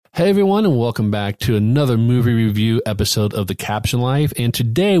Hey everyone, and welcome back to another movie review episode of The Caption Life. And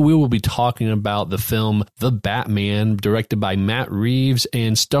today we will be talking about the film The Batman, directed by Matt Reeves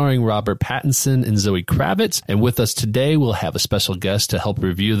and starring Robert Pattinson and Zoe Kravitz. And with us today, we'll have a special guest to help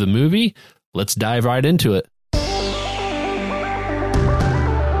review the movie. Let's dive right into it.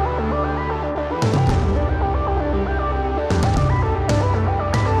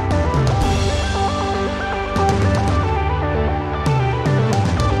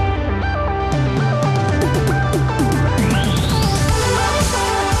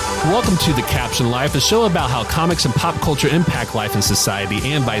 Welcome to The Caption Life, a show about how comics and pop culture impact life and society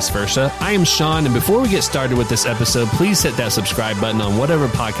and vice versa. I am Sean, and before we get started with this episode, please hit that subscribe button on whatever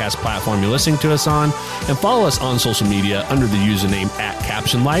podcast platform you're listening to us on, and follow us on social media under the username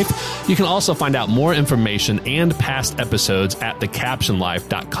 @CaptionLife. You can also find out more information and past episodes at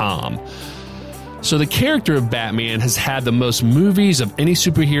thecaptionlife.com. So the character of Batman has had the most movies of any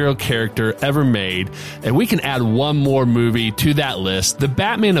superhero character ever made, and we can add one more movie to that list. The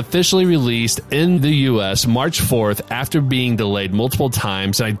Batman officially released in the U.S. March 4th after being delayed multiple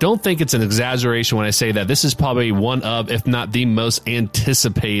times, and I don't think it's an exaggeration when I say that this is probably one of, if not the most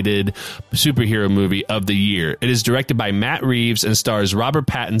anticipated superhero movie of the year. It is directed by Matt Reeves and stars Robert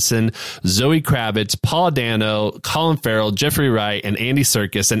Pattinson, Zoe Kravitz, Paul Dano, Colin Farrell, Jeffrey Wright, and Andy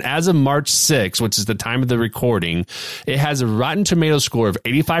Serkis, and as of March 6th, which is the time of the recording, it has a Rotten Tomatoes score of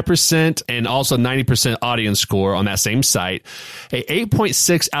 85% and also 90% audience score on that same site, a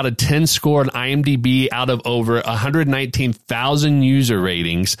 8.6 out of 10 score on IMDb out of over 119,000 user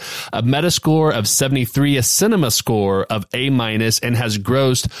ratings, a Metascore of 73, a Cinema score of A-, and has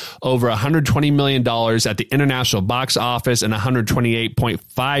grossed over $120 million at the international box office and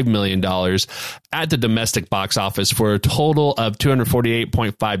 $128.5 million at the domestic box office for a total of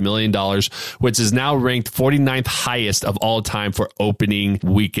 $248.5 million, which is now ranked 49th highest of all time for opening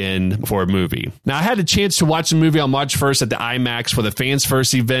weekend for a movie. Now, I had a chance to watch the movie on March 1st at the IMAX for the Fans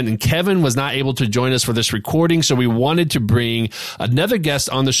First event, and Kevin was not able to join us for this recording, so we wanted to bring another guest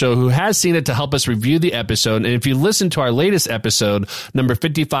on the show who has seen it to help us review the episode. And if you listen to our latest episode, number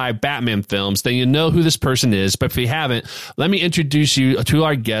 55, Batman Films, then you know who this person is. But if you haven't, let me introduce you to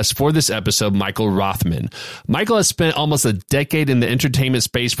our guest for this episode, Michael Rothman. Michael has spent almost a decade in the entertainment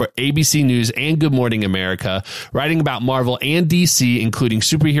space for ABC News and Good Morning America, writing about Marvel and DC, including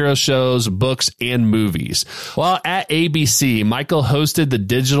superhero shows, books, and movies. While at ABC, Michael hosted the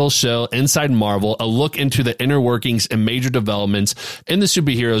digital show Inside Marvel, a look into the inner workings and major developments in the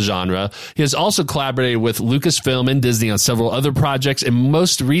superhero genre. He has also collaborated with Lucasfilm and Disney on several other projects, and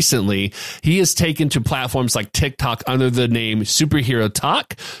most recently, he has taken to platforms like TikTok under the name Superhero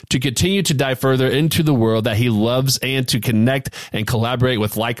Talk to continue to dive further into the world that he loves and to connect and collaborate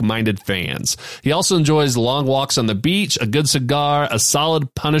with like-minded fans. He also enjoys long walks on the beach, a good cigar, a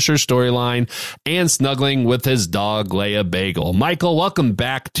solid Punisher storyline, and snuggling with his dog, Leia Bagel. Michael, welcome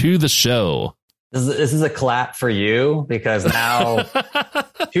back to the show. This is a clap for you, because now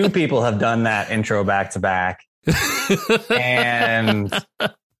two people have done that intro back to back. And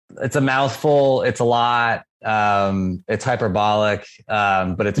it's a mouthful. It's a lot. It's hyperbolic,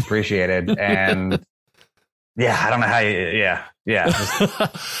 but it's appreciated. And yeah, I don't know how you, yeah.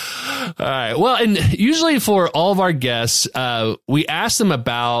 All right. Well, and usually for all of our guests, we ask them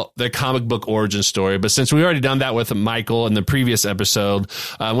about their comic book origin story. But since we've already done that with Michael in the previous episode,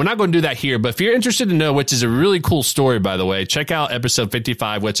 we're not going to do that here. But if you're interested to know, which is a really cool story, by the way, check out episode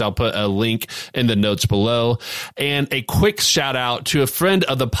 55, which I'll put a link in the notes below. And a quick shout out to a friend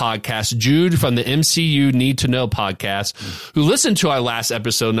of the podcast, Jude from the MCU Need to Know podcast, who listened to our last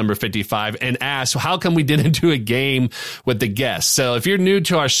episode, number 55, and asked, how come we didn't do a game with the guests? So if you're new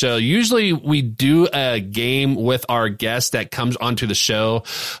to our show, usually we do a game with our guest that comes onto the show.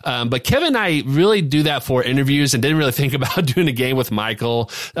 But Kevin and I really do that for interviews and didn't really think about doing a game with Michael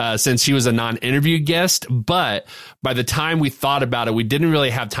since he was a non-interview guest. But by the time we thought about it, we didn't really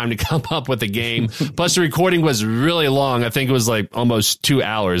have time to come up with a game. Plus, the recording was really long. I think it was like almost 2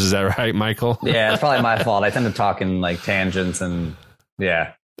 hours. Is that right, Michael? Yeah, it's probably my fault. I tend to talk in like tangents and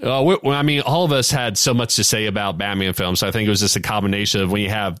yeah. I mean, all of us had so much to say about Batman films. So I think it was just a combination of when you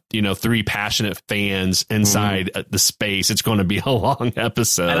have, three passionate fans inside the space, it's going to be a long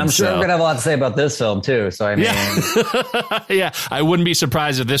episode. And I'm sure we're going to have a lot to say about this film too. So I mean, yeah, I wouldn't be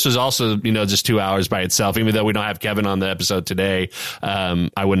surprised if this was also, just 2 hours by itself. Even though we don't have Kevin on the episode today,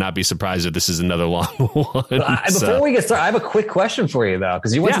 I would not be surprised if this is another long one. Before we get started, I have a quick question for you though,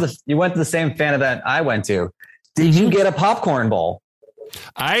 because you went to the same fan event I went to. Did you get a popcorn bowl?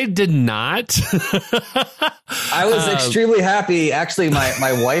 I did not. I was extremely happy. Actually,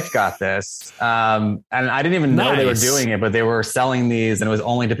 my wife got this, and I didn't even know they were doing it, but they were selling these, and it was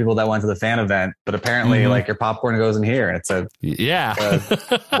only to people that went to the fan event. But apparently, like, your popcorn goes in here, and it's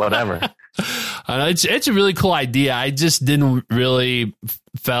whatever. It's a really cool idea. I just didn't really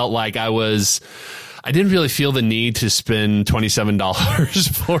felt like I didn't really feel the need to spend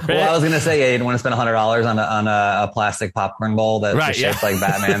 $27 for it. Well, I was going to say, you didn't want to spend $100 on a plastic popcorn bowl that's shaped like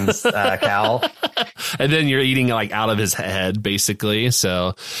Batman's cowl. And then you're eating like out of his head, basically.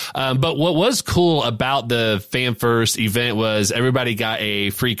 So, but what was cool about the Fan First event was everybody got a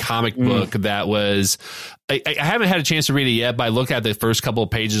free comic book that was, I haven't had a chance to read it yet, but I look at the first couple of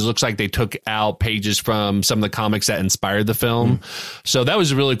pages. It looks like they took out pages from some of the comics that inspired the film. So that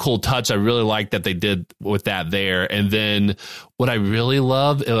was a really cool touch. I really liked that they did with that there. And then what I really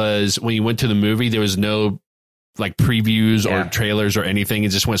loved was when you went to the movie, there was no like previews or trailers or anything. It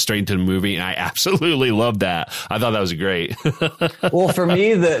just went straight into the movie. And I absolutely loved that. I thought that was great. Well, for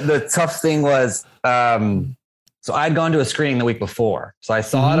me, the tough thing was, so I'd gone to a screening the week before. So I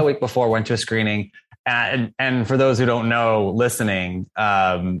saw it a week before, went to a screening. And for those who don't know, listening,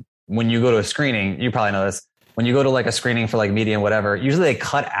 when you go to a screening, you probably know this. When you go to like a screening for like media and whatever, usually they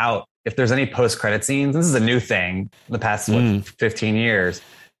cut out if there's any post-credit scenes. This is a new thing in the past 15 years.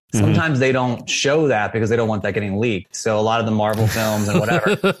 Sometimes they don't show that because they don't want that getting leaked. So a lot of the Marvel films and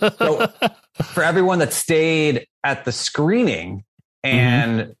whatever. So for everyone that stayed at the screening,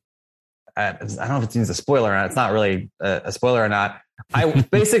 and I don't know if it means a spoiler or not. It's not really a spoiler or not. I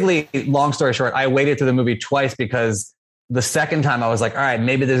basically, long story short, I waited through the movie twice because the second time I was like, all right,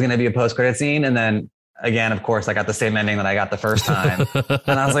 maybe there's going to be a post-credit scene. And then again, of course, I got the same ending that I got the first time.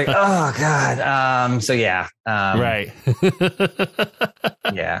 And I was like, oh God. So yeah. Right.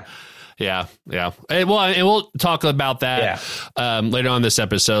 Yeah. Yeah. And we'll talk about that later on this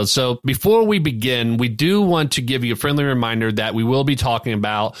episode. So before we begin, we do want to give you a friendly reminder that we will be talking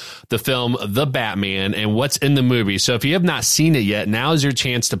about the film The Batman and what's in the movie. So if you have not seen it yet, now is your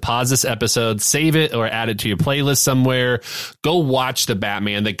chance to pause this episode, save it, or add it to your playlist somewhere. Go watch The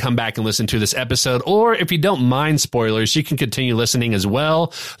Batman, then come back and listen to this episode. Or if you don't mind spoilers, you can continue listening as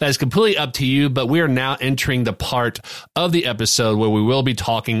well. That is completely up to you, but we are now entering the part of the episode where we will be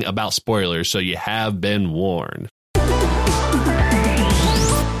talking about spoilers, so you have been warned.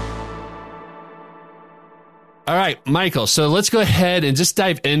 All right, Michael, so let's go ahead and just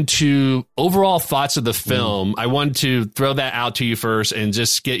dive into overall thoughts of the film. I want to throw that out to you first and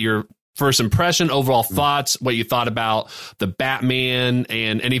just get your first impression, overall thoughts, what you thought about the Batman,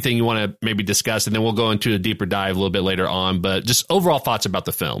 and anything you want to maybe discuss, and then we'll go into a deeper dive a little bit later on, but just overall thoughts about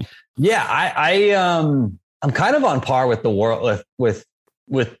the film. Yeah, I'm kind of on par with the world with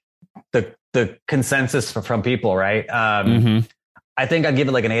the consensus from people, right? I think I'd give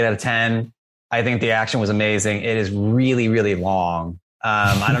it like an 8 out of 10. I think the action was amazing. It is really, really long.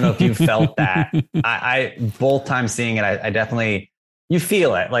 I don't know if you felt that. I both times seeing it, I definitely, you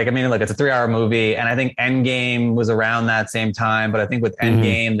feel it. Like, I mean, look, it's a 3-hour movie, and I think Endgame was around that same time. But I think with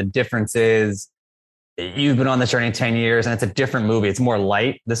Endgame, the difference is you've been on this journey 10 years, and it's a different movie. It's more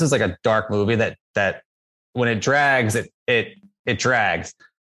light. This is like a dark movie that when it drags, it drags.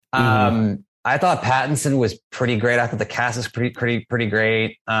 I thought Pattinson was pretty great. I thought the cast is pretty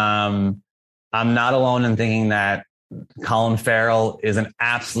great. I'm not alone in thinking that Colin Farrell is an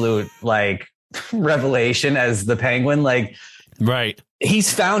absolute like revelation as the Penguin. Like, right.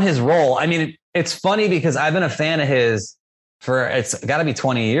 He's found his role. I mean, it's funny because I've been a fan of his for, it's gotta be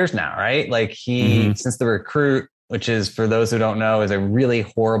 20 years now, right? Like since The Recruit, which is, for those who don't know, is a really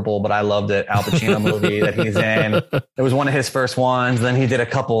horrible, but I loved it, Al Pacino movie that he's in. It was one of his first ones. Then he did a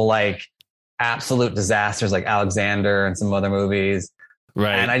couple like absolute disasters like Alexander and some other movies.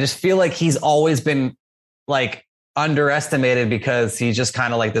 Right. And I just feel like he's always been like underestimated because he's just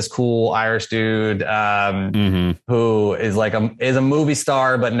kind of like this cool Irish dude who is like is a movie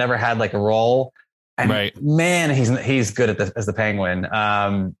star, but never had like a role. And man, he's good at this as the Penguin.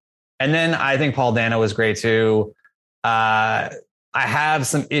 And then I think Paul Dano was great too. I have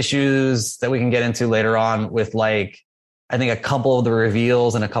some issues that we can get into later on with like, I think a couple of the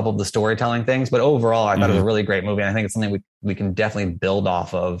reveals and a couple of the storytelling things, but overall I thought it was a really great movie. And I think it's something we can definitely build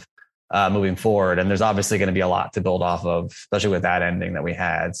off of moving forward. And there's obviously going to be a lot to build off of, especially with that ending that we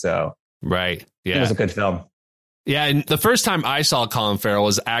had. So right. Yeah. It was a good film. Yeah, and the first time I saw Colin Farrell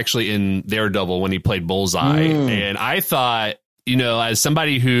was actually in Daredevil when he played Bullseye. And I thought, you know, as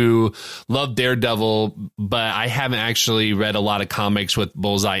somebody who loved Daredevil, but I haven't actually read a lot of comics with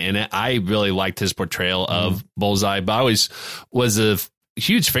Bullseye in it, I really liked his portrayal of Bullseye. But I always was a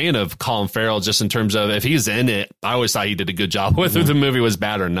huge fan of Colin Farrell, just in terms of if he's in it, I always thought he did a good job, whether the movie was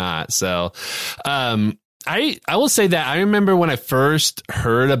bad or not. So, I will say that I remember when I first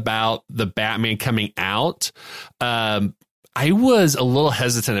heard about the Batman coming out, I was a little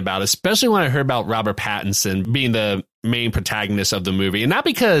hesitant about it, especially when I heard about Robert Pattinson being the main protagonist of the movie. And not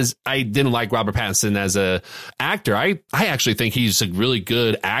because I didn't like Robert Pattinson as a actor. I actually think he's a really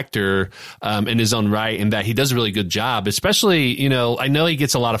good actor in his own right, and that he does a really good job, especially, I know he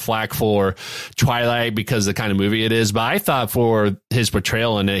gets a lot of flack for Twilight because of the kind of movie it is, but I thought for his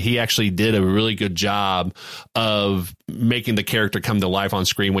portrayal in it, he actually did a really good job of making the character come to life on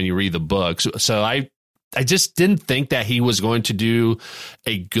screen when you read the books. So I just didn't think that he was going to do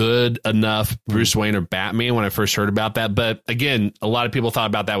a good enough Bruce Wayne or Batman when I first heard about that. But again, a lot of people thought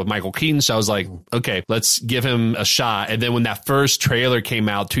about that with Michael Keaton. So I was like, okay, let's give him a shot. And then when that first trailer came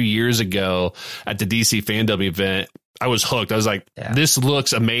out 2 years ago at the DC Fandom event, I was hooked. I was like, This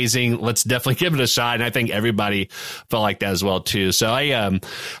looks amazing. Let's definitely give it a shot. And I think everybody felt like that as well, too. So I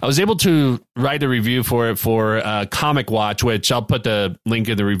was able to write a review for it for Comic Watch, which I'll put the link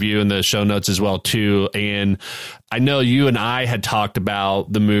in the review in the show notes as well, too. And I know you and I had talked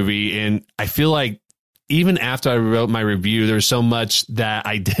about the movie, and I feel like even after I wrote my review, there's so much that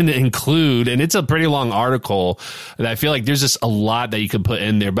I didn't include, and it's a pretty long article that I feel like there's just a lot that you could put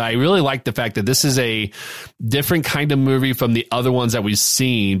in there. But I really like the fact that this is a different kind of movie from the other ones that we've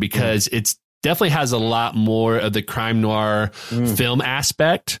seen, because it's definitely has a lot more of the crime noir film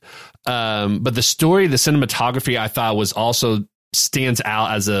aspect. But the story, the cinematography, I thought was also stands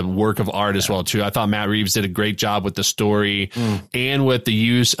out as a work of art as well, too. I thought Matt Reeves did a great job with the story and with the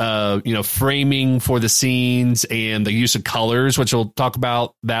use of, framing for the scenes and the use of colors, which we'll talk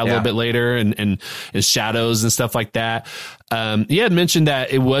about that a little bit later, and shadows and stuff like that. You had mentioned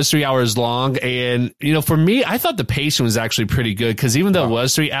that it was 3 hours long. And, for me, I thought the pacing was actually pretty good, because even though it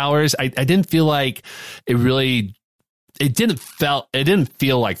was 3 hours, I didn't feel like it didn't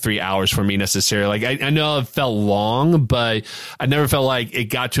feel like 3 hours for me necessarily. Like I know it felt long, but I never felt like it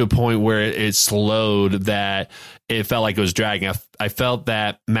got to a point where it slowed, that it felt like it was dragging. I felt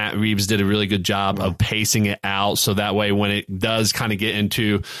that Matt Reeves did a really good job of pacing it out, so that way when it does kind of get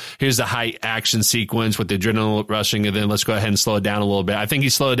into, here's the high action sequence with the adrenaline rushing, and then let's go ahead and slow it down a little bit. I think he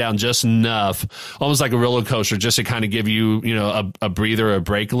slowed it down just enough, almost like a roller coaster, just to kind of give you, a breather, a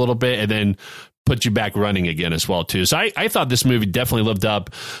break a little bit, and then put you back running again as well, too. So I thought this movie definitely lived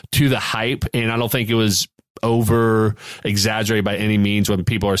up to the hype, and I don't think it was over exaggerated by any means when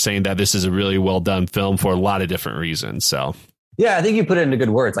people are saying that this is a really well done film for a lot of different reasons. So yeah, I think you put it into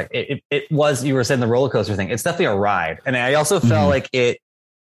good words. Like it was, you were saying the roller coaster thing. It's definitely a ride. And I also felt like it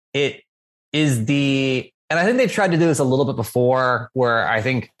is and I think they've tried to do this a little bit before, where I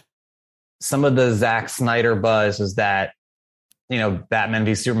think some of the Zack Snyder buzz was that, Batman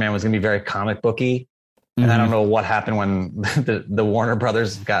v Superman was going to be very comic booky. And I don't know what happened when the Warner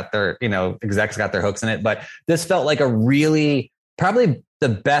Brothers got their, execs got their hooks in it. But this felt like probably the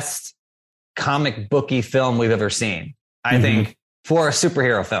best comic booky film we've ever seen, I think, for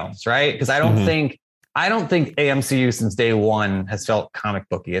superhero films, right? Because I don't think AMCU since day one has felt comic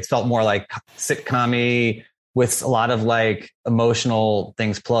booky. It's felt more like sitcom-y, with a lot of like emotional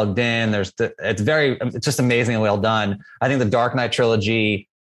things plugged in. It's just amazingly well done. I think the Dark Knight trilogy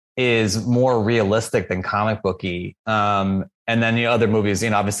is more realistic than comic booky. And then the other movies,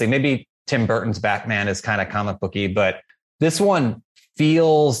 obviously maybe Tim Burton's Batman is kind of comic booky, but this one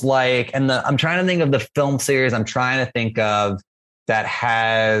feels like, and I'm trying to think of the film series I'm trying to think of that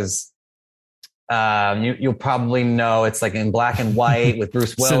has, you'll probably know, it's like in black and white with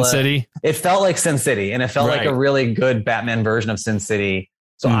Bruce Willis. Sin City. It felt like Sin City, and it felt like a really good Batman version of Sin City.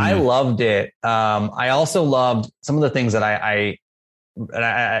 So I loved it. I also loved some of the things that I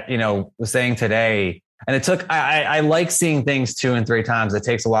was saying today. And it took, I like seeing things 2 and 3 times. It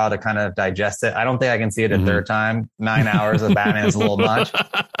takes a while to kind of digest it. I don't think I can see it a third time. 9 hours of Batman is a little much.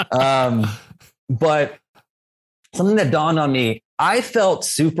 But something that dawned on me, I felt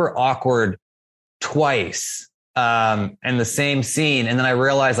super awkward twice in the same scene. And then I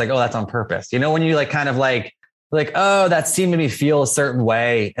realized like, oh, that's on purpose. When you like kind of like, oh, that scene made me feel a certain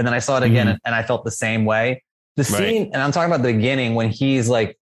way. And then I saw it again and I felt the same way. The scene, and I'm talking about the beginning when he's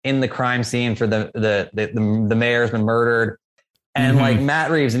like in the crime scene for the mayor's been murdered, and like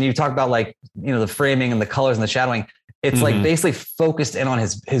Matt Reeves, and you talk about like, the framing and the colors and the shadowing. It's like basically focused in on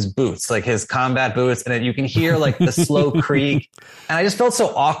his boots, like his combat boots. And then you can hear like the slow creak. And I just felt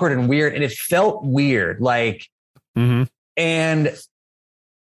so awkward and weird. And it felt weird. Like, and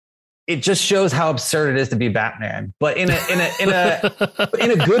it just shows how absurd it is to be Batman, but in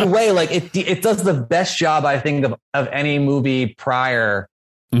a good way. Like it does the best job, I think, of any movie prior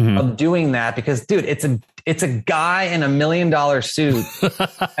of doing that, because dude, it's a guy in $1 million suit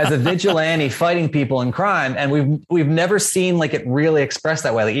as a vigilante fighting people in crime. And we've never seen like it really expressed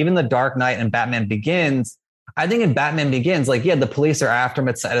that way. Like even The Dark Knight and Batman Begins, I think in Batman Begins, like, yeah, the police are after him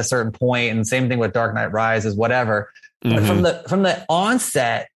at a certain point, and same thing with Dark Knight Rises, whatever. But from the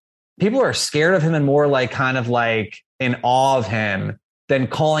onset, people are scared of him and more like kind of like in awe of him than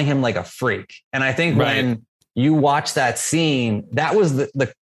calling him like a freak. And I think when you watch that scene, that was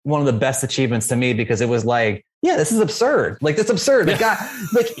the one of the best achievements to me, because it was like, yeah, this is absurd. Like, that's absurd. The guy,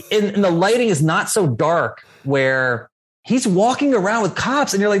 like, and the lighting is not so dark where he's walking around with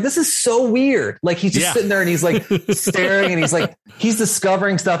cops and you're like, this is so weird. Like, he's just sitting there and he's like staring and he's like, he's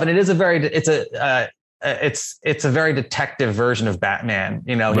discovering stuff. And it is a very detective version of Batman.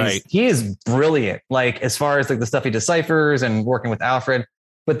 You know, he is brilliant. Like, as far as like the stuff he deciphers and working with Alfred.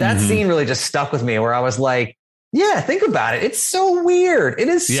 But that scene really just stuck with me, where I was like, yeah, think about it. It's so weird. It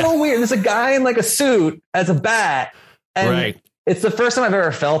is so weird. There's a guy in like a suit as a bat. And it's the first time I've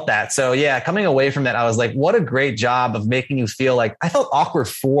ever felt that. So yeah, coming away from that, I was like, what a great job of making you feel like, I felt awkward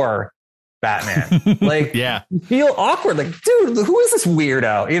for Batman. Like, you feel awkward. Like, dude, who is this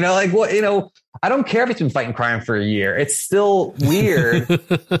weirdo? You know, like, what, you know, I don't care if he's been fighting crime for a year. It's still weird.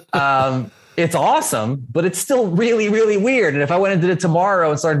 It's awesome, but it's still really, really weird. And if I went and did it tomorrow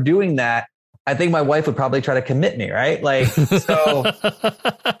and started doing that, I think my wife would probably try to commit me, right? Like, so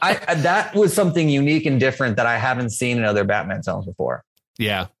that was something unique and different that I haven't seen in other Batman films before.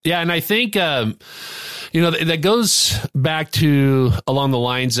 Yeah. Yeah. And I think, that goes back to along the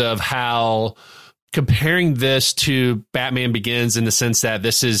lines of how comparing this to Batman Begins, in the sense that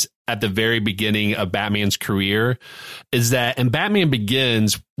this is at the very beginning of Batman's career, is that in Batman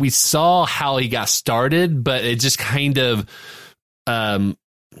Begins, we saw how he got started, but it just kind of,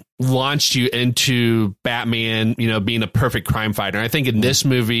 launched you into Batman, being a perfect crime fighter. And I think in this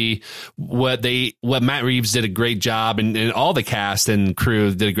movie, what Matt Reeves did a great job, and all the cast and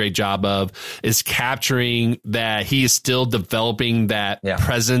crew did a great job of, is capturing that he is still developing that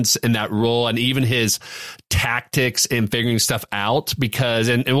presence and that role, and even his tactics and figuring stuff out, because,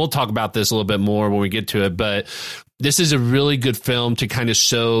 and we'll talk about this a little bit more when we get to it, but this is a really good film to kind of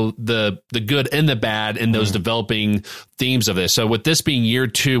show the good and the bad in those developing themes of this. So with this being year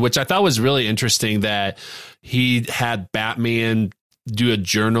 2, which I thought was really interesting, that he had Batman do a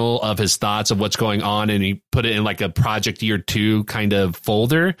journal of his thoughts of what's going on, and he put it in like a project year 2 kind of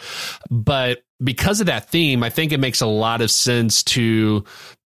folder. But because of that theme, I think it makes a lot of sense to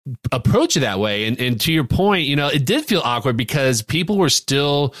approach it that way. And to your point, it did feel awkward because people were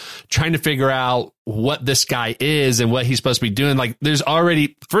still trying to figure out what this guy is and what he's supposed to be doing. Like, there's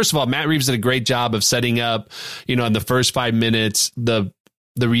already, first of all, Matt Reeves did a great job of setting up, in the first 5 minutes, the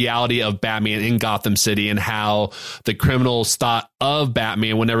reality of Batman in Gotham City, and how the criminals thought of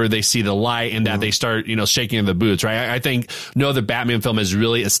Batman whenever they see the light, and that they start, shaking in the boots, right? I think no other Batman film has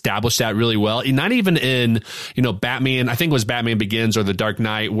really established that really well. Not even in, Batman, I think it was Batman Begins or The Dark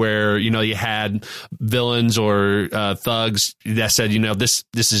Knight, where, you had villains or thugs that said, this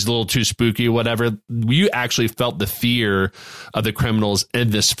is a little too spooky, whatever. You actually felt the fear of the criminals in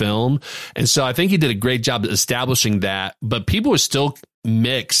this film. And so I think he did a great job of establishing that, but people were still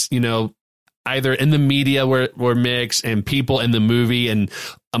mixed, either in the media were mixed, and people in the movie and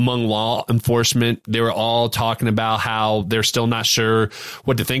among law enforcement, they were all talking about how they're still not sure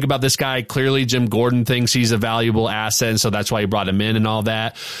what to think about this guy. Clearly, Jim Gordon thinks he's a valuable asset, and so that's why he brought him in and all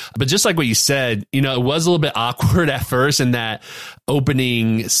that. But just like what you said, it was a little bit awkward at first in that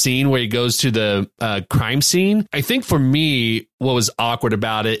opening scene where he goes to the crime scene. I think for me, what was awkward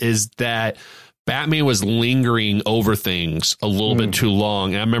about it is that Batman was lingering over things a little bit too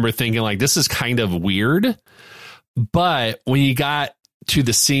long. And I remember thinking, like, this is kind of weird. But when you got to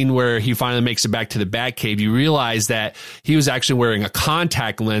the scene where he finally makes it back to the Batcave, you realize that he was actually wearing a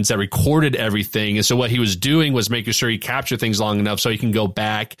contact lens that recorded everything. And so what he was doing was making sure he captured things long enough so he can go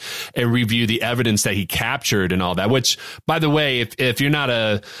back and review the evidence that he captured and all that, which, by the way, if you're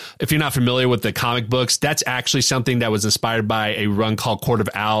not familiar with the comic books, that's actually something that was inspired by a run called Court of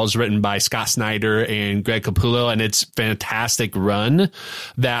Owls, written by Scott Snyder and Greg Capullo. And it's a fantastic run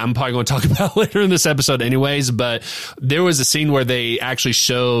that I'm probably going to talk about later in this episode anyways. But there was a scene where they actually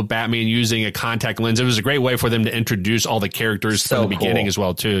show Batman using a contact lens. It was a great way for them to introduce all the characters from the beginning as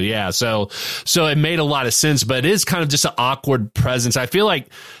well too. Yeah. So it made a lot of sense, but it is kind of just an awkward presence. I feel like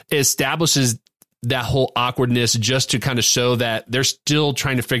it establishes that whole awkwardness just to kind of show that they're still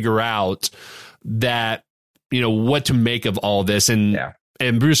trying to figure out that, what to make of all this. And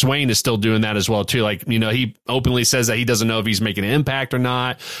and Bruce Wayne is still doing that as well too. Like, you know, he openly says that he doesn't know if he's making an impact or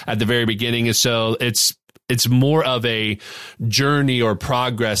not at the very beginning. And so it's more of a journey or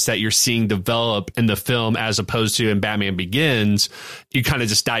progress that you're seeing develop in the film, as opposed to in Batman Begins, you kind of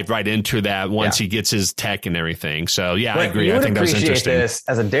just dive right into that once he gets his tech and everything. So yeah, I agree. I think that's interesting. This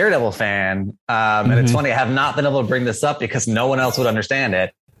as a Daredevil fan, and it's funny, I have not been able to bring this up because no one else would understand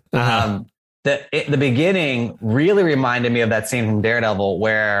it. The beginning really reminded me of that scene from Daredevil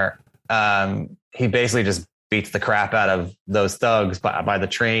where he basically just beats the crap out of those thugs by the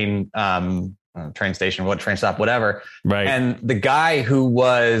train station, train stop, whatever. Right. And the guy who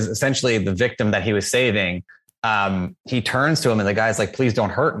was essentially the victim that he was saving, he turns to him and the guy's like, please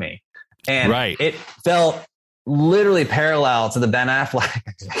don't hurt me. And it felt literally parallel to the Ben Affleck.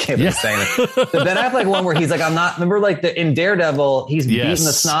 I can't believe saying it. The Ben Affleck one where he's like, I'm not, remember like in Daredevil, he's beating the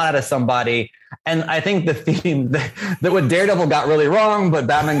snot out of somebody. And I think the theme that what Daredevil got really wrong, but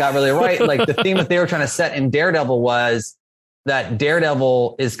Batman got really right. Like the theme that they were trying to set in Daredevil was that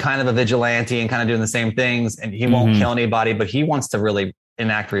Daredevil is kind of a vigilante and kind of doing the same things, and he won't kill anybody, but he wants to really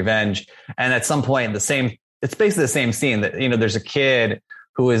enact revenge. And at some point, it's basically the same scene that, you know, there's a kid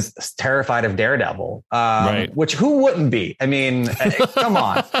who is terrified of Daredevil, which who wouldn't be? I mean, come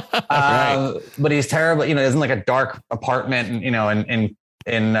on. But he's terrible. You know, he's in like a dark apartment, and, you know, in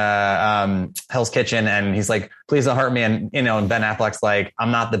Hell's Kitchen, and he's like, please don't hurt me. And, you know, and Ben Affleck's like, I'm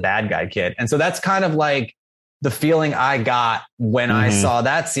not the bad guy, kid. And so that's kind of like the feeling I got when I saw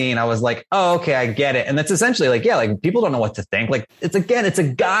that scene. I was like, oh, okay, I get it. And that's essentially like, yeah, like people don't know what to think. Like it's a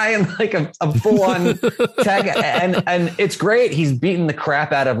guy in like a full on tech, and it's great. He's beating the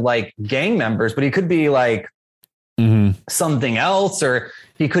crap out of like gang members, but he could be like something else, or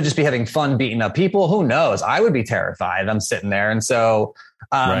he could just be having fun beating up people. Who knows? I would be terrified. I'm sitting there. And so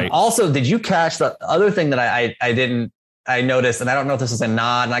also, did you catch the other thing that I noticed, and I don't know if this is a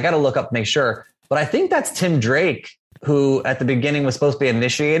nod, and I got to look up, make sure, but I think that's Tim Drake, who at the beginning was supposed to be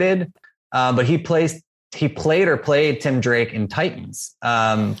initiated, but he played Tim Drake in Titans,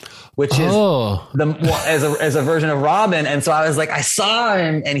 which is as a version of Robin. And so I was like, I saw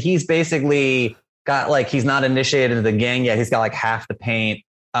him, and he's basically got like, he's not initiated to the gang yet. He's got like half the paint.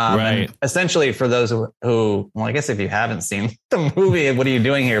 And essentially, for those who, well, I guess if you haven't seen the movie, what are you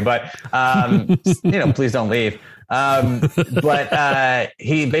doing here? But you know, please don't leave. But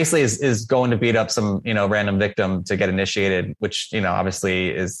he basically is going to beat up some, you know, random victim to get initiated, which, you know, obviously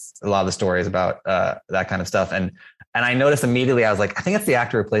is a lot of the stories about that kind of stuff. And I noticed immediately, I was like, I think it's the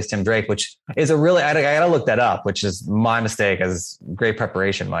actor who plays Tim Drake, which is a really, I got to look that up, which is my mistake, as great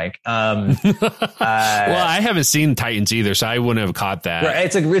preparation, Mike. Well, I haven't seen Titans either, so I wouldn't have caught that. Right.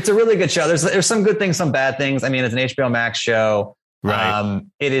 It's a really good show. There's some good things, some bad things. I mean, it's an HBO Max show. Right.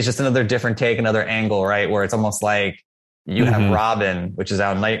 It is just another different take, another angle, right? Where it's almost like you have Robin, which is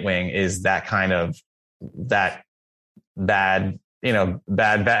out Nightwing, is that kind of that bad, you know,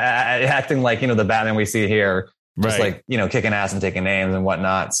 bad acting like, you know, the Batman we see here, just like, you know, kicking ass and taking names and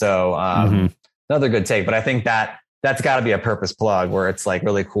whatnot. So another good take, but I think that's got to be a purpose plug where it's like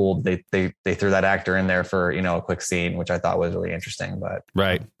really cool. They threw that actor in there for, you know, a quick scene, which I thought was really interesting. But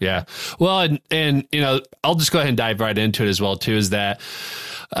yeah. Well, and you know, I'll just go ahead and dive right into it as well too. Is that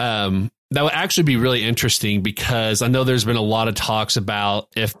that would actually be really interesting, because I know there's been a lot of talks about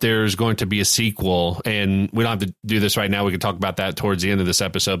if there's going to be a sequel, and we don't have to do this right now. We can talk about that towards the end of this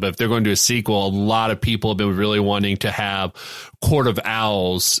episode. But if they're going to do a sequel, a lot of people have been really wanting to have Court of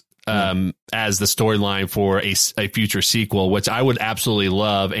Owls as the storyline for a future sequel, which I would absolutely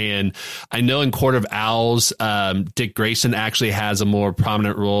love. And I know in Court of Owls, Dick Grayson actually has a more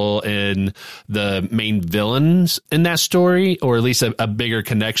prominent role in the main villains in that story, or at least a bigger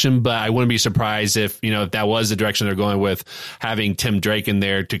connection. But I wouldn't be surprised if, you know, if that was the direction they're going with, having Tim Drake in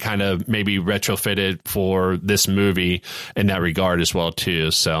there to kind of maybe retrofit it for this movie in that regard as well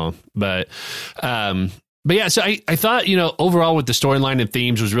too. So, but yeah, so I thought, you know, overall with the storyline and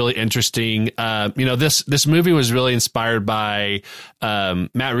themes was really interesting. You know, this movie was really inspired by,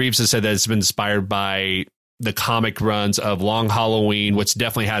 Matt Reeves has said that it's been inspired by the comic runs of Long Halloween, which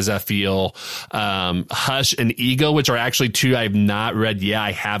definitely has that feel. Hush and Ego, which are actually two I've not read yet.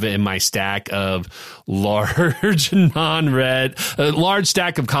 I have it in my stack of large large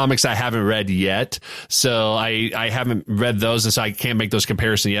stack of comics I haven't read yet. So I haven't read those, and so I can't make those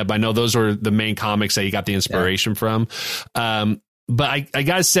comparisons yet. But I know those were the main comics that you got the inspiration from. But I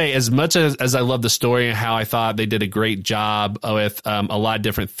gotta say, as much as I love the story and how I thought they did a great job with a lot of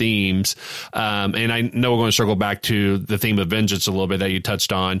different themes, and I know we're going to circle back to the theme of vengeance a little bit that you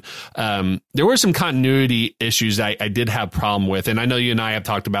touched on. There were some continuity issues I did have a problem with, and I know you and I have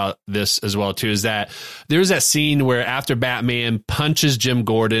talked about this as well too. Is that there's that scene where after Batman punches Jim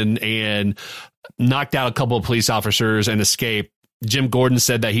Gordon and knocked out a couple of police officers and escaped, Jim Gordon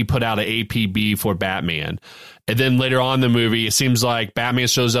said that he put out an APB for Batman. And then later on in the movie, it seems like Batman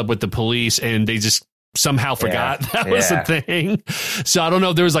shows up with the police and they just somehow forgot that was the thing. So I don't know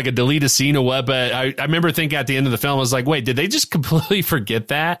if there was like a deleted scene or what, but I remember thinking at the end of the film, I was like, wait, did they just completely forget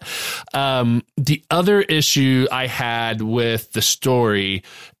that? The other issue I had with the story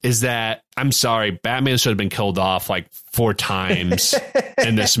is that, I'm sorry, Batman should have been killed off like 4 times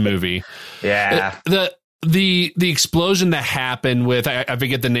in this movie. Yeah. The explosion that happened with, I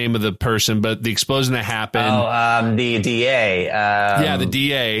forget the name of the person, but the explosion that happened. The DA. The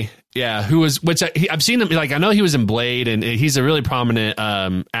DA. Yeah, who was, which I've seen him, like, I know he was in Blade, and he's a really prominent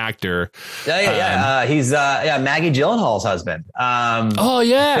actor. He's Maggie Gyllenhaal's husband.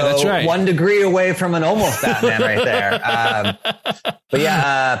 That's right. 1 degree away from an almost Batman right there.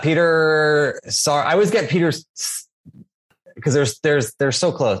 But Peter I always get Peter's, because they're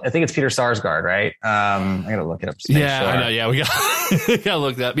so close. I think it's Peter Sarsgaard, right? I gotta look it up. Sure. I know. Yeah, we gotta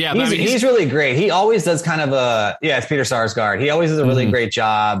look that up. Yeah, he's really great. He always does kind of it's Peter Sarsgaard. He always does a really great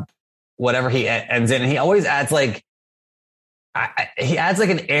job, whatever he ends in. And he always adds like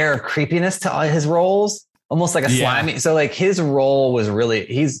an air of creepiness to all his roles, almost like a slimy. So like his role was really,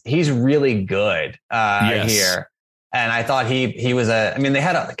 he's really good here. And I thought he was they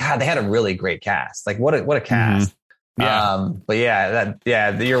had a really great cast. Like what a cast. Mm-hmm.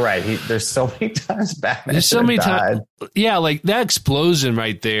 Yeah. You're right. There's so many times Batman. There's so many times. Yeah. Like that explosion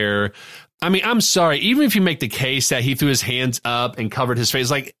right there. I mean, I'm sorry. Even if you make the case that he threw his hands up and covered his face,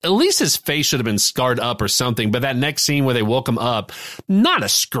 like at least his face should have been scarred up or something. But that next scene where they woke him up, not a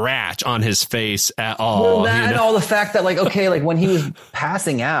scratch on his face at all. Well, and all the fact that like when he was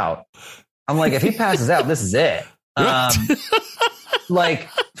passing out, I'm like, if he passes out, this is it. Like,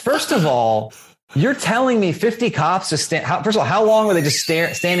 first of all, you're telling me 50 cops just stand. First of all, how long were they just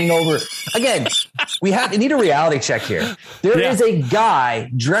standing over? Again, we need a reality check here. There is a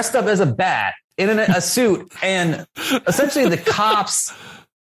guy dressed up as a bat in a suit, and essentially the cops,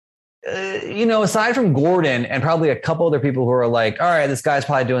 aside from Gordon and probably a couple other people who are like, all right, this guy's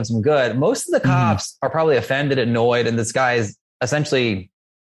probably doing some good. Most of the cops are probably offended, annoyed, and this guy is essentially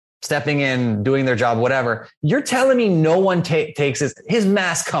stepping in, doing their job, whatever. You're telling me no one takes his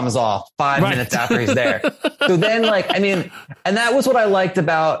mask comes off 5 minutes after he's there. So then and that was what I liked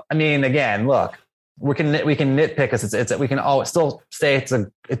about, again, look, we can nitpick us. We can always still say I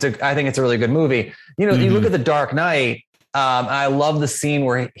think it's a really good movie. You look at The Dark Knight. I love the scene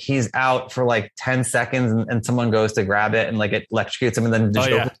where he's out for like 10 seconds and someone goes to grab it and like it electrocutes him and then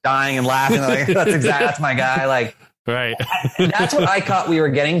just dying and laughing. Like, that's my guy. Like, right. And that's what I thought we were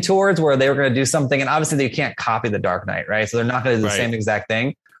getting towards, where they were going to do something. And obviously they can't copy The Dark Knight, right? So they're not going to do the same exact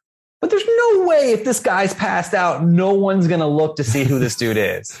thing. But there's no way if this guy's passed out, no one's going to look to see who this dude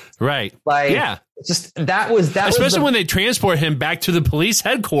is. Right. Like, just that was especially when they transport him back to the police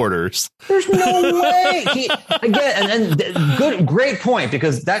headquarters. There's no way. Great point,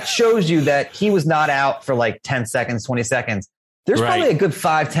 because that shows you that he was not out for like 10 seconds, 20 seconds. There's probably a good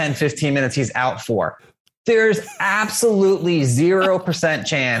 5, 10, 15 minutes he's out for. There's absolutely 0%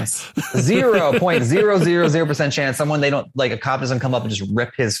 chance, 0.000% chance a cop doesn't come up and just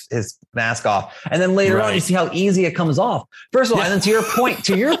rip his mask off. And then later on, you see how easy it comes off. First of all, and then to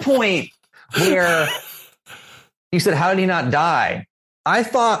your point where you said, how did he not die? I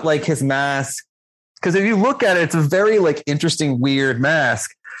thought like his mask, because if you look at it, it's a very like interesting, weird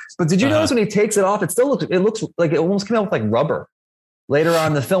mask. But did you notice when he takes it off, it looks like it almost came out with like rubber later on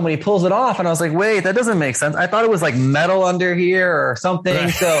in the film when he pulls it off. And I was like, wait, that doesn't make sense. I thought it was like metal under here or something.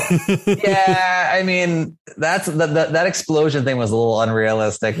 Right. So that explosion thing was a little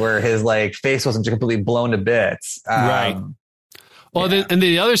unrealistic, where his like face wasn't completely blown to bits. Right. Well, and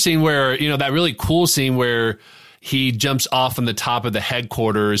the other scene where, that really cool scene where he jumps off on the top of the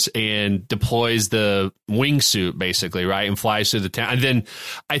headquarters and deploys the wingsuit, basically, right, and flies through the town. And then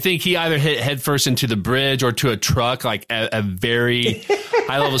I think he either hit headfirst into the bridge or to a truck, like at a very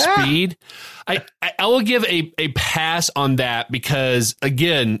high level speed. I will give a pass on that, because,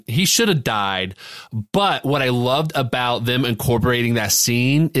 again, he should have died. But what I loved about them incorporating that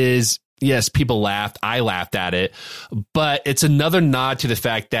scene is yes, people laughed. I laughed at it, but it's another nod to the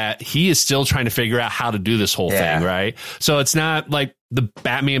fact that he is still trying to figure out how to do this whole thing, right? So it's not like the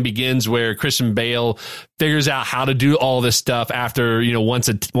Batman Begins where Christian Bale figures out how to do all this stuff after,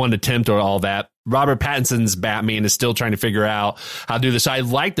 one attempt or all that. Robert Pattinson's Batman is still trying to figure out how to do this. So I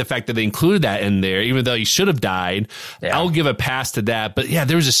like the fact that they included that in there, even though he should have died. Yeah. I'll give a pass to that. But yeah,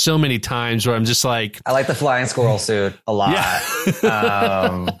 there was just so many times where I'm just like, I like the flying squirrel suit a lot.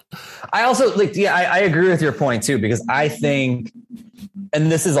 Yeah. I also I agree with your point too, because I think,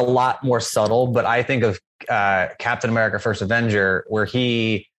 and this is a lot more subtle, but I think of Captain America: First Avenger, where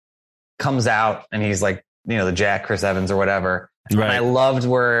he comes out and he's like, the Jack Chris Evans or whatever. Right. And I loved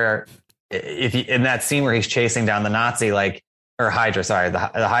where in that scene where he's chasing down the Nazi, or Hydra, sorry, the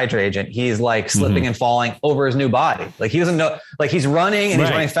Hydra agent, he's like slipping and falling over his new body. Like he doesn't know, like he's running and he's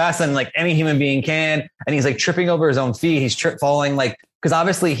running faster than like any human being can. And he's like tripping over his own feet. He's falling because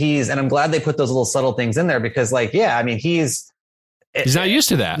obviously and I'm glad they put those little subtle things in there because he's not used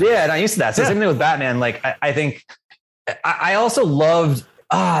to that. Yeah, not used to that. So same thing with Batman. I think I also loved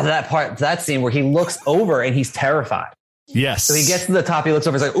that scene where he looks over and he's terrified. Yes. So he gets to the top, he looks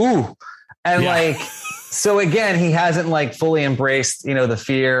over, he's like, ooh. And so again, he hasn't fully embraced, the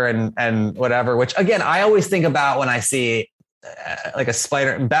fear and whatever, which again, I always think about when I see a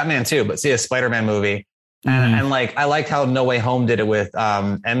Batman too, but see a Spider-Man movie. And I liked how No Way Home did it with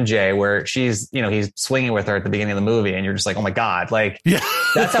MJ, where she's, he's swinging with her at the beginning of the movie, and you're just like, oh my God,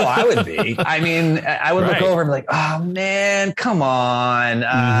 that's how I would be. I mean, I would look over and be like, oh man, come on.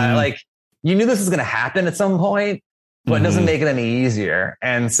 You knew this was going to happen at some point, but it doesn't make it any easier.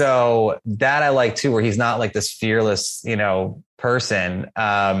 And so that I like too, where he's not like this fearless, person.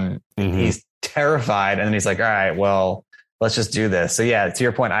 He's terrified, and then he's like, all right, well, let's just do this. So yeah, to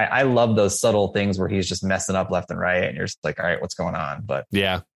your point, I love those subtle things where he's just messing up left and right, and you're just like, all right, what's going on? But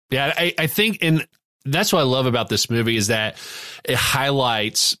yeah, I think, and that's what I love about this movie is that it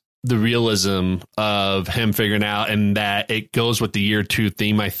highlights the realism of him figuring out, and that it goes with the year 2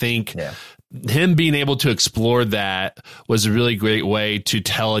 theme. I think him being able to explore that was a really great way to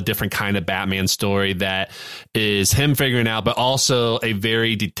tell a different kind of Batman story that is him figuring out, but also a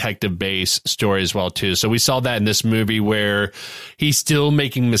very detective based story as well too. So we saw that in this movie where he's still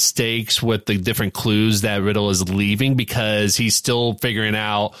making mistakes with the different clues that Riddle is leaving, because he's still figuring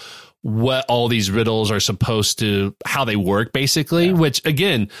out what all these riddles are supposed to, how they work basically, which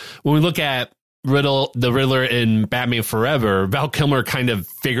again, when we look at the Riddler in Batman Forever, Val Kilmer kind of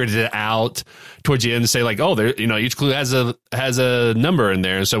figured it out towards the end and say each clue has a number in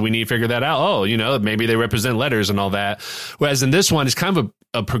there. And so we need to figure that out. Maybe they represent letters and all that. Whereas in this one, it's kind of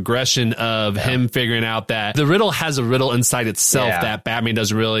a progression of him figuring out that the riddle has a riddle inside itself that Batman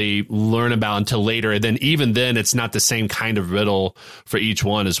doesn't really learn about until later. And then even then, it's not the same kind of riddle for each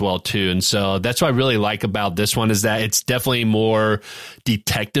one as well too. And so that's what I really like about this one, is that it's definitely more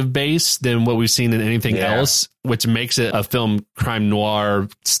detective based than what we've seen in anything else, which makes it a film crime noir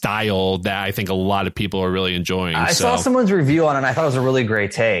style that I think a lot of people are really enjoying. I saw someone's review on it, and I thought it was a really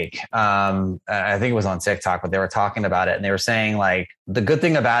great take. I think it was on TikTok, but they were talking about it, and they were saying the good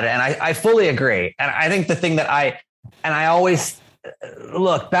thing about it, and I fully agree. And I think the thing that I always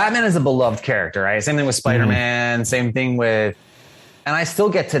look, Batman is a beloved character, right? Same thing with Spider-Man, same thing with, and I still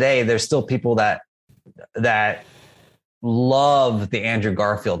get today, there's still people that love the Andrew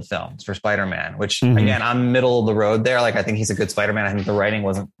Garfield films for Spider-Man, which again, I'm middle of the road there. I think he's a good Spider-Man. I think the writing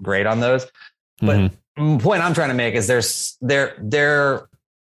wasn't great on those, but the point I'm trying to make is there's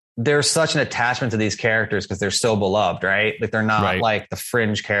such an attachment to these characters because they're so beloved, right? They're not like the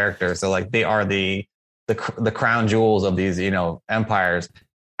fringe characters. So they are the crown jewels of these, empires.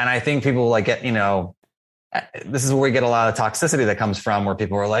 And I think people get, this is where we get a lot of toxicity that comes from, where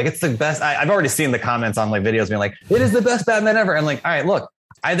people are like, it's the best. I've already seen the comments on videos being like, it is the best Batman ever. And all right, look,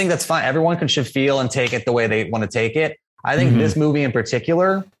 I think that's fine. Everyone should feel and take it the way they want to take it. I think this movie in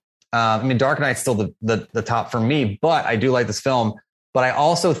particular, Dark Knight's still the top for me, but I do like this film. But I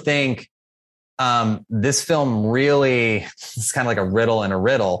also think this film really, it's kind of like a riddle in a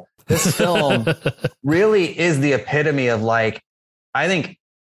riddle. This film really is the epitome of I think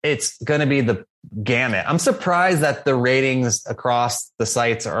it's going to be the gamut. I'm surprised that the ratings across the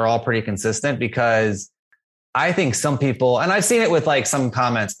sites are all pretty consistent, because I think some people, and I've seen it with some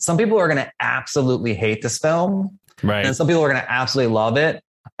comments, some people are going to absolutely hate this film. Right. And some people are going to absolutely love it.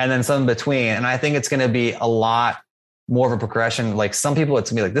 And then some in between. And I think it's going to be a lot more of a progression. Some people,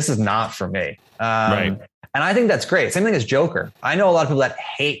 it's going to be this is not for me. Right. And I think that's great. Same thing as Joker. I know a lot of people that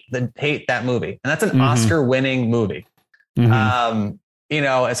hate that movie, and that's an Oscar winning movie. So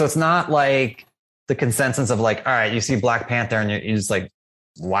it's not like the consensus of all right, you see Black Panther and you just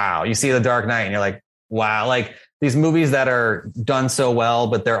wow. You see The Dark Knight and you're like, wow. Like these movies that are done so well,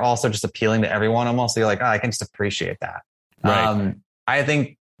 but they're also just appealing to everyone almost. So you're like, oh, I can just appreciate that. Right. I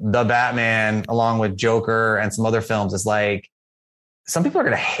think The Batman, along with Joker and some other films, is like, some people are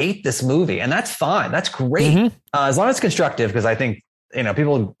going to hate this movie, and that's fine. That's great. As long as it's constructive, because I think,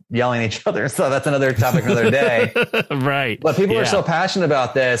 people yelling at each other. So that's another topic, another day. Right. But people are so passionate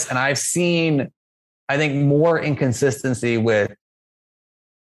about this. And I've seen, I think, more inconsistency with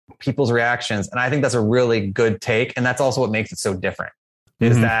people's reactions. And I think that's a really good take. And that's also what makes it so different,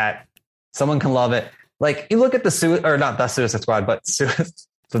 is that someone can love it. Like you look at not the Suicide Squad, but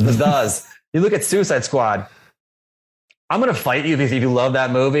you look at Suicide Squad. I'm going to fight you if you love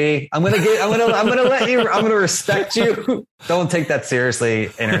that movie. I'm going to respect you. Don't take that seriously,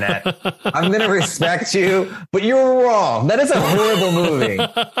 internet. I'm going to respect you, but you're wrong. That is a horrible movie.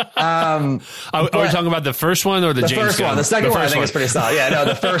 Are we talking about the first one or the James first Gunn? one? The second one I think is pretty solid. Yeah, no,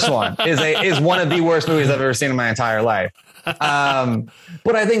 the first one is one of the worst movies I've ever seen in my entire life. But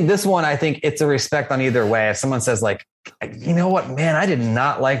I think this one, it's a respect on either way. If someone says like, you know what, man, I did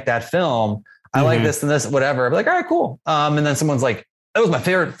not like that film. I like this and this, whatever. I'm like, all right, cool. And then someone's like, that was my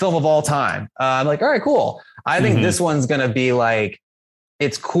favorite film of all time. I'm like, all right, cool. I think this one's going to be like,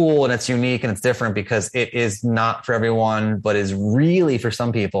 it's cool and it's unique and it's different because it is not for everyone, but is really for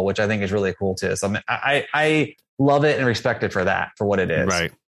some people, which I think is really cool too. So I love it and respect it for that, for what it is.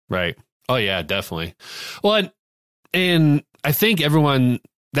 Right. Right. Oh yeah, definitely. Well, and I think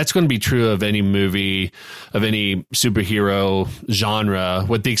that's going to be true of any movie, of any superhero genre,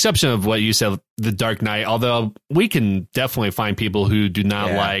 with the exception of what you said, The Dark Knight, although we can definitely find people who do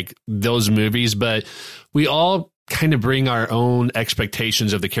not like those movies, but we all kind of bring our own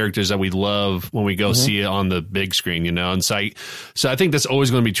expectations of the characters that we love when we go see it on the big screen, And so I think that's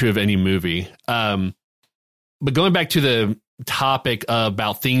always going to be true of any movie. But going back to the topic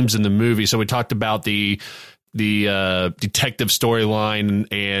about themes in the movie. So we talked about the detective storyline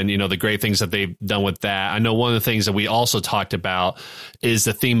and the great things that they've done with that. I know one of the things that we also talked about is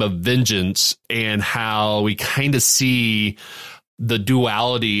the theme of vengeance and how we kind of see the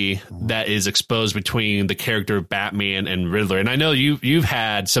duality that is exposed between the character of Batman and Riddler. And I know you've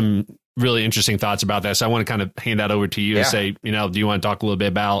had some really interesting thoughts about that. So I want to kind of hand that over to you and say, do you want to talk a little bit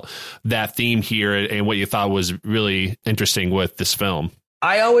about that theme here and what you thought was really interesting with this film?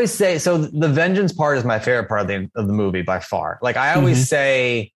 I always say, so the vengeance part is my favorite part of the movie by far. Like I always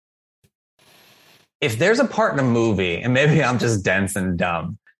say, if there's a part in a movie, and maybe I'm just dense and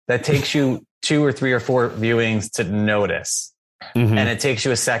dumb, that takes you 2 or 3 or 4 viewings to notice, and it takes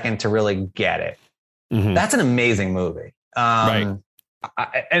you a second to really get it, that's an amazing movie. Right.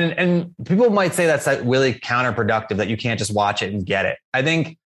 And people might say that's like really counterproductive, that you can't just watch it and get it. I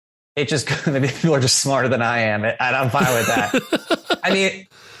think it just, maybe people are just smarter than I am, and I'm fine with that. I mean,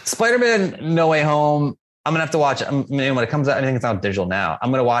 Spider-Man No Way Home, I'm going to have to watch it. When it comes out, I think it's out digital now.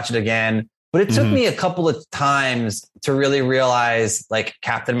 I'm going to watch it again. But it took me a couple of times to really realize like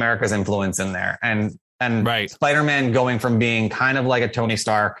Captain America's influence in there. And Spider-Man going from being kind of like a Tony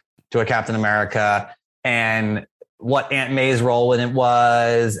Stark to a Captain America, and what Aunt May's role in it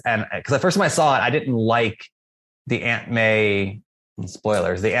was. And because the first time I saw it, I didn't like the Aunt May...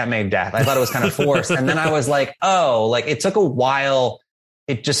 Spoilers, the Aunt May death. I thought it was kind of forced. And then I was like, oh, like it took a while.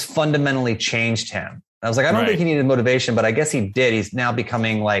 It just fundamentally changed him. I was like, I don't think he needed motivation, but I guess he did. He's now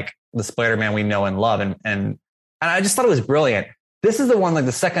becoming like the Spider-Man we know and love. And I just thought it was brilliant. This is the one, like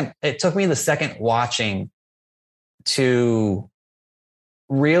it took me the second watching to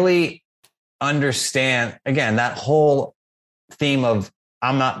really understand, again, that whole theme of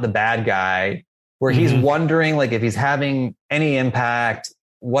I'm not the bad guy, where he's wondering like if he's having any impact,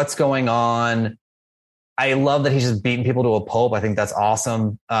 what's going on. I love that he's just beating people to a pulp. I think that's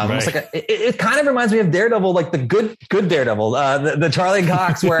awesome. It's like it kind of reminds me of Daredevil, like the good Daredevil, the Charlie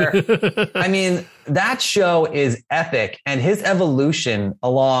Cox, where I mean, that show is epic, and his evolution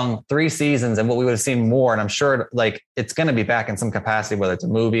along 3 seasons and what we would have seen more. And I'm sure like it's going to be back in some capacity, whether it's a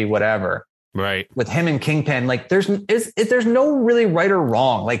movie, whatever. Right. With him and Kingpin, like there's no really right or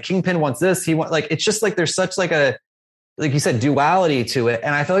wrong. Like Kingpin wants this, he wants, like, it's just like, there's such like a, like you said, duality to it.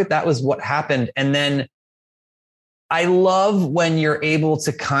 And I feel like that was what happened. And then I love when you're able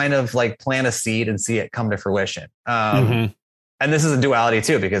to kind of like plant a seed and see it come to fruition. And this is a duality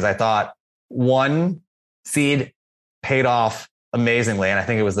too, because I thought one seed paid off amazingly. And I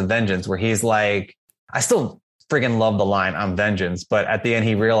think it was the vengeance, where he's like, I still friggin' love the line, I'm vengeance. But at the end,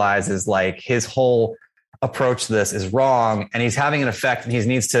 he realizes like his whole approach to this is wrong, and he's having an effect, and he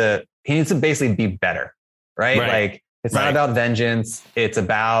needs to basically be better. Right. Like it's not about vengeance. It's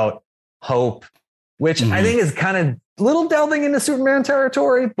about hope, which I think is kind of little delving into Superman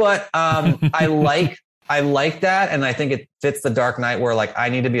territory, but I like that, and I think it fits the Dark Knight, where like I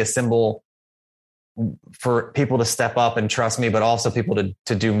need to be a symbol for people to step up and trust me, but also people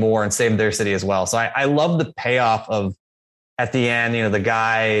to do more and save their city as well. So I love the payoff of at the end, the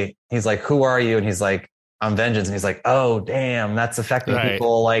guy, he's like, "Who are you?" And he's like, "I'm Vengeance." And he's like, "Oh, damn, that's affecting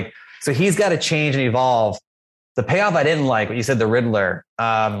people." Like, so he's got to change and evolve. The payoff I didn't like, what you said, the Riddler.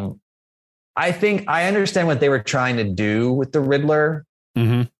 I think I understand what they were trying to do with the Riddler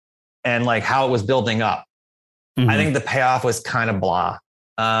and like how it was building up. I think the payoff was kind of blah.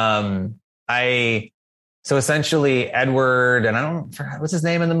 So essentially Edward, and I don't forget what's his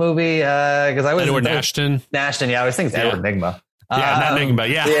name in the movie. Because Edward Nashton. Nashton, yeah, I always think it's Edward Nygma. Not Nygma,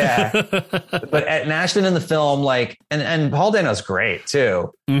 yeah. Yeah. But at Nashton in the film, like, and Paul Dano's great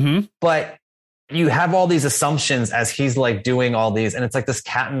too. But you have all these assumptions as he's like doing all these, and it's like this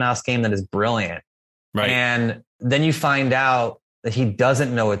cat and mouse game that is brilliant. Right. And then you find out that he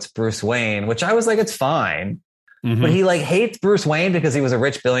doesn't know it's Bruce Wayne, which I was like, it's fine. But he like hates Bruce Wayne because he was a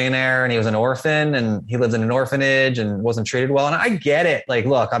rich billionaire and he was an orphan and he lived in an orphanage and wasn't treated well. And I get it. Like,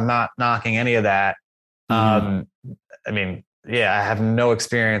 look, I'm not knocking any of that. I mean, yeah, I have no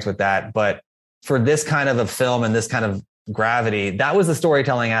experience with that, but for this kind of a film and this kind of gravity, that was the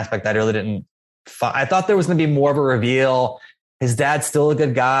storytelling aspect that I really didn't. I thought there was going to be more of a reveal. His dad's still a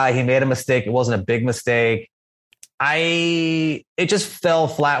good guy. He made a mistake. It wasn't a big mistake. It just fell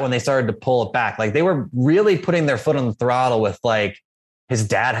flat when they started to pull it back. Like they were really putting their foot on the throttle with like his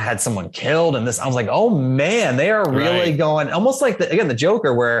dad had someone killed and this. I was like, oh man, they are really going almost like the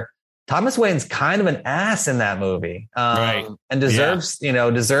Joker, where Thomas Wayne's kind of an ass in that movie, and deserves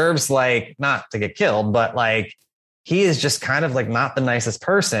like not to get killed, but like he is just kind of like not the nicest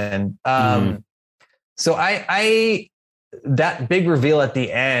person. So I that big reveal at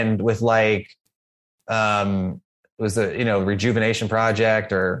the end with like, was the Rejuvenation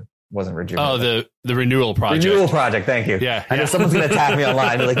Project, or wasn't Rejuvenation? Oh, the Renewal Project. Renewal Project. Thank you. Yeah. I know someone's going to attack me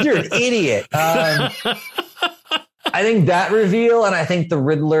online. They're like, "You're an idiot." I think that reveal, and I think the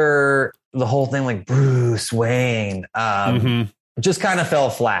Riddler, the whole thing, like Bruce Wayne, just kind of fell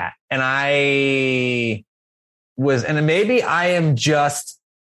flat. And maybe I am just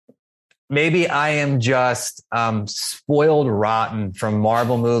spoiled rotten from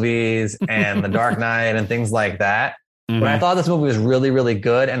Marvel movies and The Dark Knight and things like that. But I thought this movie was really, really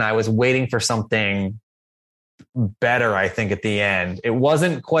good, and I was waiting for something better, I think, at the end. It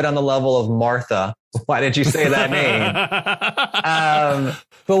wasn't quite on the level of Martha. Why did you say that name?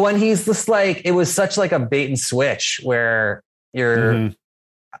 But when he's just like, it was such like a bait and switch where you're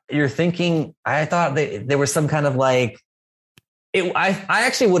thinking, I thought there was some kind of like, I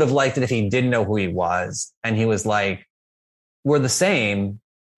actually would have liked it if he didn't know who he was and he was like, we're the same,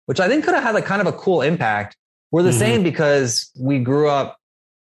 which I think could have had like kind of a cool impact. We're the same because we grew up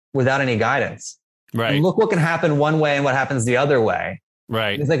without any guidance. Right. And look what can happen one way and what happens the other way.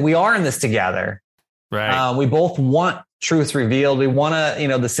 Right. It's like, we are in this together. Right. We both want truth revealed. We want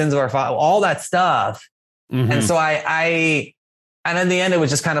to, the sins of our father, all that stuff. And so and in the end, it was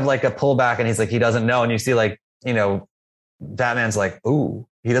just kind of like a pullback, and he's like, he doesn't know. And you see like, Batman's like, ooh,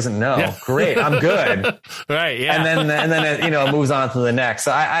 he doesn't know. Yeah. Great. I'm good. Right. Yeah. And then it moves on to the next.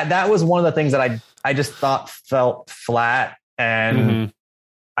 So that was one of the things that I just thought felt flat, and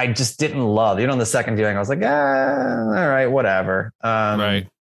I just didn't love, on the second viewing, I was like, all right, whatever. Right.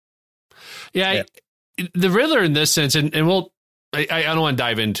 Yeah. The Riddler in this sense, and I don't want to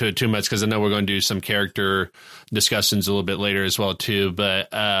dive into it too much because I know we're going to do some character discussions a little bit later as well too. But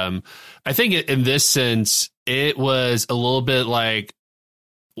I think in this sense, it was a little bit like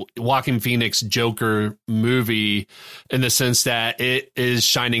Joaquin Phoenix Joker movie in the sense that it is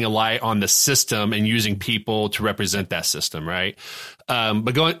shining a light on the system and using people to represent that system. Right.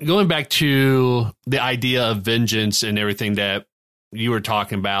 But going back to the idea of vengeance and everything that you were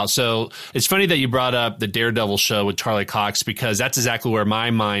talking about. So it's funny that you brought up the Daredevil show with Charlie Cox, because that's exactly where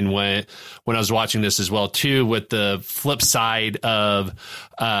my mind went when I was watching this as well too, with the flip side of,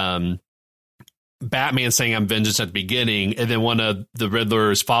 Batman saying I'm vengeance at the beginning, and then one of the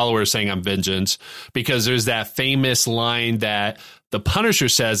Riddler's followers saying I'm vengeance, because there's that famous line that the Punisher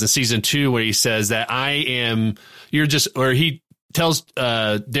says in season 2 where he says that he tells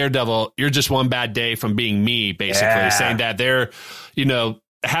Daredevil, you're just one bad day from being me, basically saying that they're,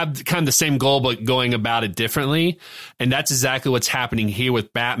 have kind of the same goal, but going about it differently. And that's exactly what's happening here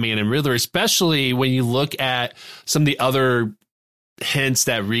with Batman and Riddler, especially when you look at some of the other hints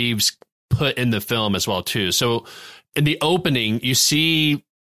that Reeves put in the film as well too. So in the opening, you see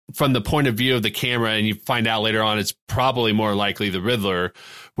from the point of view of the camera, and you find out later on it's probably more likely the Riddler,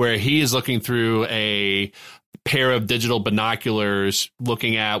 where he is looking through a pair of digital binoculars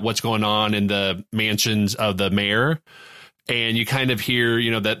looking at what's going on in the mansions of the mayor. And you kind of hear, you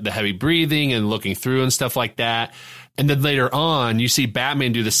know, the heavy breathing and looking through and stuff like that. And then later on, you see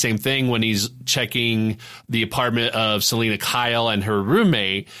Batman do the same thing when he's checking the apartment of Selena Kyle and her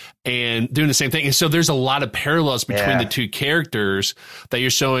roommate and doing the same thing. And so there's a lot of parallels between the two characters that you're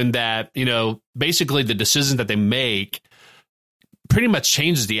showing that, you know, basically the decisions that they make pretty much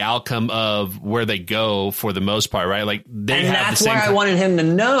changes the outcome of where they go for the most part, right? Like they and have that's the same. why I wanted him to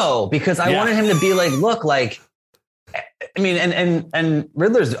know, because I wanted him to be like, look, like, I mean, and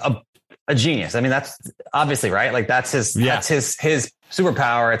Riddler's a genius. I mean, that's obviously right. Like that's his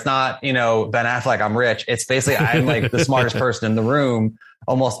superpower. It's not, you know, Ben Affleck, I'm rich. It's basically, I'm like the smartest person in the room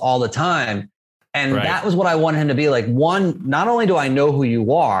almost all the time. And that was what I wanted him to be like. One, not only do I know who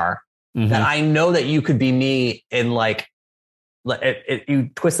you are, that I know that you could be me in like, you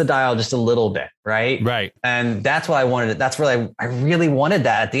twist the dial just a little bit. Right. And that's what I wanted. That's where I really wanted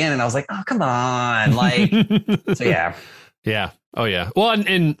that at the end. And I was like, oh, come on. Like, so yeah. Yeah. Oh yeah. Well,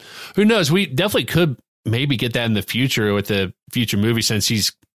 and who knows? We definitely could maybe get that in the future with the future movie, since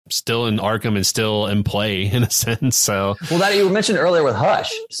he's still in Arkham and still in play in a sense. So, well, that you mentioned earlier with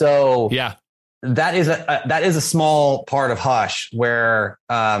Hush. So yeah. That is a small part of Hush where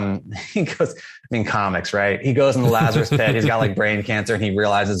he goes, I mean, comics, right? He goes in the Lazarus pit. He's got like brain cancer, and he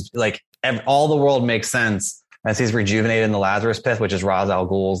realizes like all the world makes sense as he's rejuvenated in the Lazarus pit, which is Ra's al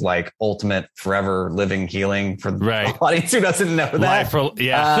Ghul's like ultimate forever living healing for the audience who doesn't know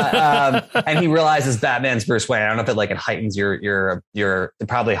that. And he realizes Batman's Bruce Wayne. I don't know if it like it heightens it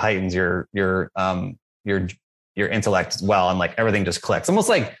probably heightens your intellect as well, and like everything just clicks. Almost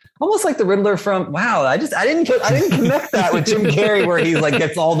like the Riddler from I didn't connect that with Jim Carrey, where he's like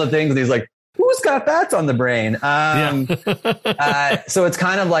gets all the things and he's like, who's got bats on the brain? So it's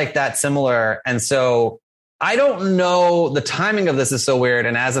kind of like that similar. And so I don't know, the timing of this is so weird.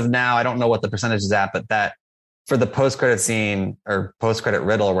 And as of now, I don't know what the percentage is at, but that for the post-credit scene or post-credit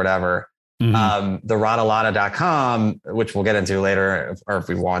riddle or whatever, the Radalada.com, which we'll get into later, or if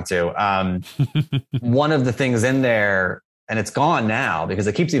we want to, one of the things in there, and it's gone now because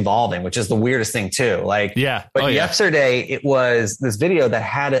it keeps evolving, which is the weirdest thing too. Like, but yesterday it was this video that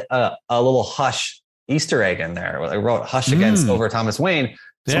had a little Hush Easter egg in there. They wrote Hush against over Thomas Wayne.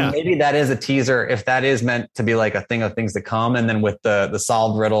 So maybe that is a teaser, if that is meant to be like a thing of things to come. And then with the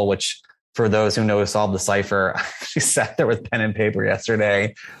solved riddle, which for those who know who solved the cipher, she sat there with pen and paper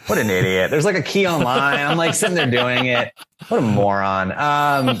yesterday. What an idiot. There's like a key online. I'm like sitting there doing it. What a moron.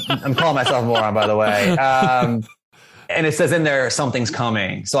 I'm calling myself a moron, by the way. And it says in there, something's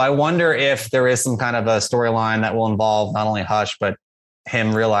coming. So I wonder if there is some kind of a storyline that will involve not only Hush, but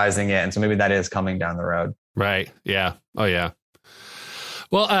him realizing it. And so maybe that is coming down the road. Right. Yeah. Oh, yeah.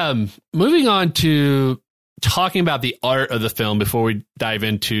 Well, moving on to talking about the art of the film before we dive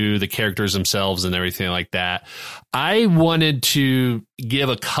into the characters themselves and everything like that, I wanted to give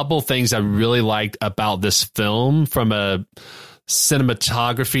a couple things I really liked about this film from a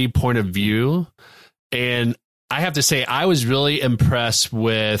cinematography point of view. And I have to say, I was really impressed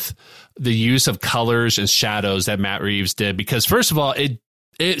with the use of colors and shadows that Matt Reeves did, because first of all,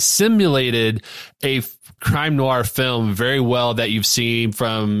 it simulated a crime noir film very well that you've seen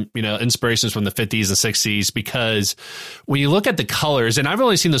from, you know, inspirations from the 50s and 60s, because when you look at the colors, and I've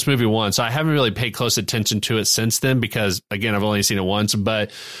only seen this movie once, so I haven't really paid close attention to it since then, because again, I've only seen it once,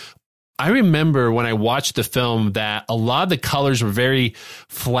 but I remember when I watched the film that a lot of the colors were very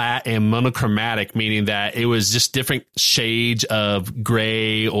flat and monochromatic, meaning that it was just different shades of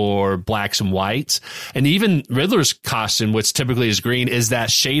gray or blacks and whites. And even Riddler's costume, which typically is green, is that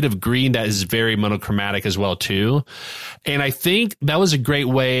shade of green that is very monochromatic as well, too. And I think that was a great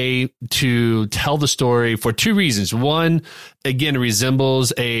way to tell the story for two reasons. One, again, it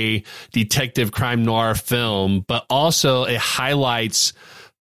resembles a detective crime noir film, but also it highlights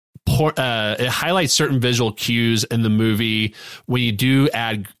certain visual cues in the movie when you do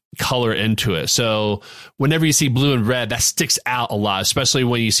add color into it. So whenever you see blue and red, that sticks out a lot, especially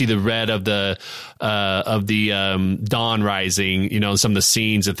when you see the red of the dawn rising, you know, some of the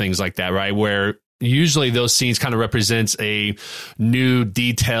scenes and things like that, right? Where usually those scenes kind of represents a new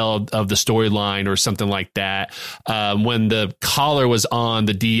detail of the storyline or something like that. When the collar was on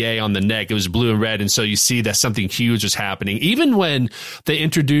the DA on the neck, it was blue and red. And so you see that something huge was happening. Even when they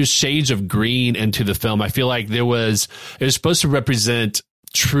introduced shades of green into the film, I feel like it was supposed to represent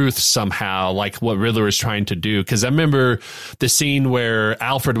truth somehow, like what Riddler was trying to do. Because I remember the scene where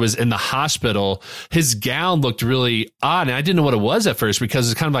Alfred was in the hospital. His gown looked really odd, and I didn't know what it was at first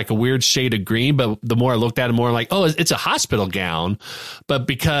because it's kind of like a weird shade of green. But the more I looked at it, more like, oh, it's a hospital gown. But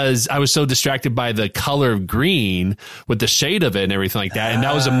because I was so distracted by the color of green with the shade of it and everything like that, and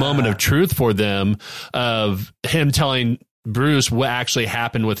that was a moment of truth for them, of him telling Bruce what actually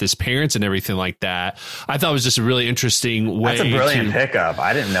happened with his parents and everything like that. I thought it was just a really interesting way. That's a brilliant pickup.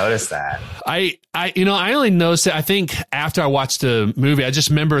 I didn't notice that. I only noticed it, I think, after I watched the movie. I just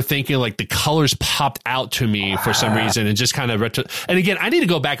remember thinking like the colors popped out to me for some reason, and just kind of and again, I need to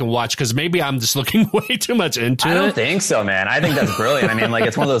go back and watch because maybe I'm just looking way too much into it. I don't think so, man. I think that's brilliant. I mean, like,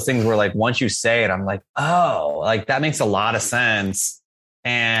 it's one of those things where, like, once you say it, I'm like, oh, like that makes a lot of sense.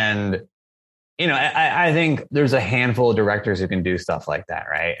 And I think there's a handful of directors who can do stuff like that,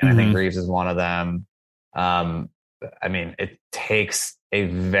 right? And I think Reeves is one of them. I mean, it takes a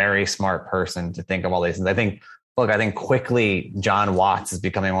very smart person to think of all these things. I think quickly John Watts is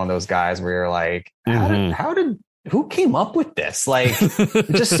becoming one of those guys where you're like, who came up with this? Like,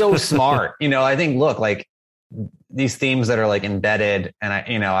 just so smart. I think, look, like these themes that are like embedded,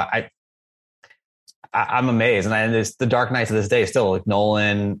 and I'm amazed. And the Dark Knights of this day still, like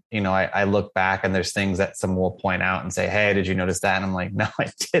Nolan, I look back and there's things that someone will point out and say, hey, did you notice that? And I'm like, no,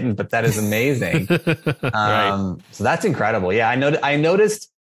 I didn't, but that is amazing. Right. So that's incredible. Yeah. I noticed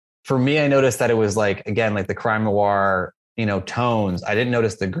that it was like, again, like the crime noir, tones. I didn't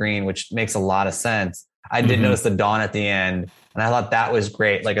notice the green, which makes a lot of sense. I did notice the dawn at the end, and I thought that was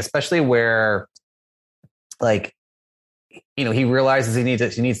great. Like, especially where, like, he realizes he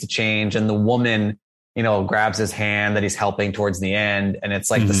needs to change, and the woman, grabs his hand that he's helping towards the end. And it's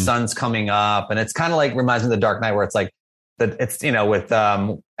like the sun's coming up, and it's kind of like reminds me of the Dark Knight, where it's like it's, with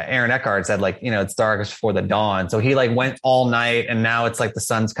Aaron Eckhart said, like, it's darkest before the dawn. So he like went all night, and now it's like the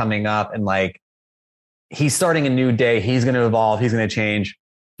sun's coming up, and like he's starting a new day. He's going to evolve. He's going to change.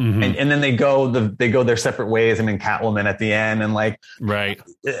 And then they go their separate ways. I mean, Catwoman at the end, and like, right.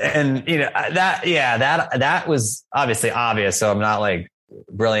 And that was obviously obvious. So I'm not like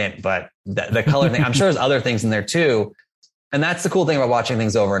brilliant, but the color thing, I'm sure there's other things in there too. And that's the cool thing about watching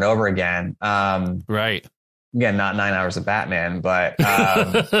things over and over again. Right. Again, not 9 hours of Batman, but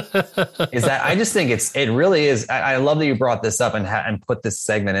is that I just think it really is. I love that you brought this up and put this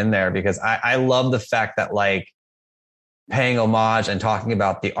segment in there, because I love the fact that, like, paying homage and talking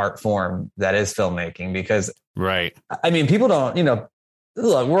about the art form that is filmmaking, because right. I mean, people don't,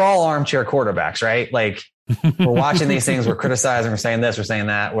 look, we're all armchair quarterbacks, right? Like, we're watching these things, we're criticizing, we're saying this, we're saying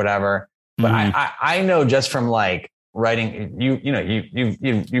that, whatever. But I know just from like writing,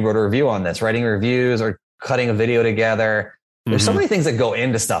 you wrote a review on this, writing reviews or cutting a video together. There's so many things that go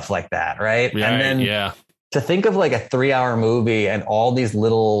into stuff like that, right? And then to think of like a 3-hour movie and all these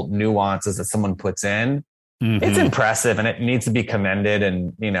little nuances that someone puts in, it's impressive, and it needs to be commended.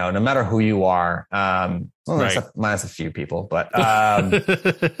 And, no matter who you are, minus a few people, but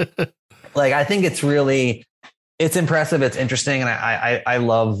like, I think it's impressive. It's interesting. And I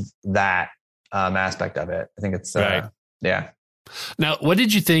love that aspect of it. I think it's, yeah. Now, what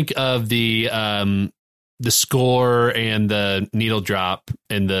did you think of the score and the needle drop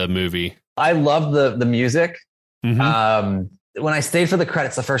in the movie? I love the music. When I stayed for the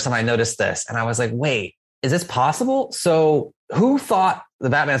credits the first time, I noticed this, and I was like, wait, is this possible? So who thought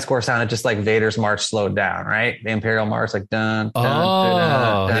the Batman score sounded just like Vader's march slowed down, right? The Imperial March, like dun, dun,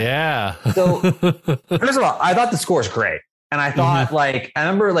 dun, dun. Yeah. So first of all, I thought the score is great. And I thought, like, I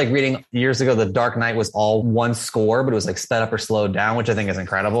remember like reading years ago, The Dark Knight was all one score, but it was like sped up or slowed down, which I think is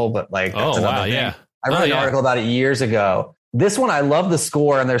incredible. But like, that's another thing. Yeah. I read an article about it years ago. This one, I love the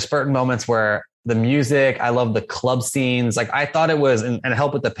score, and there's certain moments where the music, I love the club scenes. Like, I thought it was, and it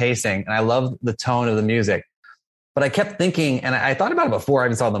helped with the pacing, and I love the tone of the music. But I kept thinking, and I thought about it before I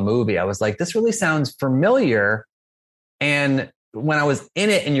even saw the movie. I was like, this really sounds familiar. And when I was in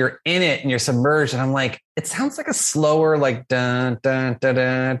it, and you're in it and you're submerged, and I'm like, it sounds like a slower, like dun, dun, dun,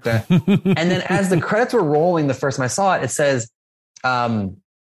 dun, dun. And then as the credits were rolling, the first time I saw it, it says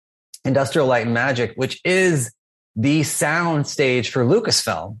Industrial Light and Magic, which is the sound stage for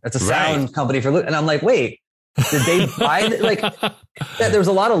Lucasfilm. It's a sound company for and I'm like, wait, did they buy like there was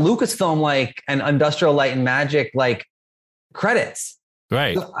a lot of Lucasfilm like and Industrial Light and Magic like credits.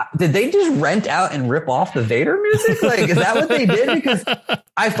 Right. So, did they just rent out and rip off the Vader music? Like, is that what they did? Because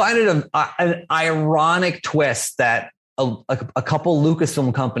I find it an ironic twist that a couple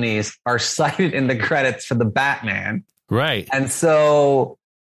Lucasfilm companies are cited in the credits for the Batman. Right. And so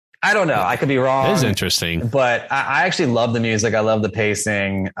I don't know. I could be wrong. It is interesting. But I actually love the music. I love the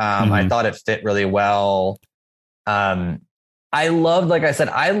pacing. I thought it fit really well. I loved, like I said,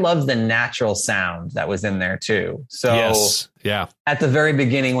 I loved the natural sound that was in there too. So yes. Yeah. At the very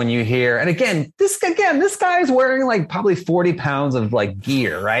beginning when you hear, and this guy's wearing like probably 40 pounds of like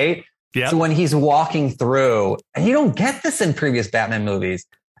gear, right? Yeah. So when he's walking through, and you don't get this in previous Batman movies,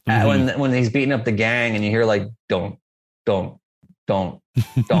 when he's beating up the gang and you hear like, don't,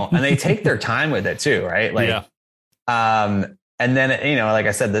 and they take their time with it too, right? Like, and then, you know, like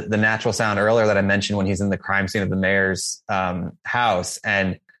I said, the natural sound earlier that I mentioned when he's in the crime scene of the mayor's house.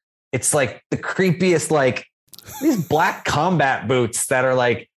 And it's like the creepiest, like these black combat boots that are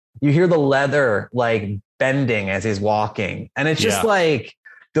like, you hear the leather like bending as he's walking. And it's just like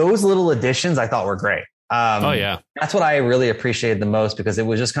those little additions I thought were great. That's what I really appreciated the most, because it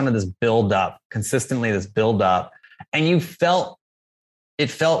was just kind of this build up, consistently this build up. And it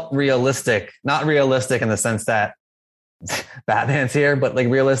felt realistic, not realistic in the sense that Batman's here, but like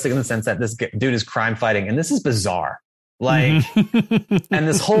realistic in the sense that this dude is crime fighting, and this is bizarre. Like, and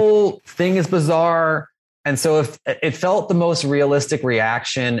this whole thing is bizarre. And so if it felt the most realistic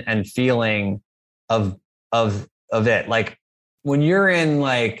reaction and feeling of it, like when you're in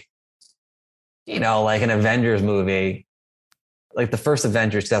like, you know, like an Avengers movie, like the first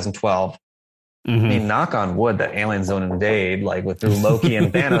Avengers 2012, I mean, knock on wood that aliens don't invade, like through Loki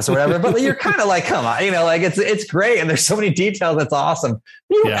and Thanos or whatever. But you're kind of like, come on, you know, like it's great, and there's so many details. That's awesome.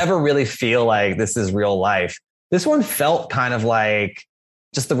 You don't ever really feel like this is real life. This one felt kind of like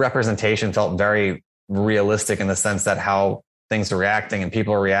just the representation felt very realistic in the sense that how things are reacting and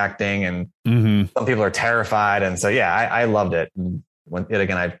people are reacting, and some people are terrified. And so, I loved it. And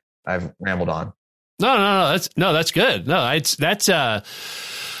again, I've rambled on. No, that's good. No,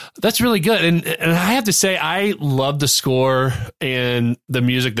 that's really good. And I have to say, I love the score and the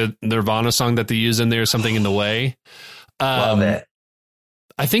music, the Nirvana song that they use in there, Something in the Way. Love it.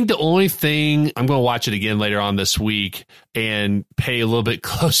 I think the only thing, I'm going to watch it again later on this week and pay a little bit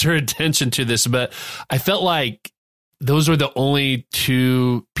closer attention to this, but I felt like those were the only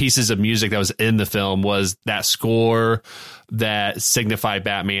two pieces of music that was in the film, was that score that signified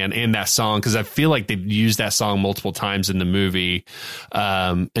Batman and that song, because I feel like they've used that song multiple times in the movie.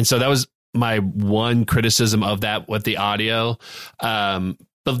 And so that was my one criticism of that with the audio.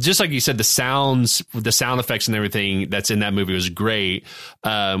 But just like you said, the sound effects and everything that's in that movie was great.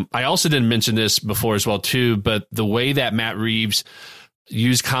 I also didn't mention this before as well, too, but the way that Matt Reeves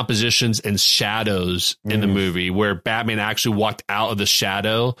used compositions and shadows in the movie, where Batman actually walked out of the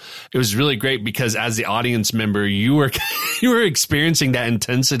shadow, it was really great, because as the audience member, you were experiencing that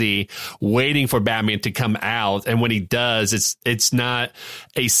intensity, waiting for Batman to come out. And when he does, it's not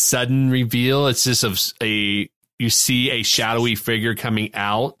a sudden reveal. It's just you see a shadowy figure coming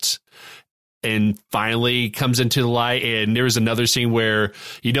out and finally comes into the light. And there was another scene where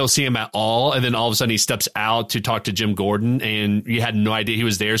you don't see him at all, and then all of a sudden he steps out to talk to Jim Gordon, and you had no idea he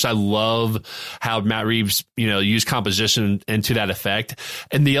was there. So I love how Matt Reeves, used composition into that effect.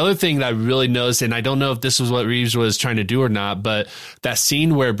 And the other thing that I really noticed, and I don't know if this was what Reeves was trying to do or not, but that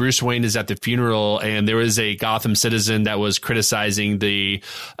scene where Bruce Wayne is at the funeral and there was a Gotham citizen that was criticizing the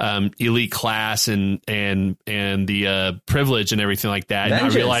elite class and the privilege and everything like that. Vengeance.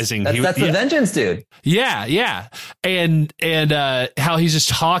 And not realizing that's the Vengeance dude. Yeah. And how he's just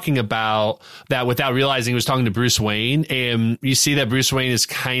talking about that without realizing he was talking to Bruce Wayne. And you see that Bruce Wayne is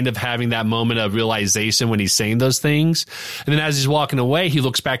kind of having that moment of realization when he's saying those things. And then as he's walking away, he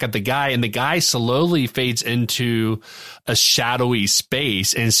looks back at the guy, and the guy slowly fades into a shadowy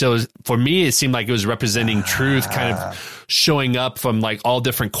space. And so for me, it seemed like it was representing truth kind of showing up from like all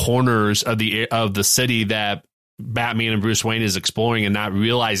different corners of the city that Batman and Bruce Wayne is exploring and not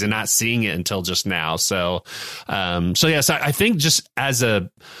realizing, not seeing it until just now. So I think just as a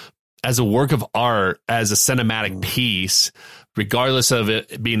work of art, as a cinematic piece, regardless of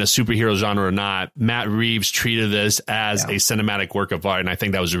it being a superhero genre or not, Matt Reeves treated this as a cinematic work of art. And I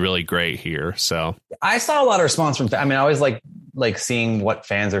think that was really great here. So I saw a lot of response from, I always like seeing what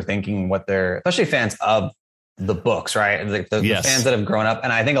fans are thinking, especially fans of the books, right? The fans that have grown up.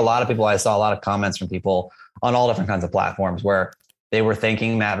 And I think I saw a lot of comments from people on all different kinds of platforms where they were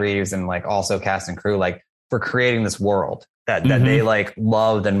thanking Matt Reeves and like also cast and crew, like for creating this world that they like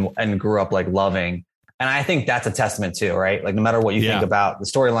loved and grew up like loving. And I think that's a testament too, right? Like no matter what you think about the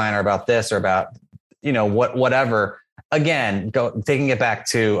storyline or about this or about, whatever, again, taking it back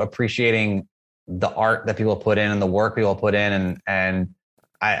to appreciating the art that people put in and the work people put in. And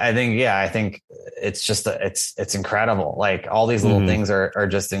I think it's just, it's incredible. Like all these little things are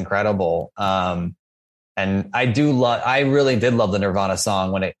just incredible. And I really did love the Nirvana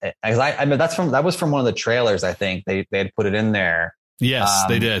song that was from one of the trailers. I think they had put it in there. Yes,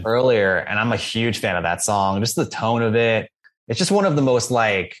 they did earlier. And I'm a huge fan of that song. Just the tone of it. it's just one of the most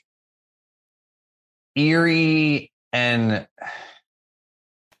like eerie, and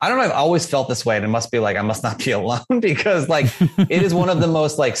I don't know, I've always felt this way, and it must be like I must not be alone because like it is one of the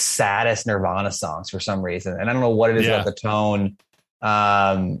most like saddest Nirvana songs for some reason, and I don't know what it is about the tone.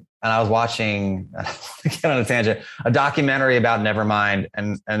 And I was watching, get on a tangent, a documentary about Nevermind,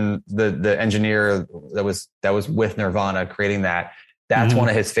 and the engineer that was with Nirvana creating that's one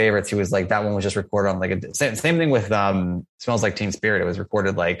of his favorites. He was like, that one was just recorded on like same thing with Smells Like Teen Spirit. It was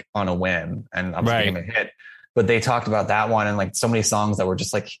recorded like on a whim, and obviously became a hit. But they talked about that one and like so many songs that were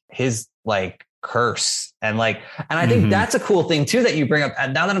just like his like curse, and I think that's a cool thing too that you bring up.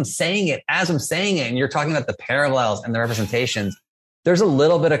 And now that I'm saying it, and you're talking about the parallels and the representations, there's a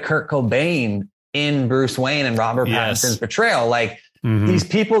little bit of Kurt Cobain in Bruce Wayne and Robert Pattinson's portrayal. Like these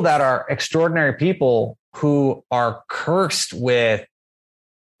people that are extraordinary people who are cursed with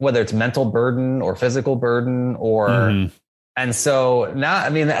whether it's mental burden or physical burden or, and so now,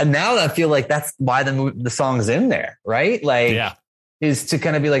 I mean, now I feel like that's why the song's in there, right? Like, is to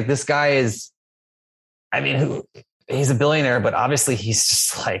kind of be like, this guy is, I mean, he's a billionaire, but obviously he's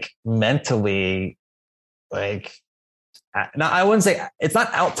just like mentally like, now I wouldn't say it's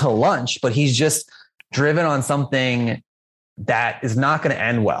not out to lunch, but he's just driven on something that is not going to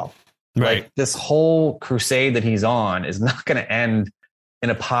end well. Right. Like this whole crusade that he's on is not going to end in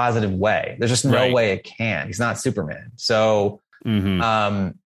a positive way. There's just no way it can. He's not Superman. So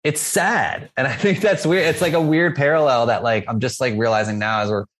it's sad. And I think that's weird. It's like a weird parallel that like, I'm just like realizing now as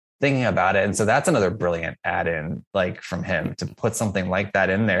we're thinking about it. And so that's another brilliant add-in, like from him to put something like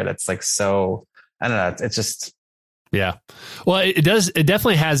that in there. That's like, so I don't know. It's just, yeah. Well, it does. It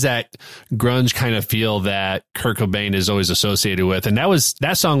definitely has that grunge kind of feel that Kurt Cobain is always associated with. And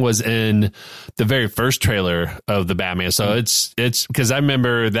that song was in the very first trailer of the Batman. So it's because I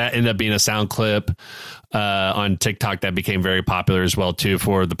remember that ended up being a sound clip on TikTok that became very popular as well, too,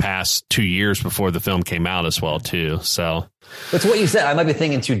 for the past 2 years before the film came out as well, too. So it's what you said. I might be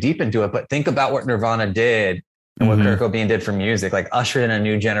thinking too deep into it, but think about what Nirvana did and what Kurt Cobain did for music, like ushered in a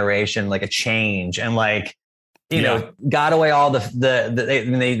new generation, like a change, and like, you know, got away all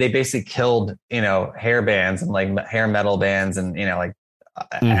they basically killed, you know, hair bands and like hair metal bands and, you know, like,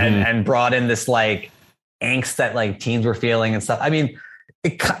 and brought in this like angst that like teens were feeling and stuff. I mean,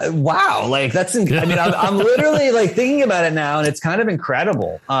 wow. Like that's, I mean, I'm literally like thinking about it now and it's kind of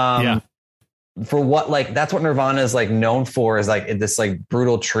incredible. For what, like, that's what Nirvana is like known for, is like this like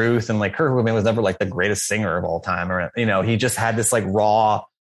brutal truth. And like Kurt Cobain was never like the greatest singer of all time, or, you know, he just had this like raw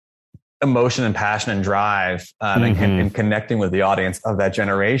emotion and passion and drive and connecting with the audience of that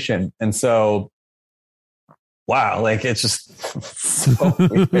generation. And so, wow, like it's just so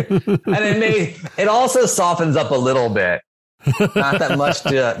weird. And it also softens up a little bit, not that much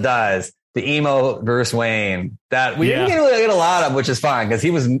does, the emo Bruce Wayne that we didn't really get a lot of, which is fine because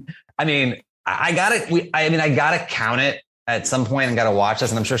he was, I mean, I gotta count it at some point and gotta watch this,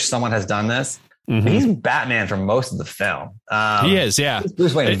 and I'm sure someone has done this. He's Batman for most of the film. He is, yeah.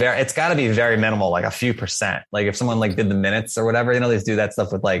 Bruce Wayne, it's got to be very minimal, like a few percent. Like if someone like did the minutes or whatever, you know, they do that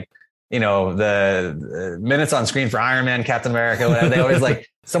stuff with like, you know, the minutes on screen for Iron Man, Captain America, whatever. They always like,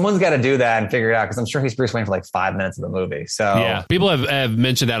 someone's got to do that and figure it out, because I'm sure he's Bruce Wayne for like 5 minutes of the movie. So yeah, people have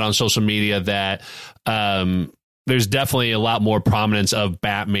mentioned that on social media that there's definitely a lot more prominence of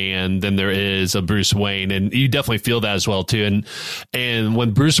Batman than there is of Bruce Wayne. And you definitely feel that as well, too. And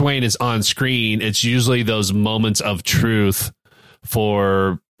when Bruce Wayne is on screen, it's usually those moments of truth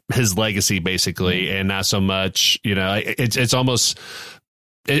for his legacy, basically, and not so much, you know, it almost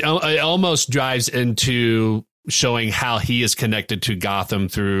drives into showing how he is connected to Gotham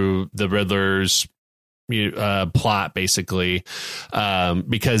through the Riddler's plot, basically,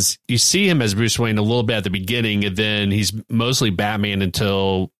 because you see him as Bruce Wayne a little bit at the beginning, and then he's mostly Batman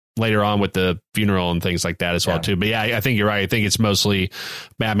until later on with the funeral and things like that as well, too. But yeah, I think you're right. I think it's mostly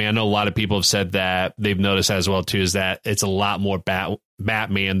Batman. I know a lot of people have said that they've noticed that as well, too, is that it's a lot more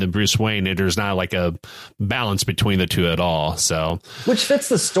Batman than Bruce Wayne, and there's not like a balance between the two at all. So, which fits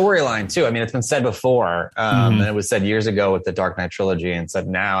the storyline too. I mean, it's been said before, and it was said years ago with the Dark Knight trilogy, and said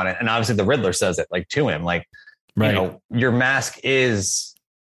now, and obviously the Riddler says it like to him, like, you know, your mask is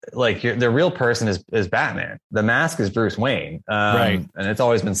like the real person is Batman. The mask is Bruce Wayne, and it's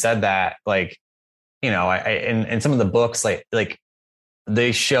always been said that, like, you know, in some of the books, like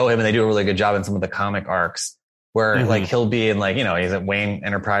they show him, and they do a really good job in some of the comic arcs, where like he'll be in, like, you know, he's at Wayne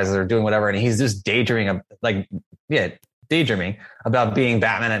Enterprises or doing whatever, and he's just daydreaming about being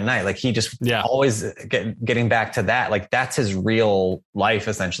Batman at night. Like he just always getting back to that. Like that's his real life,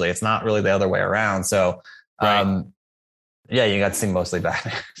 essentially. It's not really the other way around. So Yeah, you got to see mostly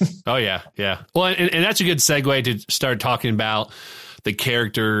Batman. Oh, yeah. Yeah. Well, and that's a good segue to start talking about the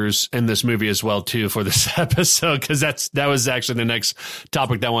characters in this movie as well, too, for this episode, because that was actually the next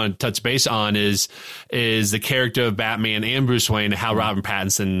topic that I want to touch base on is the character of Batman and Bruce Wayne and how Robert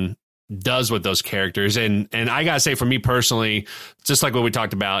Pattinson does with those characters. And I got to say, for me personally, just like what we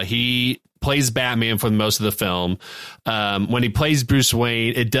talked about, he plays Batman for most of the film. When he plays Bruce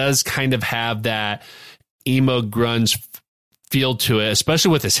Wayne, it does kind of have that emo grunge feel to it, especially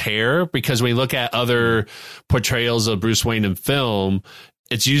with his hair, because when you look at other portrayals of Bruce Wayne in film,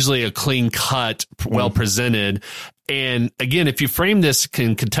 it's usually a clean cut, well presented. And again, if you frame this,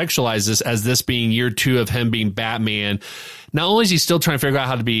 can contextualize this as this being year 2 of him being Batman, not only is he still trying to figure out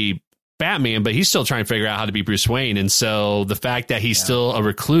how to be Batman, but he's still trying to figure out how to be Bruce Wayne. And so the fact that he's still a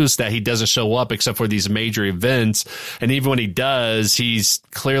recluse, that he doesn't show up except for these major events, and even when he does, he's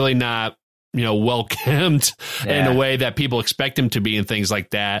clearly not welcomed in a way that people expect him to be and things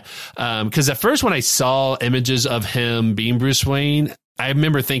like that. Because at first when I saw images of him being Bruce Wayne, I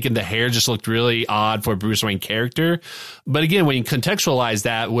remember thinking the hair just looked really odd for a Bruce Wayne character. But again, when you contextualize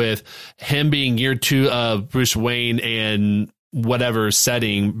that with him being year 2 of Bruce Wayne and whatever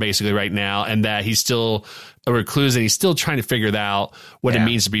setting basically right now, and that he's still a recluse and he's still trying to figure out what it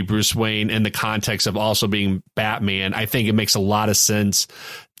means to be Bruce Wayne in the context of also being Batman, I think it makes a lot of sense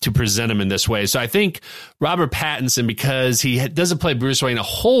to present him in this way. So I think Robert Pattinson, because he doesn't play Bruce Wayne a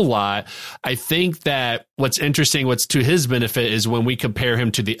whole lot, I think that what's interesting, what's to his benefit, is when we compare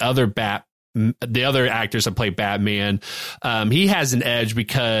him to the other actors that play Batman, he has an edge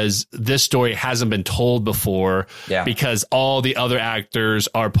because this story hasn't been told before, because all the other actors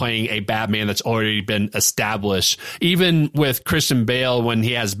are playing a Batman that's already been established. Even with Christian Bale, when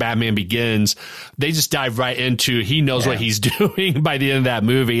he has Batman Begins, they just dive right into, he knows what he's doing by the end of that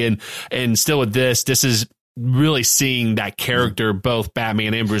movie. And still with this is really seeing that character, both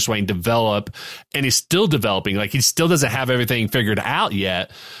Batman and Bruce Wayne, develop, and he's still developing. Like, he still doesn't have everything figured out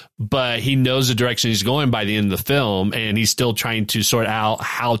yet, but he knows the direction he's going by the end of the film, and he's still trying to sort out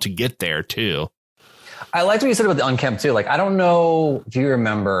how to get there too. I liked what you said about the unkempt too. Like, I don't know if you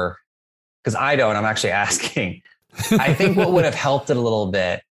remember, because I don't, I'm actually asking. I think what would have helped it a little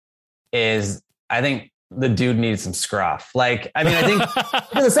bit is, I think the dude needed some scruff. Like, I mean, I think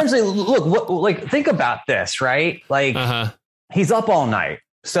because essentially, look, think about this, right? Like, he's up all night.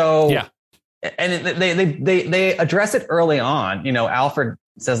 So, and they address it early on. Alfred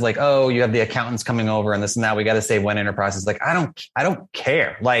says like, "Oh, you have the accountants coming over and this and that. We got to save Wayne Enterprises." Like, I don't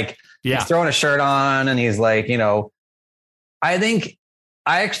care. Like, he's throwing a shirt on and he's like, I think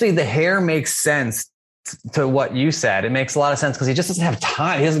the hair makes sense to what you said. It makes a lot of sense because he just doesn't have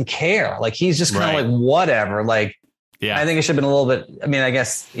time. He doesn't care. Like, he's just kind of like, whatever. Like, I think it should have been a little bit, I mean, I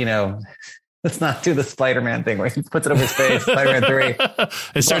guess, let's not do the Spider-Man thing where he puts it over his face, Spider-Man 3.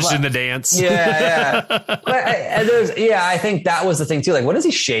 It starts doing the dance. Yeah. But I think that was the thing too. Like, when is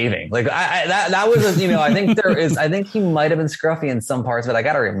he shaving? Like, that was, I think he might've been scruffy in some parts, but I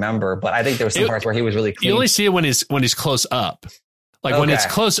got to remember, but I think there were some parts where he was really clean. You only see it when he's close up. Like, when it's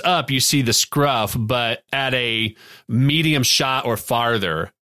close up, you see the scruff, but at a medium shot or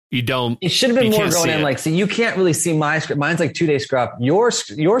farther, you don't. It should have been more going in. Like, so you can't really see my scruff. Mine's like 2-day scruff. Your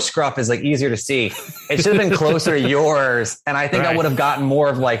scruff is like easier to see. It should have been closer to yours. And I think I would have gotten more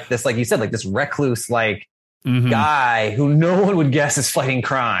of like this, like you said, like this recluse, like guy who no one would guess is fighting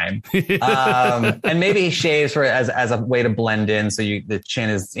crime. And maybe he shaves as a way to blend in. So the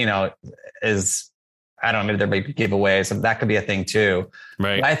chin is, I don't know, maybe there might be giveaways. So that could be a thing too.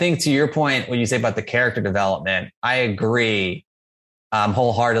 Right. But I think to your point, when you say about the character development, I agree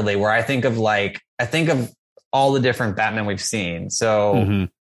wholeheartedly, where I think of all the different Batman we've seen. So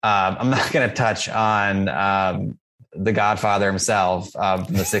I'm not going to touch on the Godfather himself from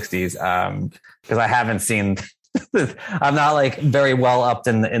the 60s because I haven't seen, I'm not like very well up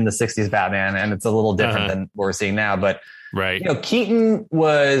in the 60s Batman, and it's a little different than what we're seeing now. But Keaton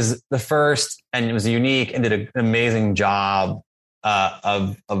was the first, and it was unique, and did an amazing job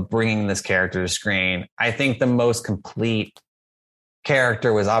of bringing this character to screen. I think the most complete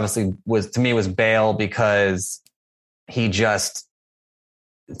character was Bale, because he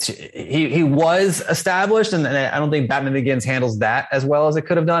was established, and I don't think Batman Begins handles that as well as it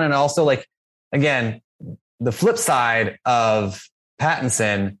could have done. And also, like, again, the flip side of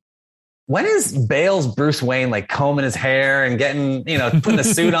Pattinson, when is Bale's Bruce Wayne like combing his hair and getting, putting a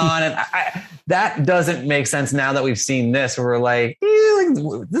suit on? And that doesn't make sense now that we've seen this. Where we're like,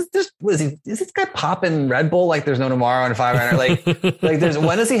 is this guy popping Red Bull like there's no tomorrow in 500?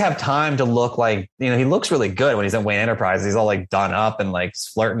 When does he have time to look like, he looks really good when he's at Wayne Enterprises. He's all like done up and like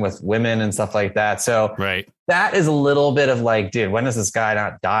flirting with women and stuff like that. So that is a little bit of like, dude, when does this guy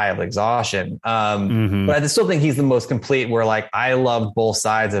not die of exhaustion? But I still think he's the most complete, where like, I love both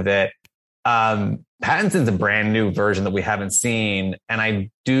sides of it. Pattinson's a brand new version that we haven't seen, and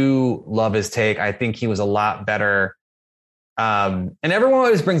I do love his take. I think he was a lot better. And everyone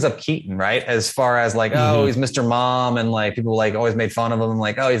always brings up Keaton, right? As far as like, oh, he's Mr. Mom, and like people like always made fun of him,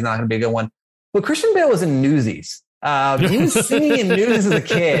 like, oh, he's not going to be a good one. But Christian Bale was in Newsies. He was singing in Newsies as a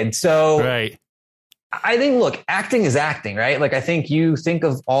kid, so I think, look, acting is acting, right? Like, I think you think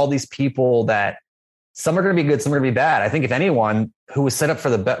of all these people that some are going to be good, some are going to be bad. I think if anyone who was set up for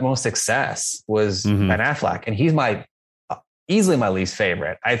the most success was Ben Affleck, and he's easily my least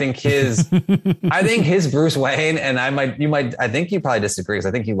favorite. I think his Bruce Wayne, and I think you probably disagree, because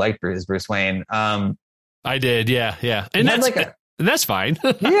I think you liked Bruce Wayne. I did. Yeah. And that's fine.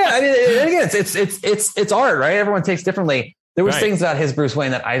 Yeah. I mean, again, it's art, right? Everyone takes differently. There was things about his Bruce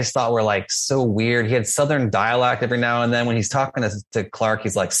Wayne that I just thought were like so weird. He had Southern dialect every now and then. When he's talking to Clark,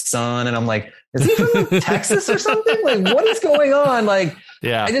 he's like, son. And I'm like, is he from Texas or something? Like, what is going on? Like,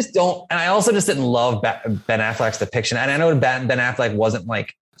 I just don't. And I also just didn't love Ben Affleck's depiction. And I know Ben Affleck wasn't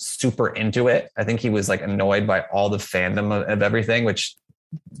like super into it. I think he was like annoyed by all the fandom of everything, which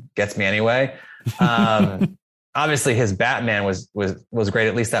gets me anyway. Obviously his Batman was great.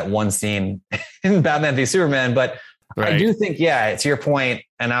 At least that one scene in Batman v Superman. But I do think, to your point,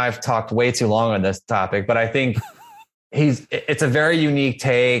 and I've talked way too long on this topic, but I think it's a very unique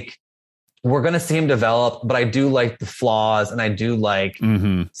take. We're going to see him develop, but I do like the flaws, and I do like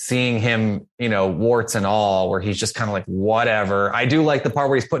seeing him, warts and all, where he's just kind of like, whatever. I do like the part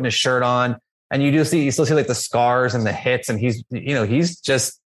where he's putting his shirt on, and you still see like the scars and the hits, and he's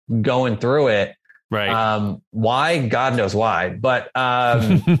just going through it. Right. Why? God knows why. But I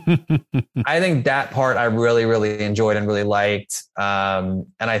think that part I really, really enjoyed and really liked. And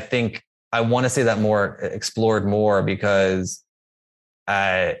I think I want to see that more explored more, because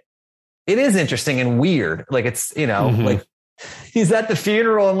it is interesting and weird. Like, it's, like he's at the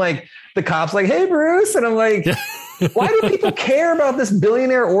funeral and like the cop's like, hey, Bruce. And I'm like, why do people care about this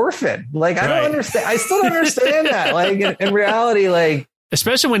billionaire orphan? Like, I don't understand. I still don't understand that. Like in reality, like,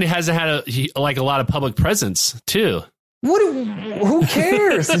 especially when he hasn't had a lot of public presence too. Who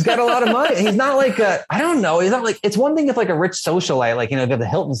cares? He's got a lot of money. He's not like I don't know. He's not like, it's one thing if like a rich socialite, like, the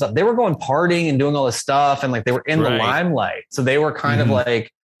Hilton stuff, they were going partying and doing all this stuff. And like, they were in the limelight. So they were kind of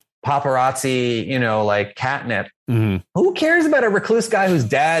like paparazzi, like catnip. Who cares about a recluse guy whose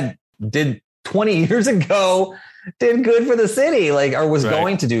dad did 20 years ago, did good for the city, like, or was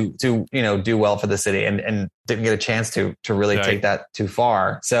going to do well for the city, and didn't get a chance to really take that too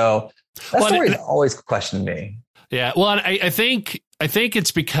far. So that story's always questioned me. Yeah. Well, I think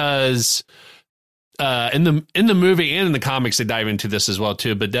it's because in the movie and in the comics, they dive into this as well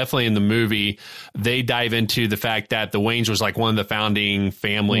too, but definitely in the movie, they dive into the fact that the Waynes was like one of the founding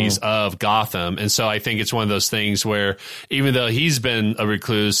families of Gotham. And so I think it's one of those things where even though he's been a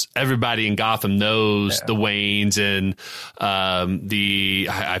recluse, everybody in Gotham knows the Waynes and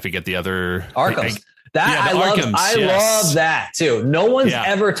I forget the other Arkham. I love that too. No one's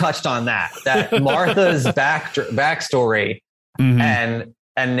ever touched on that Martha's backstory and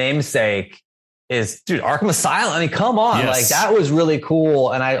namesake is, dude, Arkham Asylum. I mean, come on. Like, that was really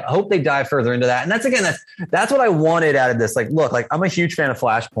cool. And I hope they dive further into that. And that's what I wanted out of this. Like, look, like, I'm a huge fan of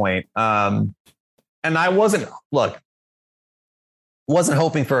Flashpoint. And I wasn't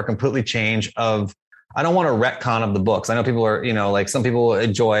hoping for a completely change of, I don't want a retcon of the books. I know people are, like, some people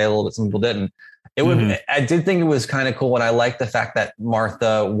enjoy a little bit, some people didn't. I did think it was kind of cool. And I liked the fact that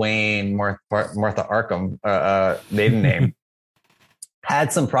Martha Arkham, maiden name,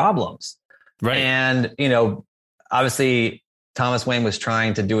 had some problems. Right. And, obviously Thomas Wayne was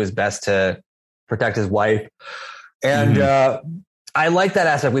trying to do his best to protect his wife. And I like that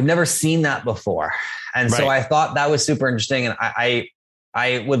aspect. We've never seen that before. And so I thought that was super interesting. And I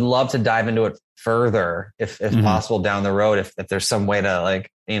would love to dive into it further if possible down the road, if there's some way to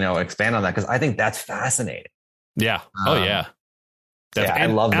like, expand on that. Cause I think that's fascinating. Yeah. I love that.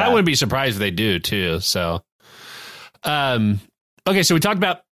 And I wouldn't be surprised if they do too. So, okay. So we talked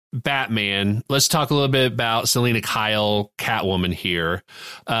about Batman. Let's talk a little bit about Selena Kyle, Catwoman here.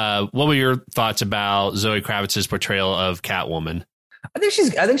 What were your thoughts about Zoe Kravitz's portrayal of Catwoman? I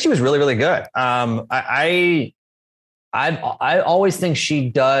think she was really, really good. I always think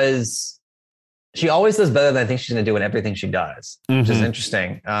she always does better than I think she's going to do in everything she does, which is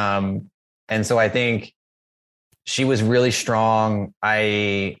interesting. And so I think she was really strong.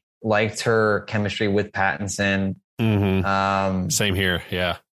 I liked her chemistry with Pattinson. Same here.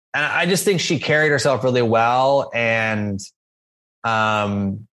 Yeah. And I just think she carried herself really well. And,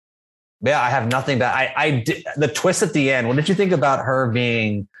 I have nothing that the twist at the end. What did you think about her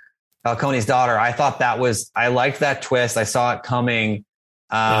being Falcone's daughter? I thought I liked that twist. I saw it coming.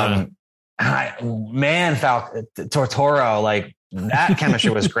 Tortoro, like that chemistry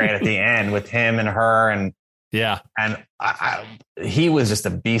was great at the end with him and her. And he was just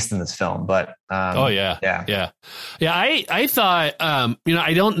a beast in this film. But I thought,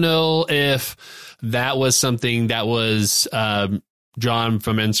 I don't know if that was something that was drawn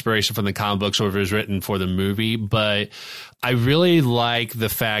from inspiration from the comic books or if it was written for the movie, but I really like the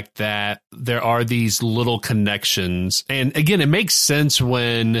fact that there are these little connections. And again, it makes sense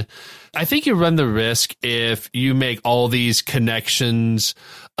when I think you run the risk if you make all these connections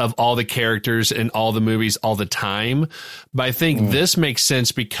of all the characters in all the movies all the time. But I think this makes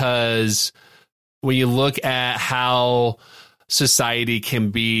sense because when you look at how society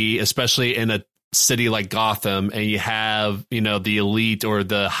can be, especially in a city like Gotham, and you have, the elite or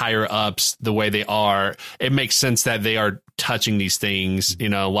the higher ups the way they are, it makes sense that they are touching these things,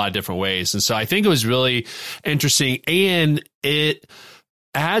 a lot of different ways. And so I think it was really interesting, and it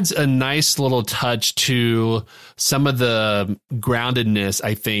adds a nice little touch to some of the groundedness,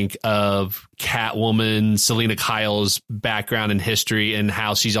 I think, of Catwoman, Selena Kyle's background and history and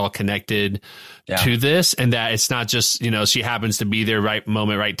how she's all connected to this, and that it's not just, she happens to be there right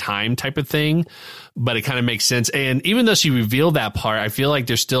moment, right time type of thing, but it kind of makes sense. And even though she revealed that part, I feel like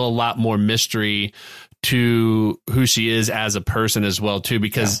there's still a lot more mystery to who she is as a person as well, too,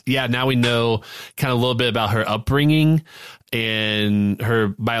 because now we know kind of a little bit about her upbringing and her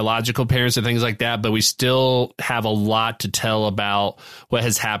biological parents and things like that, but we still have a lot to tell about what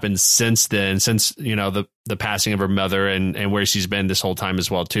has happened since then, since, the passing of her mother and where she's been this whole time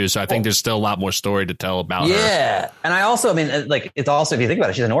as well, too. So I think there's still a lot more story to tell about her. Yeah. And I also, it's also, if you think about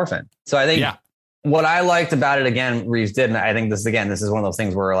it, she's an orphan. So I think what I liked about it, again, Reeves did, and I think this is one of those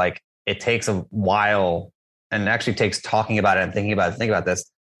things where like, it takes a while and actually takes talking about it and thinking about it. Think about this.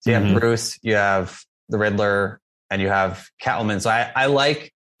 So you have Bruce, you have the Riddler, and you have Catwoman. So I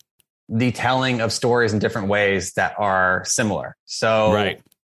like the telling of stories in different ways that are similar. So,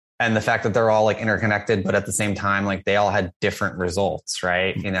 and the fact that they're all like interconnected, but at the same time, like they all had different results,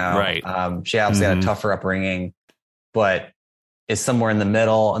 right? She obviously had a tougher upbringing, but is somewhere in the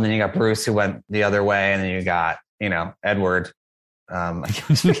middle. And then you got Bruce who went the other way. And then you got, Edward. I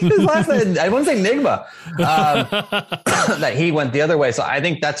wouldn't say Enigma, that he went the other way. So I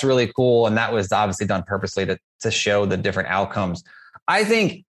think that's really cool. And that was obviously done purposely to show the different outcomes.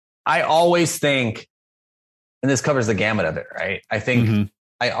 I always think, and this covers the gamut of it, right?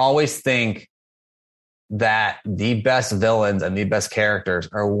 I always think that the best villains and the best characters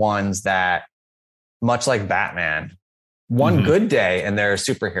are ones that, much like Batman, one good day and they're a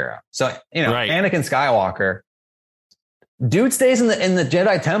superhero. So, Anakin Skywalker, dude stays in the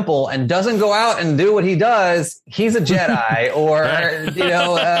Jedi temple and doesn't go out and do what he does. He's a Jedi, or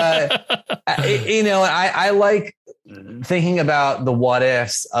I like thinking about the what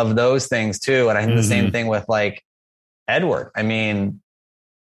ifs of those things too. And I think the same thing with like Edward. I mean,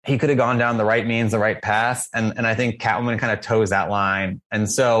 he could have gone down the right means, the right path, and I think Catwoman kind of toes that line. And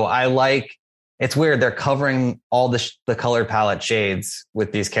so it's weird. They're covering all the color palette shades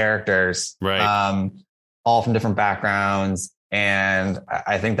with these characters. Right. All from different backgrounds. And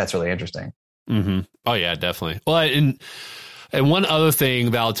I think that's really interesting. Oh, yeah, definitely. Well, and one other thing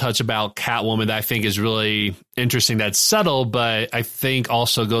that I'll touch about Catwoman that I think is really interesting, that's subtle, but I think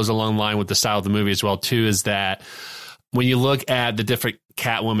also goes along the line with the style of the movie as well, too, is that when you look at the different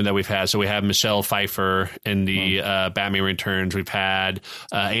Catwoman that we've had, so we have Michelle Pfeiffer in the Batman Returns, we've had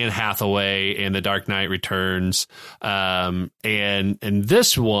Anne Hathaway in The Dark Knight Returns, and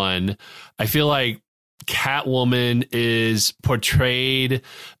this one, I feel like Catwoman is portrayed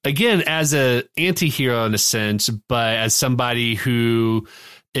again as a anti-hero in a sense, but as somebody who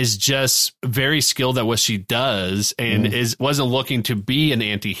is just very skilled at what she does and wasn't looking to be an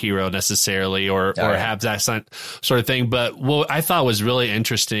anti-hero necessarily or have that sort of thing. But what I thought was really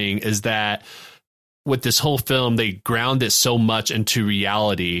interesting is that with this whole film, they ground it so much into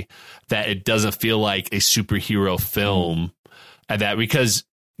reality that it doesn't feel like a superhero film at that, because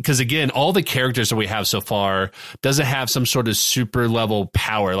again, all the characters that we have so far doesn't have some sort of super level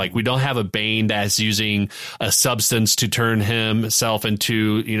power. Like we don't have a Bane that's using a substance to turn himself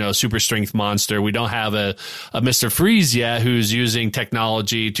into, super strength monster. We don't have a Mr. Freeze yet who's using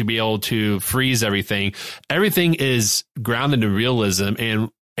technology to be able to freeze everything. Everything is grounded in realism. And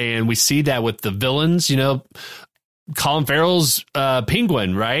And we see that with the villains, Colin Farrell's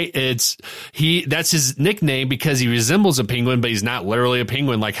Penguin, right? That's his nickname because he resembles a penguin, but he's not literally a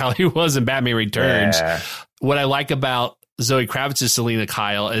penguin like how he was in Batman Returns. Yeah. What I like about Zoe Kravitz's Selina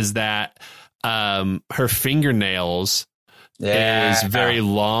Kyle is that her fingernails is very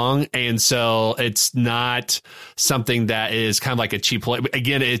long, and so it's not something that is kind of like a cheap play.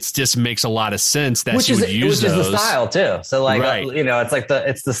 Again, it just makes a lot of sense that she would use those. Which is the style too. So like, it's like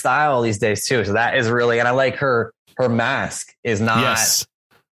it's the style these days too. So that is really, and I like her mask is not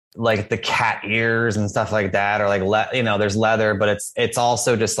like the cat ears and stuff like that, or like there's leather, but it's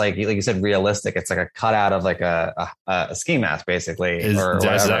also just like you said, realistic. It's like a cutout of like a ski mask, basically. That's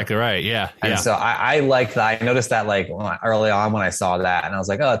exactly right. Yeah. And so I like that. I noticed that like early on when I saw that, and I was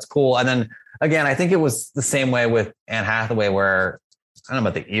like, oh, it's cool. And then again, I think it was the same way with Anne Hathaway, where I don't know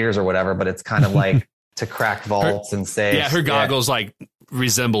about the ears or whatever, but it's kind of like to crack vaults and say, her goggles like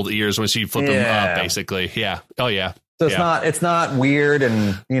resembled ears when she flipped them up, basically. Yeah. Oh yeah. So it's not weird,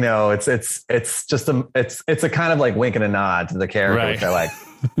 and it's just it's a kind of like wink and a nod to the character, which I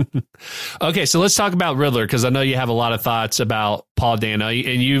like. Okay, so let's talk about Riddler, because I know you have a lot of thoughts about Paul Dano,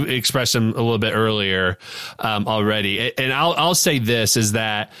 and you expressed them a little bit earlier already. And I'll say this is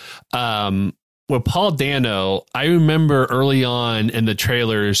that with Paul Dano, I remember early on in the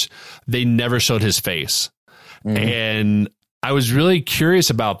trailers they never showed his face, and I was really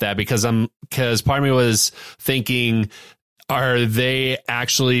curious about that because part of me was thinking, are they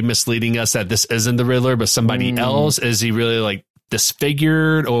actually misleading us that this isn't the Riddler, but somebody else? Is he really like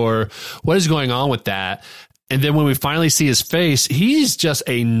disfigured, or what is going on with that? And then when we finally see his face, he's just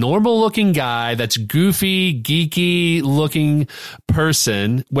a normal looking guy that's goofy, geeky looking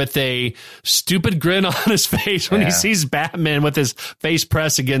person with a stupid grin on his face when he sees Batman with his face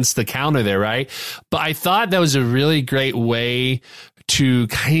pressed against the counter there, right? But I thought that was a really great way to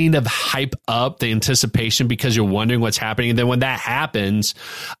kind of hype up the anticipation because you're wondering what's happening. And then when that happens,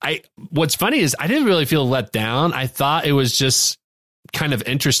 what's funny is I didn't really feel let down. I thought it was just kind of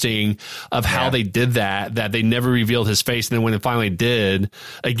interesting of how they did that they never revealed his face. And then when it finally did,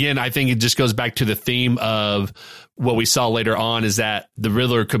 again, I think it just goes back to the theme of what we saw later on, is that the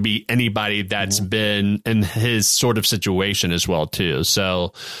Riddler could be anybody that's been in his sort of situation as well too.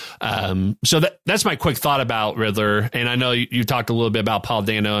 So, that's my quick thought about Riddler. And I know you talked a little bit about Paul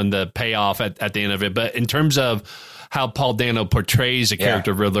Dano and the payoff at the end of it, but in terms of how Paul Dano portrays a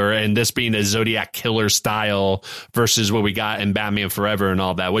character of Riddler, and this being a Zodiac killer style versus what we got in Batman Forever and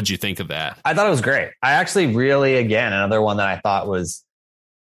all that. What'd you think of that? I thought it was great. I actually really, again, another one that I thought was,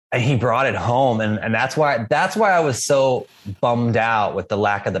 he brought it home. And that's why I was so bummed out with the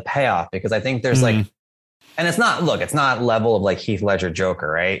lack of the payoff, because I think there's like, and it's not level of like Heath Ledger Joker,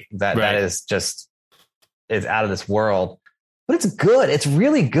 right? That is just, it's out of this world. But it's good. It's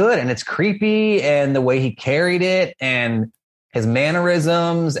really good. And it's creepy. And the way he carried it, and his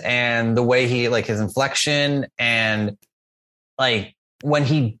mannerisms, and the way he, like, his inflection, and like when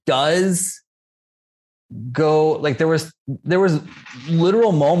he does go, like there was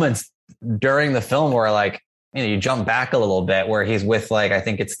literal moments during the film where, like, you jump back a little bit, where he's with, like, I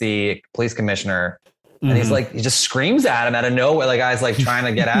think it's the police commissioner. And he's like, he just screams at him out of nowhere. The guy's like trying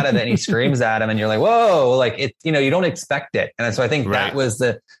to get out of it, and he screams at him, and you're like, whoa, like it, you don't expect it. And so I think that was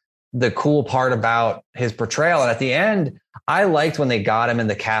the cool part about his portrayal. And at the end, I liked when they got him in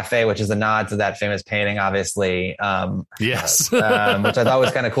the cafe, which is a nod to that famous painting, obviously. Yes. Which I thought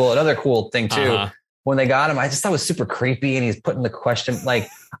was kind of cool. Another cool thing too, when they got him, I just thought it was super creepy, and he's putting the question, like,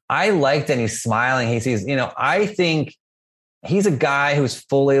 I liked, and he's smiling. He sees, I think he's a guy who's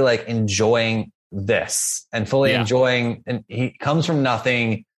fully like enjoying this and fully enjoying, and he comes from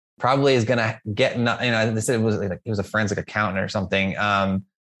nothing, probably is going to get, they said it was like he was a forensic accountant or something.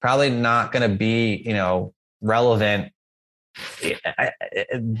 Probably not going to be, relevant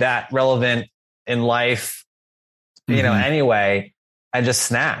in life, anyway, and just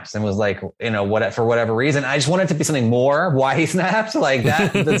snaps and was like, for whatever reason, I just wanted it to be something more, why he snaps like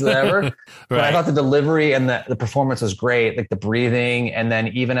that, that's whatever. But I thought the delivery and the performance was great, like the breathing. And then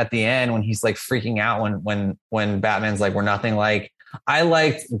even at the end, when he's like freaking out, when Batman's like, we're nothing, like, I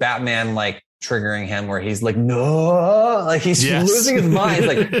liked Batman, like, triggering him where he's like, no, like he's losing his mind. He's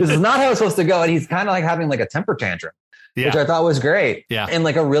like, this is not how it's supposed to go. And he's kind of like having like a temper tantrum, which I thought was great. In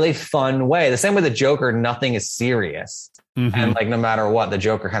like a really fun way. The same way the Joker, nothing is serious. And like, no matter what, the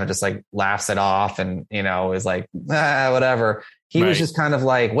Joker kind of just like laughs it off and, is like, whatever. He was just kind of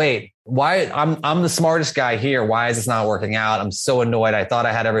like, wait, why? I'm the smartest guy here. Why is this not working out? I'm so annoyed. I thought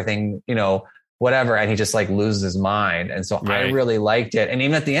I had everything, whatever. And he just like loses his mind. And so I really liked it. And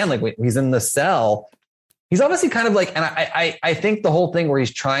even at the end, like he's in the cell he's obviously kind of like, and I think the whole thing where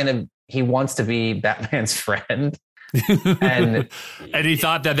he wants to be Batman's friend. and he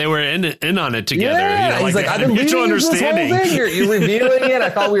thought that they were in on it together. Yeah, he's like, I've been mutual understanding. You're revealing it. I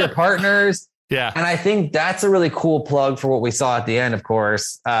thought we were partners. Yeah. And I think that's a really cool plug for what we saw at the end, of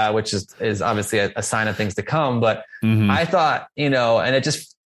course, which is obviously a sign of things to come. But I thought,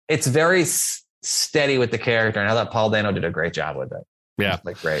 and it's very steady with the character. And I thought Paul Dano did a great job with it. Yeah.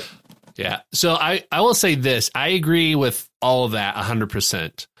 Like, great. Yeah. So I will say this. I agree with all of that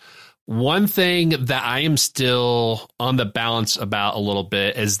 100%. One thing that I am still on the balance about a little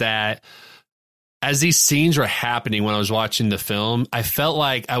bit is that as these scenes were happening when I was watching the film, I felt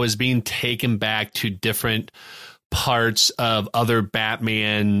like I was being taken back to different parts of other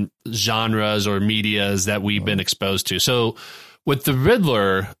Batman genres or medias that we've been exposed to. So with the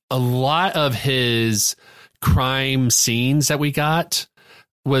Riddler, a lot of his crime scenes that we got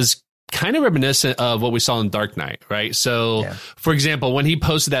was kind of reminiscent of what we saw in Dark Knight, right? So, for example, when he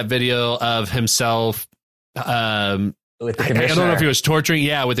posted that video of himself, with the I don't know if he was torturing,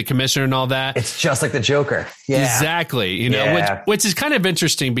 with the commissioner and all that. It's just like the Joker. Yeah, exactly. Which is kind of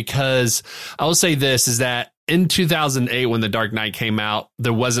interesting because I will say this is that in 2008, when The Dark Knight came out,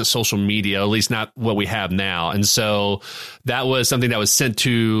 there wasn't social media, at least not what we have now. And so that was something that was sent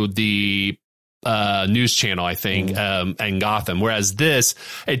to the news channel, I think, and Gotham. Whereas this,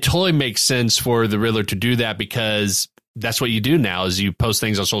 it totally makes sense for the Riddler to do that because that's what you do now is you post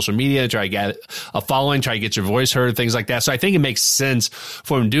things on social media, try to get a following, try to get your voice heard, things like that. So I think it makes sense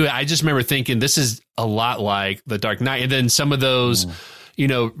for him to do it. I just remember thinking this is a lot like The Dark Knight. And then some of those,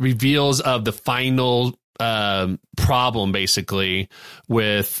 reveals of the final problem basically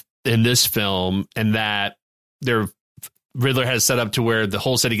in this film, and that Riddler has set up to where the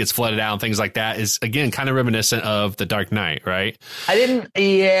whole city gets flooded out and things like that is, again, kind of reminiscent of The Dark Knight, right?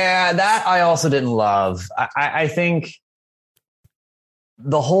 That I also didn't love. I think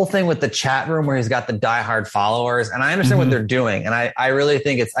the whole thing with the chat room where he's got the diehard followers, and I understand what they're doing. And I really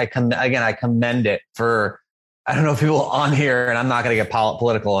think I commend it for, I don't know if people on here, and I'm not going to get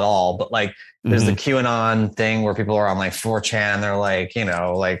political at all, but like there's the QAnon thing where people are on like 4chan. They're like,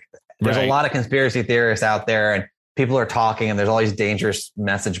 there's a lot of conspiracy theorists out there, and people are talking, and there's all these dangerous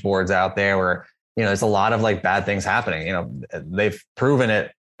message boards out there where, there's a lot of like bad things happening. They've proven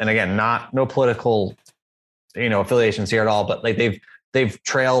it. And again, no political, affiliations here at all, but like they've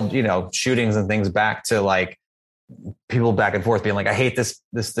trailed, shootings and things back to like people back and forth being like, I hate this,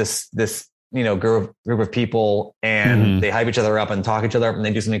 group of people, and they hype each other up and talk each other up and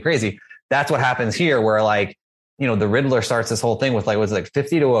they do something crazy. That's what happens here where like, the Riddler starts this whole thing with like, was it like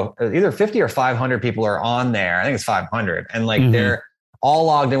 50 to either 50 or 500 people are on there. I think it's 500. And like, they're all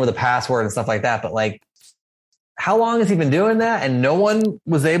logged in with a password and stuff like that. But like, how long has he been doing that? And no one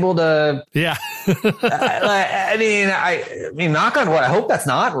was able to. Yeah. I mean, knock on wood. I hope that's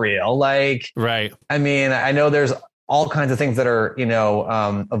not real. Like, right. I mean, I know there's all kinds of things that are,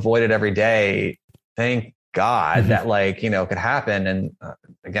 avoided every day. Thank God that like, could happen. And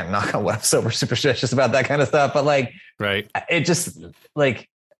again, knock on wood, I'm so superstitious about that kind of stuff. But like, right. It just like,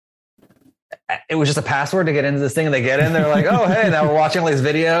 it was just a password to get into this thing, and they get in, they're like, oh, hey, now we're watching all these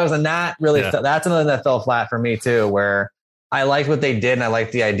videos. And that really, that's another that fell flat for me too, where I liked what they did and I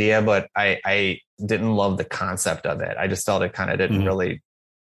liked the idea, but I didn't love the concept of it. I just felt it kind of didn't really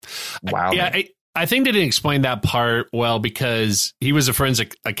wow me. I think they didn't explain that part well because he was a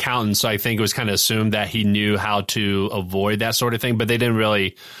forensic accountant. So I think it was kind of assumed that he knew how to avoid that sort of thing, but they didn't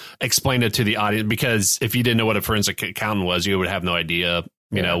really explain it to the audience, because if you didn't know what a forensic accountant was, you would have no idea,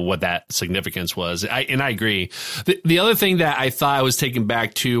 what that significance was. I agree. The other thing that I thought I was taken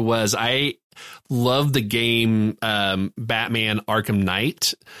back to was I love the game Batman Arkham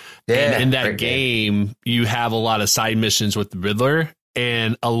Knight. Yeah, and in that game, you have a lot of side missions with the Riddler.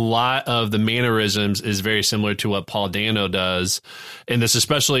 And a lot of the mannerisms is very similar to what Paul Dano does. And this,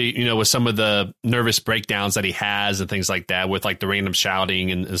 especially, with some of the nervous breakdowns that he has and things like that, with like the random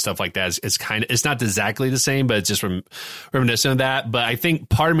shouting and stuff like that. It's not exactly the same, but it's just reminiscent of that. But I think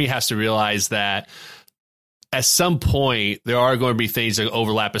part of me has to realize that at some point there are going to be things that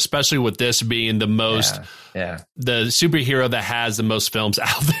overlap, especially with this being the most, the superhero that has the most films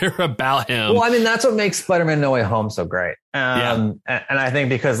out there about him. Well, I mean, that's what makes Spider-Man No Way Home so great. And I think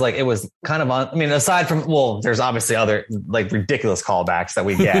because like it was kind of aside from, there's obviously other like ridiculous callbacks that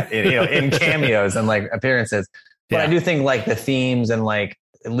we get, in cameos and like appearances. But I do think like the themes and like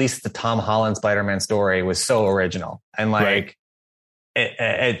at least the Tom Holland Spider-Man story was so original, and like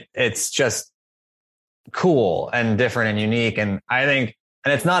it's just cool and different and unique. And I think,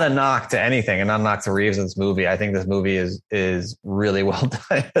 and it's not a knock to anything, and not a knock to Reeves' movie. I think this movie is really well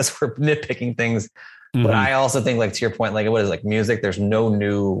done as we're nitpicking things But I also think, like, to your point, like, what is like music? There's no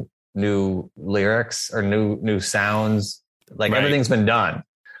new lyrics or new sounds. Like everything's been done.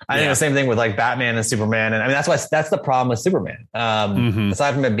 I think the same thing with like Batman and Superman. And I mean, that's the problem with Superman.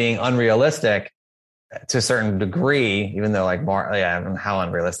 Aside from it being unrealistic to a certain degree, even though like, I don't know how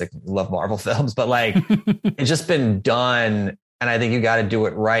unrealistic, love Marvel films, but like it's just been done. And I think you got to do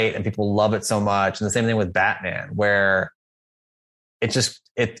it right. And people love it so much. And the same thing with Batman, where it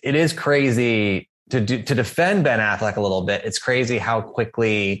is crazy to defend Ben Affleck a little bit. It's crazy how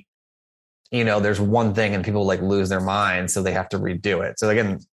quickly, there's one thing and people like lose their minds. So they have to redo it. So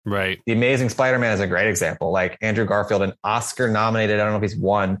again, The Amazing Spider-Man is a great example. Like Andrew Garfield, an Oscar nominated, I don't know if he's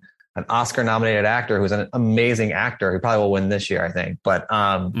won, an Oscar nominated actor who's an amazing actor who probably will win this year, I think. But,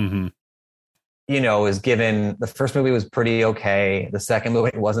 is given, the first movie was pretty okay. The second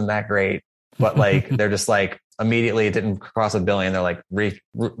movie wasn't that great, but like, they're just like, immediately it didn't cross $1 billion. They're like,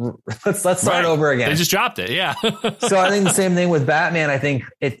 let's start over again. They just dropped it. Yeah. So I think the same thing with Batman. I think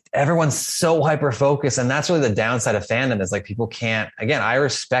everyone's so hyper focused, and that's really the downside of fandom is like people can't, again, I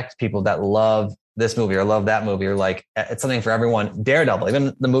respect people that love this movie or love that movie or like it's something for everyone. Daredevil,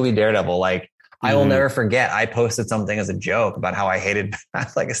 even the movie Daredevil, like I will never forget. I posted something as a joke about how I hated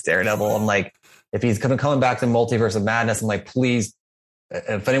like a Daredevil. I'm like, if he's coming back to Multiverse of Madness, I'm like, please,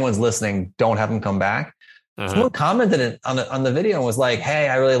 if anyone's listening, don't have him come back. Someone commented on the video and was like, hey,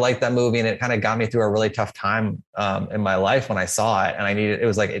 I really liked that movie. And it kind of got me through a really tough time in my life when I saw it. And it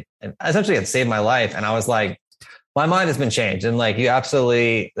was like, essentially it saved my life. And I was like, my mind has been changed. And like, you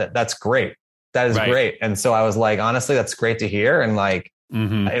absolutely, that's great. That is great. And so I was like, honestly, that's great to hear. And like,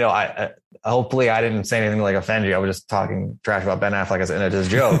 I hopefully I didn't say anything like offend you. I was just talking trash about Ben Affleck as a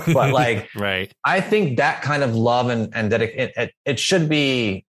joke. But like, I think that kind of love and dedication, it should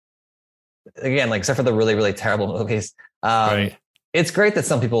be, again, like, except for the really, really terrible movies. It's great that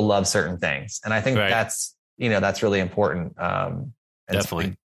some people love certain things. And I think that's really important.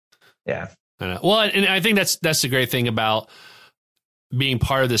 Definitely. Yeah. Well, and I think that's the great thing about being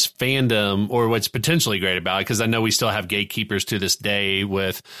part of this fandom, or what's potentially great about it, because I know we still have gatekeepers to this day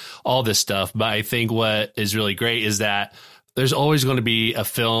with all this stuff. But I think what is really great is that there's always going to be a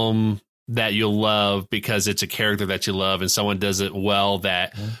film that you'll love because it's a character that you love and someone does it well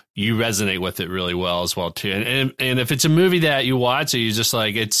that you resonate with it really well as well too. And if it's a movie that you watch and you're just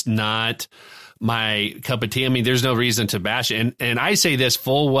like, it's not my cup of tea, I mean, there's no reason to bash it. And I say this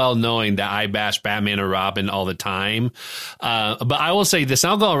full well knowing that I bash Batman or Robin all the time. But I will say this,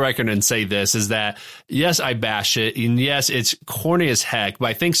 and I'll go on record and say this, is that yes, I bash it. And yes, it's corny as heck. But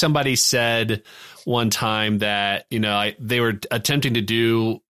I think somebody said one time that, they were attempting to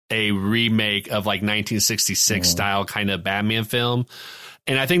do a remake of like 1966 style kind of Batman film.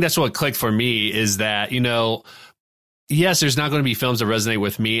 And I think that's what clicked for me is that, yes, there's not going to be films that resonate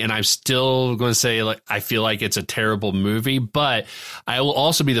with me. And I'm still going to say, like, I feel like it's a terrible movie, but I will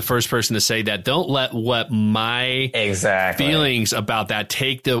also be the first person to say that don't let what my feelings about that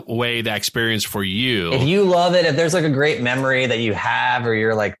take away that experience for you. If you love it, if there's like a great memory that you have, or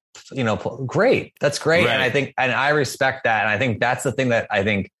you're like, great, that's great. And I think, and I respect that. And I think that's the thing that I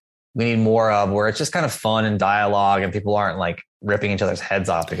think we need more of, where it's just kind of fun and dialogue and people aren't like ripping each other's heads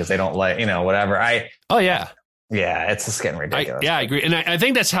off because they don't like, whatever. Yeah, it's just getting ridiculous. I agree. And I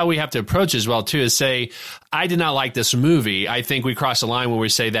think that's how we have to approach as well, too, is say, I did not like this movie. I think we cross the line when we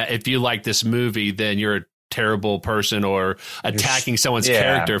say that if you like this movie, then you're a terrible person or attacking someone's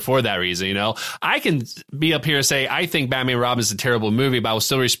character for that reason. I can be up here and say, I think Batman and Robin is a terrible movie, but I will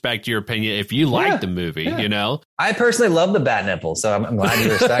still respect your opinion if you like the movie, I personally love the bat nipple, so I'm glad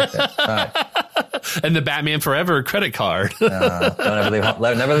you respect it. And the Batman Forever credit card. Never leave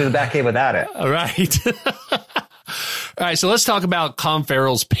the Batcave without it. All right. All right, so let's talk about Colin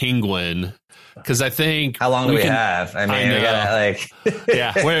Farrell's Penguin, because I think... How long do we have? I mean, we gotta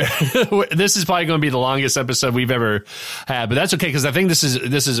this is probably going to be the longest episode we've ever had, but that's okay, because I think this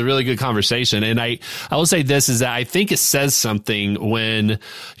is a really good conversation. And I will say this, is that I think it says something when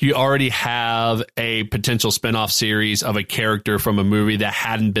you already have a potential spinoff series of a character from a movie that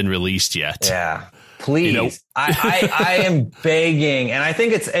hadn't been released yet. Yeah, please. I am begging, and I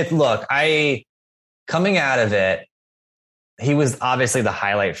think coming out of it, he was obviously the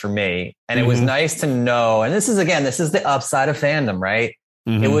highlight for me. And it was nice to know. And this is the upside of fandom, right?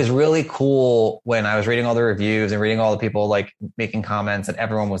 It was really cool when I was reading all the reviews and reading all the people like making comments, and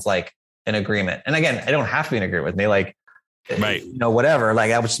everyone was like in agreement. And again, I don't have to be in agreement with me, like, whatever, like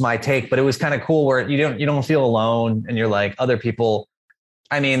that was just my take, but it was kind of cool where you don't feel alone, and you're like other people.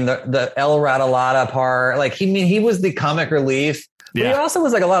 I mean, the El Ratalata part, like he was the comic relief, but he also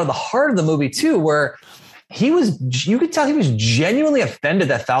was like a lot of the heart of the movie too, where you could tell he was genuinely offended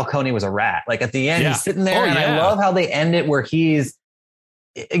that Falcone was a rat. Like at the end, he's sitting there, and I love how they end it where he's,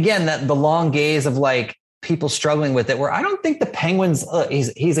 again, that the long gaze of like people struggling with it, where I don't think the Penguin's,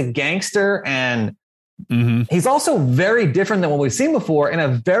 he's a gangster, and he's also very different than what we've seen before in a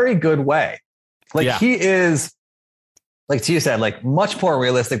very good way. Like he is, like you said, like much more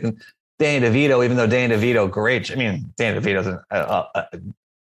realistic than Danny DeVito, even though Danny DeVito, great. I mean, Danny DeVito's a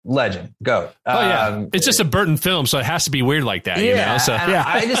legend, GOAT. It's just a Burton film, so it has to be weird like that, you know? So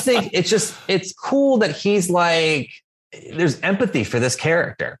I just think it's cool that he's like, there's empathy for this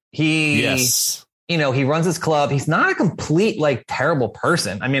character. He runs his club. He's not a complete, like, terrible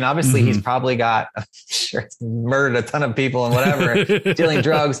person. I mean, obviously he's probably got, I'm sure, murdered a ton of people and whatever, dealing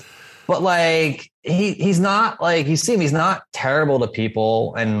drugs. But like, he's not like, you see him, he's not terrible to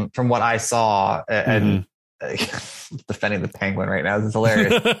people. And from what I saw, and defending the Penguin right now, it's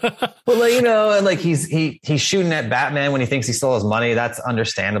hilarious. But like, you know, like he's shooting at Batman when he thinks he stole his money. That's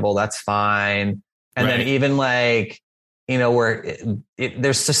understandable. That's fine. And then even like, you know, where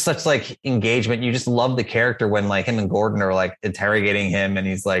there's just such like engagement. You just love the character when like him and Gordon are like interrogating him, and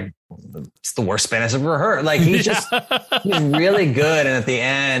he's like, it's the worst Spanish I've ever heard. Like he's really good. And at the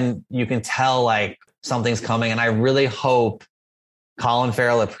end, you can tell like something's coming. And I really hope Colin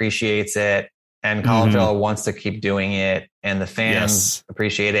Farrell appreciates it, and Colin Farrell wants to keep doing it, and the fans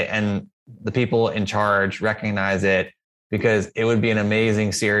appreciate it, and the people in charge recognize it, because it would be an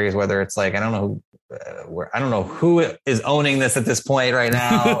amazing series. Whether it's like, I don't know who is owning this at this point right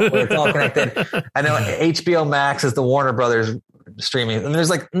now. Where it's all connected. I know HBO Max is the Warner Brothers streaming, and there's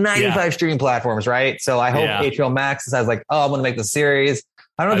like 95 streaming platforms, right? So I hope HBO Max has like, oh, I'm going to make the series.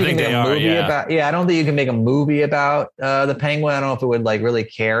 I don't know if you can make a movie about. I don't think you can make a movie about the Penguin. I don't know if it would like really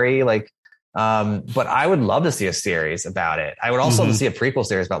carry like. But I would love to see a series about it. I would also love to see a prequel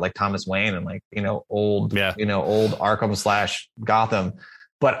series about like Thomas Wayne and like, you know, old Arkham / Gotham.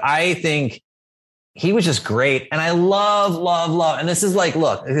 But I think he was just great. And I love. And this is like,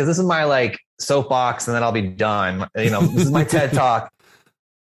 look, this is my like soapbox, and then I'll be done. You know, this is my TED talk.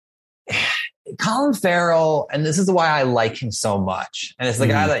 Colin Farrell, and this is why I like him so much. And it's the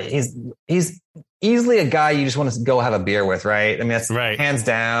guy that he's easily a guy you just want to go have a beer with, right? I mean, that's hands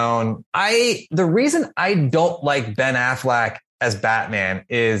down. The reason I don't like Ben Affleck as Batman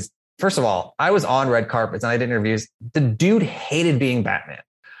is, first of all, I was on red carpets and I did interviews. The dude hated being Batman,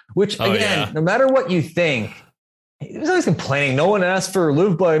 which again, no matter what you think, he was always complaining. No one asked for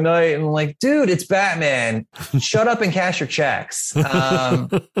Live by Night. And I'm like, dude, it's Batman. Shut up and cash your checks.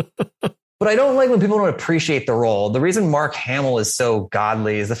 But I don't like when people don't appreciate the role. The reason Mark Hamill is so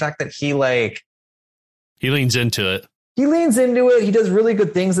godly is the fact that he leans into it. He leans into it. He does really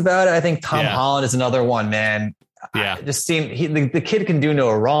good things about it. I think Tom Holland is another one, man. Yeah. I just seen the kid can do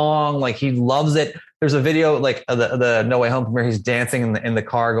no wrong. Like he loves it. There's a video like the No Way Home premiere. He's dancing in the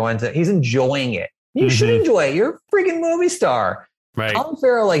car he's enjoying it. You should enjoy it. You're a freaking movie star. Right. Colin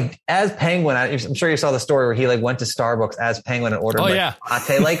Farrell, like as Penguin, I'm sure you saw the story where he like went to Starbucks as Penguin and ordered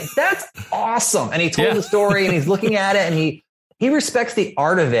latte. Like that's awesome. And he told the story, and he's looking at it, and he respects the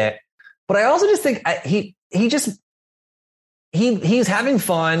art of it. But I also just think he's having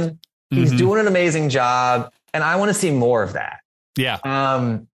fun. He's doing an amazing job, and I want to see more of that. Yeah.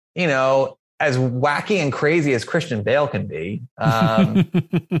 You know, as wacky and crazy as Christian Bale can be,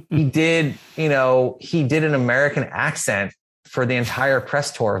 he did an American accent for the entire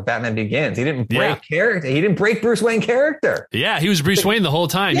press tour of Batman Begins. He didn't break character. He didn't break Bruce Wayne character. Yeah, he was Bruce Wayne the whole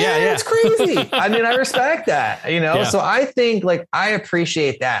time. Yeah. It's crazy. I mean, I respect that, you know? Yeah. So I think like, I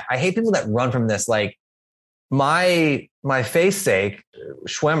appreciate that. I hate people that run from this. Like my face sake,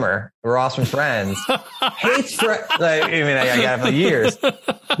 Schwimmer, Ross from Friends, hates Friends. Like, I mean, I got it for years.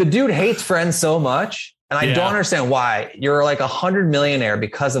 The dude hates Friends so much. And I don't understand why. You're like 100 millionaire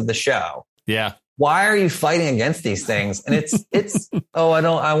because of the show. Yeah. Why are you fighting against these things? And it's I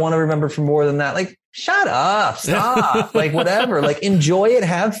want to remember for more than that. Like, shut up, stop, like whatever, like enjoy it,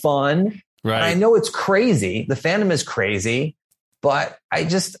 have fun. Right. And I know it's crazy. The fandom is crazy, but I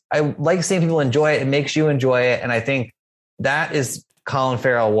like seeing people enjoy it. It makes you enjoy it. And I think that is Colin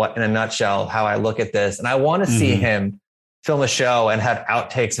Farrell, in a nutshell, how I look at this. And I want to see him film a show and have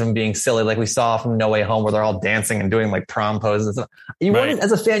outtakes of him being silly, like we saw from No Way Home, where they're all dancing and doing like prom poses and stuff.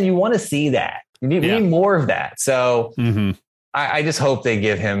 As a fan, you want to see that. We need more of that. So I just hope they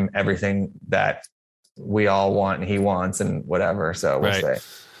give him everything that we all want and he wants and whatever. So we'll say.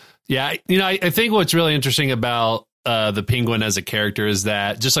 Yeah. You know, I think what's really interesting about the Penguin as a character is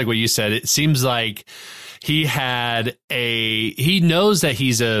that, just like what you said, it seems like he knows that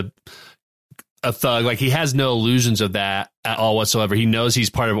he's a thug. Like, he has no illusions of that at all whatsoever. He knows he's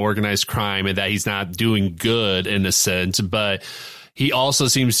part of organized crime and that he's not doing good in a sense, but he also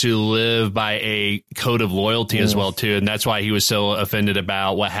seems to live by a code of loyalty as well, too. And that's why he was so offended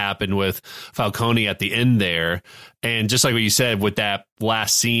about what happened with Falcone at the end there. And just like what you said, with that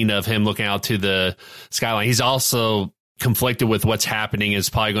last scene of him looking out to the skyline, he's also conflicted with what's happening. Is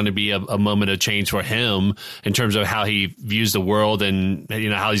probably going to be a moment of change for him in terms of how he views the world and, you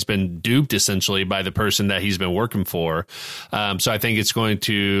know, how he's been duped essentially by the person that he's been working for. So I think it's going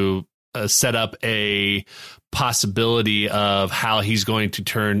to set up a possibility of how he's going to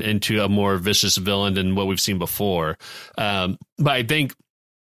turn into a more vicious villain than what we've seen before. But I think,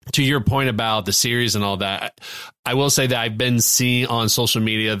 to your point about the series and all that, I will say that I've been seeing on social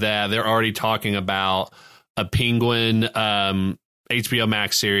media that they're already talking about a Penguin HBO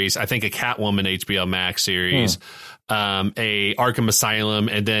Max series, I think a Catwoman HBO Max series, a Arkham Asylum,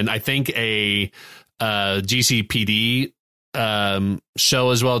 and then I think a GCPD show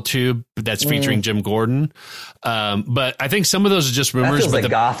as well too, that's featuring Jim Gordon. But I think some of those are just rumors. That feels like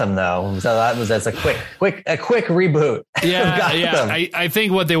Gotham though, so that's a quick reboot. Yeah. I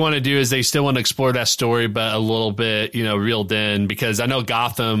think what they want to do is they still want to explore that story, but a little bit, you know, reeled in, because I know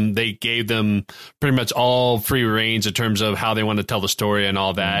Gotham, they gave them pretty much all free range in terms of how they want to tell the story and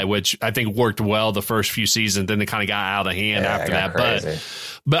all that, which I think worked well the first few seasons. Then they kind of got out of hand after that. Crazy.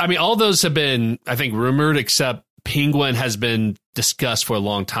 But I mean, all those have been, I think, rumored, except Penguin has been discussed for a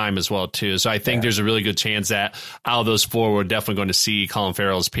long time as well too. So I think there's a really good chance that out of those four, we're definitely going to see Colin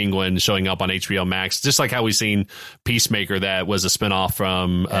Farrell's Penguin showing up on HBO Max, just like how we've seen Peacemaker, that was a spinoff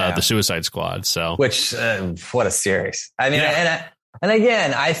from the Suicide Squad. So, which what a series! I mean, and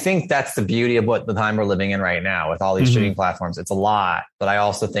again, I think that's the beauty of what the time we're living in right now with all these streaming platforms. It's a lot, but I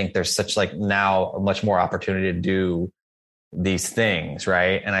also think there's such like now much more opportunity to do these things,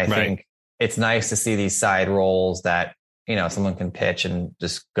 right? And I think it's nice to see these side roles that, you know, someone can pitch and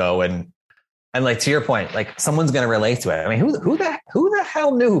just go and like, to your point, like someone's going to relate to it. I mean, who the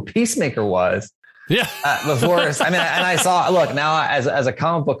hell knew who Peacemaker was? Yeah. Before, I mean, and I saw, look, now as a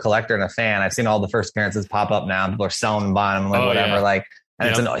comic book collector and a fan, I've seen all the first appearances pop up now. People are selling them, buying them, like whatever. Yeah. Like,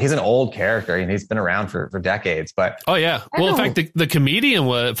 and he's an old character and he's been around for decades, but well, in fact, the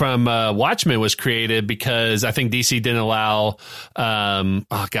comedian from Watchmen was created because I think DC didn't allow,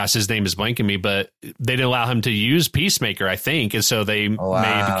 his name is blanking me, but they didn't allow him to use Peacemaker, I think. And so they made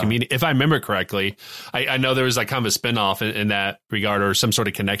the comedian, if I remember correctly. I know there was like kind of a spinoff in that regard or some sort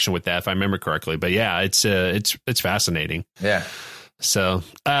of connection with that, if I remember correctly, but yeah, it's fascinating. Yeah. So,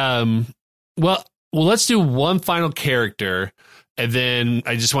 well, let's do one final character. And then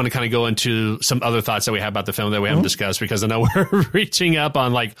I just want to kind of go into some other thoughts that we have about the film that we haven't discussed, because I know we're reaching up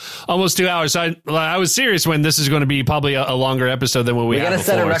on like almost 2 hours. So I was serious when this is going to be probably a longer episode than what we have before. We got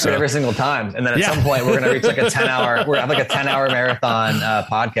to set a record every single time. And then at some point we're going to reach like a 10-hour, we're going to have like a 10-hour marathon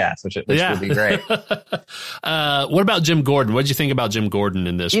podcast, which would be great. What about Jim Gordon? What did you think about Jim Gordon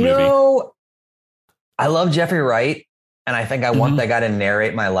in this movie? You know, I love Jeffrey Wright, and I think I want that guy to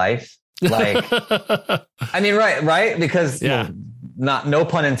narrate my life. Like, I mean, right. Because no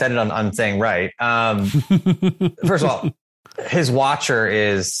pun intended on saying right. First of all, his Watcher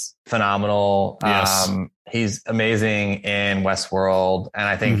is phenomenal. Yes. He's amazing in Westworld. And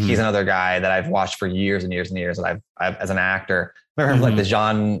I think he's another guy that I've watched for years and years and years that I've as an actor. I remember like the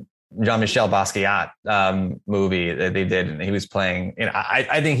Jean-Michel Basquiat movie that they did. And he was playing, you know,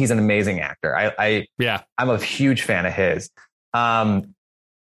 I think he's an amazing actor. I'm a huge fan of his.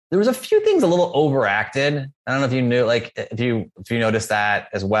 There was a few things a little overacted. I don't know if you knew, like, if you noticed that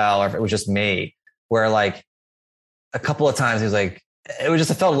as well, or if it was just me, where like a couple of times he was like, it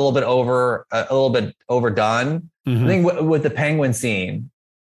felt a little bit overdone. I think with the Penguin scene,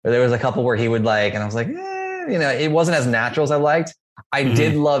 where there was a couple where he would like, and I was like, you know, it wasn't as natural as I liked. I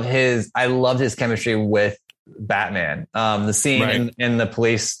loved his chemistry with Batman. The scene in the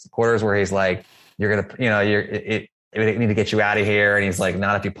police quarters where he's like, you're going to, you know, we need to get you out of here. And he's like,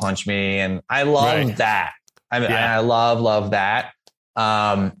 not if you punch me. And I love that. I mean, I love that.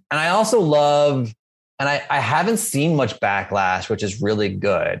 And I also love, and I haven't seen much backlash, which is really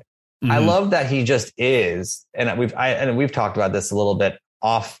good. I love that he just is. And we've talked about this a little bit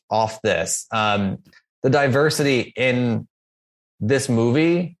off this. The diversity in this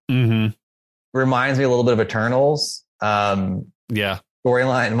movie reminds me a little bit of Eternals. Storyline,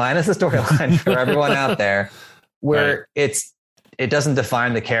 minus the storyline for everyone out there. Where it doesn't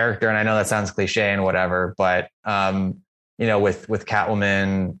define the character. And I know that sounds cliche and whatever, but, you know, with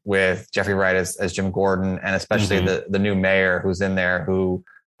Catwoman, with Jeffrey Wright as Jim Gordon, and especially the new mayor who's in there who,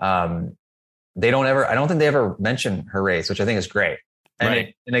 I don't think they ever mention her race, which I think is great.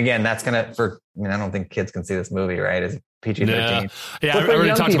 And and again, that's I don't think kids can see this movie, right? It's PG-13. No. Yeah, I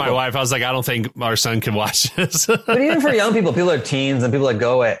already talked to my wife. I was like, I don't think our son can watch this. But even for young people are teens and people that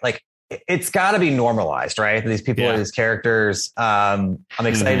go it, like, it's got to be normalized, right? These people are these characters. I'm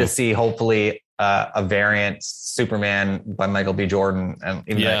excited to see, hopefully, a variant Superman by Michael B. Jordan. And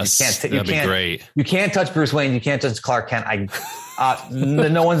even you can't touch Bruce Wayne. You can't touch Clark Kent.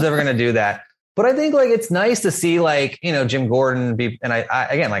 No one's ever going to do that. But I think, like, it's nice to see, like, Jim Gordon be, and I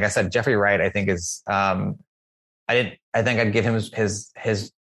again, like I said, Jeffrey Wright, I think is, I think I'd give him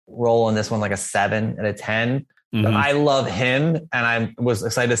his role in this one like a 7 out of 10. But I love him, and I was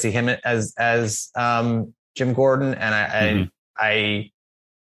excited to see him as Jim Gordon, and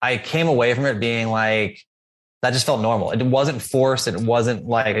I came away from it being like, that just felt normal. It wasn't forced. It wasn't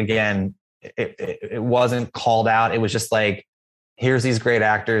like, again, it wasn't called out. It was just like, here's these great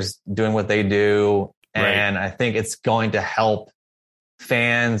actors doing what they do, and I think it's going to help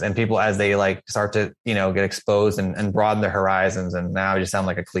fans and people as they like start to get exposed and broaden their horizons. And now I just sound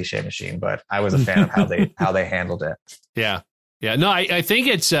like a cliche machine, but I was a fan of how they handled it. No, I think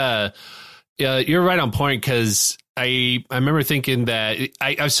it's you're right on point, because I remember thinking that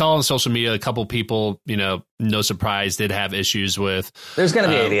I saw on social media a couple people, no surprise, did have issues with. There's going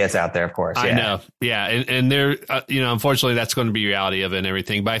to be idiots out there, of course. I know. Yeah. And they're, unfortunately, that's going to be reality of it and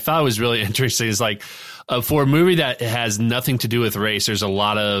everything. But I thought it was really interesting. It's like, for a movie that has nothing to do with race, there's a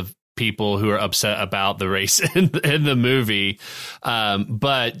lot of people who are upset about the race in the movie.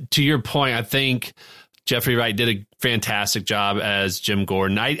 But to your point, I think Jeffrey Wright did a fantastic job as Jim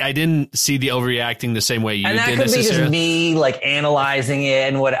Gordon. I didn't see the overreacting the same way you did. And that could be just me like analyzing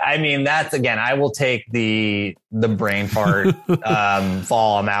it and that's, again, I will take the brain fart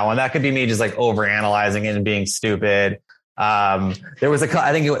fall on that one. That could be me just like overanalyzing it and being stupid. There was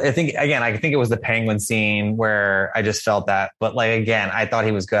I think it was the Penguin scene where I just felt that, but like, again, I thought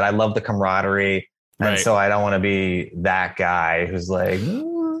he was good. I love the camaraderie. And so I don't want to be that guy who's like,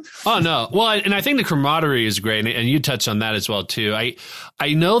 oh, no. Well, and I think the camaraderie is great. And you touched on that as well, too.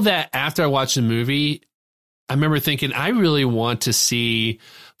 I know that after I watched the movie, I remember thinking, I really want to see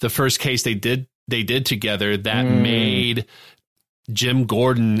the first case they did together that made Jim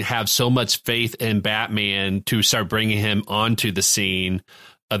Gordon have so much faith in Batman to start bringing him onto the scene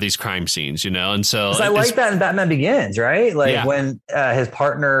of these crime scenes, And so I like that in Batman Begins, right? Like when his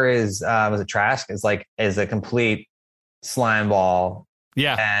partner is, was it Trask, is a complete slime ball.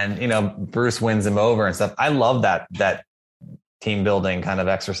 Yeah. And, Bruce wins him over and stuff. I love that team building kind of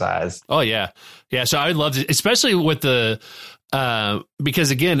exercise. Oh, yeah. Yeah. So I would love to, especially with the,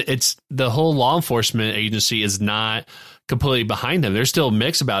 because again, it's the whole law enforcement agency is not completely behind him. They're still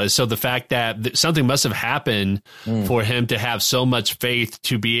mixed about it. So the fact that something must have happened for him to have so much faith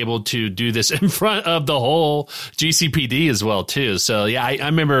to be able to do this in front of the whole GCPD as well, too. So, yeah, I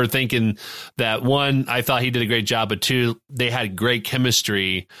remember thinking that, one, I thought he did a great job, but two, they had great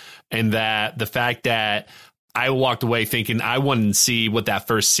chemistry, and that the fact that I walked away thinking I wanted to see what that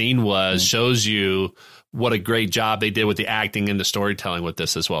first scene was shows you what a great job they did with the acting and the storytelling with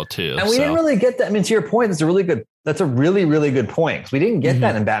this as well, too. And we didn't really get that. I mean, to your point, that's a really, really good point. 'Cause we didn't get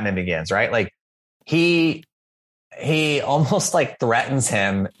that in Batman Begins, right? Like he almost like threatens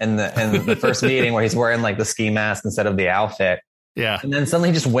him in the first meeting where he's wearing like the ski mask instead of the outfit. Yeah. And then suddenly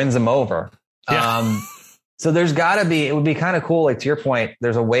he just wins him over. Yeah. So there's gotta be, it would be kind of cool. Like to your point,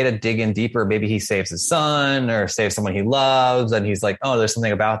 there's a way to dig in deeper. Maybe he saves his son or saves someone he loves. And he's like, oh, there's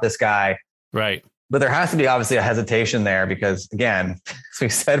something about this guy. Right. But there has to be obviously a hesitation there because, again, as we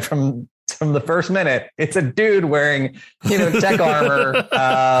said from the first minute, it's a dude wearing, tech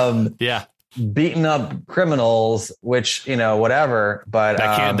armor, beating up criminals, which, whatever. But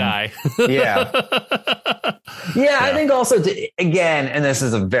that can't die. Yeah, I think also, again, and this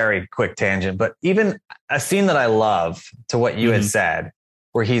is a very quick tangent, but even a scene that I love to what you had said,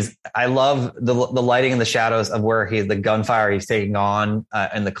 where I love the lighting and the shadows of where the gunfire he's taking on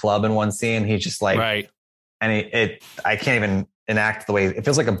in the club in one scene. He's just like, right. And I can't even enact the way it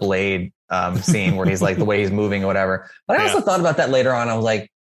feels like a Blade scene where he's like the way he's moving or whatever. But I also thought about that later on. I was like,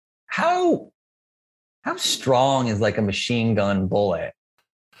 how strong is like a machine gun bullet?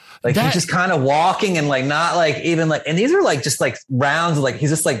 Like he's just kind of walking and like, not like even like, and these are like, just like rounds of like,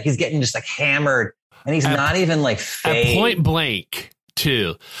 he's getting just like hammered and he's not even like fake. At point blank.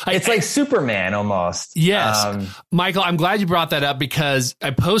 Too. It's like Superman almost. Yes. Michael, I'm glad you brought that up because I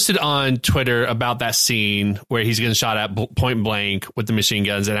posted on Twitter about that scene where he's getting shot at point blank with the machine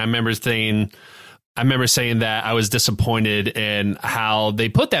guns. And I remember thinking, I remember saying that I was disappointed in how they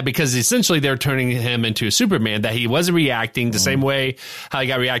put that, because essentially they're turning him into a Superman, that he wasn't reacting the same way how he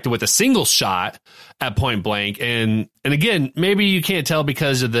got reacted with a single shot at point blank. And again, maybe you can't tell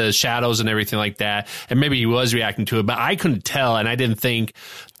because of the shadows and everything like that. And maybe he was reacting to it, but I couldn't tell. And I didn't think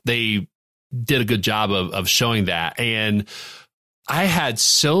they did a good job of showing that. And I had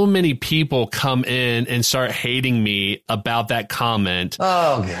so many people come in and start hating me about that comment.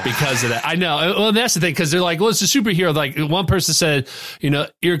 Oh, God. Because of that. I know. Well, that's the thing, because they're like, well, it's a superhero. Like, one person said,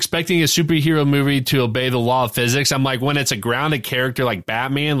 you're expecting a superhero movie to obey the law of physics. I'm like, when it's a grounded character like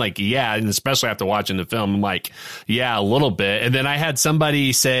Batman, like, yeah, and especially after watching the film, I'm like, yeah, a little bit. And then I had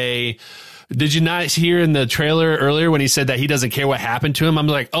somebody say, did you not hear in the trailer earlier when he said that he doesn't care what happened to him? I'm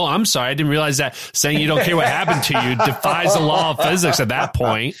like, oh, I'm sorry. I didn't realize that saying you don't care what happened to you defies the law of physics at that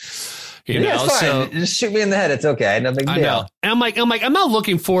point. So just shoot me in the head. It's okay. No big deal. I know. And I'm not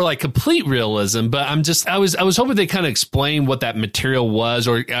looking for like complete realism, but I was hoping they kind of explain what that material was,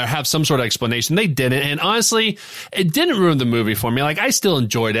 or have some sort of explanation. They didn't. And honestly, it didn't ruin the movie for me. Like, I still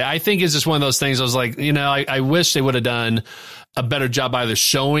enjoyed it. I think it's just one of those things. I was like, I wish they would have done a better job either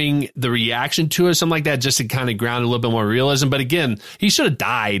showing the reaction to it or something like that, just to kind of ground a little bit more realism. But again, he should have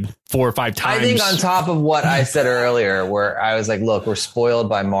died 4 or 5 times. I think on top of what I said earlier, where I was like, look, we're spoiled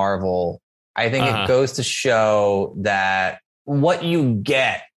by Marvel. I think it goes to show that what you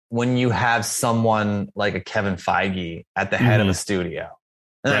get when you have someone like a Kevin Feige at the head of a studio.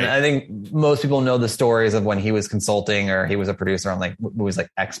 And Right. I think most people know the stories of when he was consulting, or he was a producer on like movies like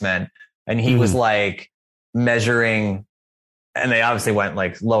X-Men, and he was like measuring, and they obviously went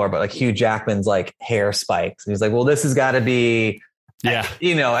like lower, but like Hugh Jackman's like hair spikes. And he's like, well, this has got to be,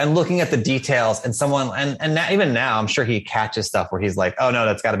 and looking at the details, and someone, and now, even now, I'm sure he catches stuff where he's like, oh no,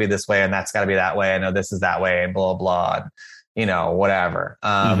 that's got to be this way, and that's got to be that way. I know this is that way, and blah, blah, whatever.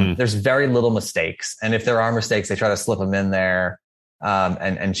 There's very little mistakes. And if there are mistakes, they try to slip them in there,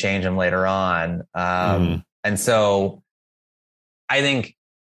 and change them later on. And so I think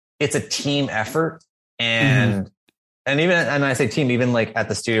it's a team effort, and I say team, even like at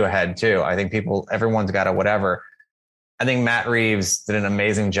the studio head too. I think everyone's got a whatever. I think Matt Reeves did an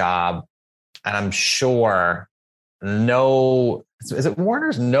amazing job, and I'm sure is it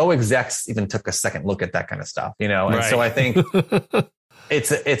Warner's? No execs even took a second look at that kind of stuff, And Right. so I think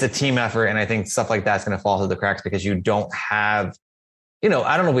it's a team effort. And I think stuff like that's going to fall through the cracks because you don't have, I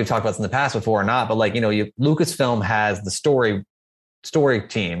don't know if we've talked about this in the past before or not, but like, Lucasfilm has the story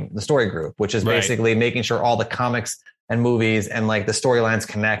team, the story group, which is basically making sure all the comics and movies and like the storylines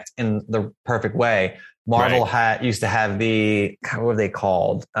connect in the perfect way. Marvel used to have what were they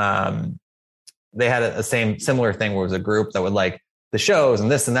called? They had a similar thing where it was a group that would like the shows and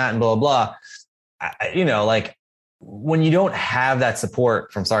this and that and blah, blah, blah. Like when you don't have that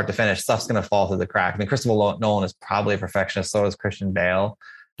support from start to finish, stuff's going to fall through the crack. I mean, Christopher Nolan is probably a perfectionist. So is Christian Bale.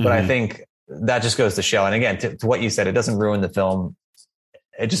 But I think that just goes to show. And again, to what you said, it doesn't ruin the film.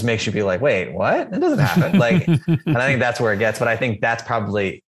 It just makes you be like, wait, what? It doesn't happen. Like, and I think that's where it gets. But I think that's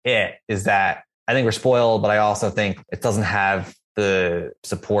probably it, is that I think we're spoiled, but I also think it doesn't have the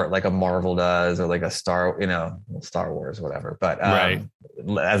support like a Marvel does, or like a Star Wars, whatever. But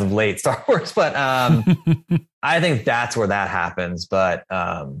as of late, Star Wars. But I think that's where that happens. But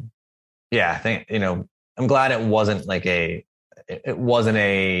I think I'm glad it wasn't like a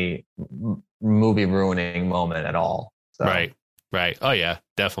movie ruining moment at all. So. Right. Oh yeah,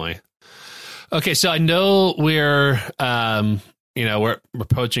 definitely. Okay, so I know we're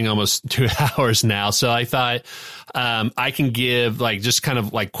approaching almost 2 hours now. So I thought I can give like just kind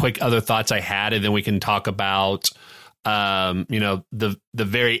of like quick other thoughts I had, and then we can talk about the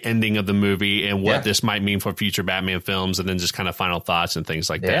very ending of the movie and what this might mean for future Batman films, and then just kind of final thoughts and things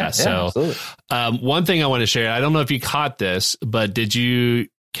like that. So one thing I want to share, I don't know if you caught this, but did you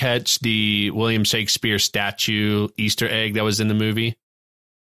catch the William Shakespeare statue Easter egg that was in the movie?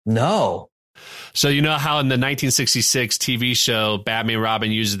 No. So you know how in the 1966 TV show, Batman Robin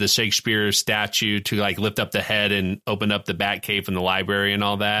uses the Shakespeare statue to like lift up the head and open up the Batcave in the library and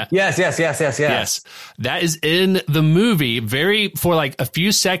all that? Yes. Yes. That is in the movie for like a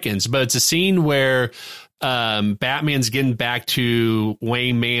few seconds, but it's a scene where Batman's getting back to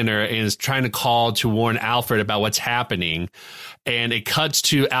Wayne Manor and is trying to call to warn Alfred about what's happening. And it cuts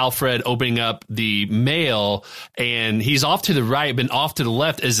to Alfred opening up the mail, and he's off to the right, but off to the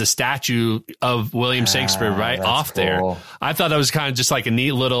left is a statue of William Shakespeare off there. Cool. I thought that was kind of just like a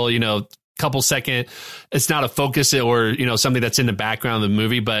neat little, couple second. It's not a focus or, something that's in the background of the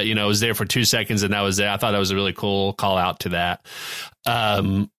movie, but, it was there for 2 seconds and that was it. I thought that was a really cool call out to that.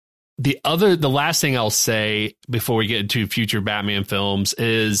 The last thing I'll say before we get into future Batman films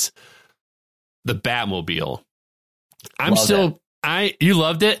is the Batmobile. You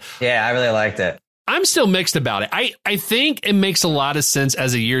loved it? Yeah, I really liked it. I'm still mixed about it. I think it makes a lot of sense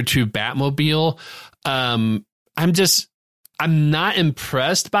as a year 2 Batmobile. I'm not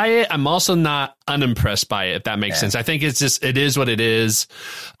impressed by it. I'm also not unimpressed by it, if that makes sense. I think it is what it is.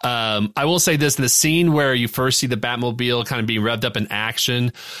 I will say this, in the scene where you first see the Batmobile kind of being revved up in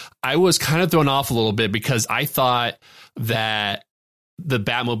action, I was kind of thrown off a little bit because I thought that the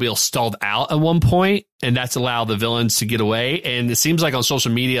Batmobile stalled out at one point, and that's allowed the villains to get away. And it seems like on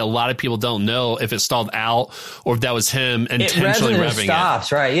social media, a lot of people don't know if it stalled out or if that was him intentionally revving it.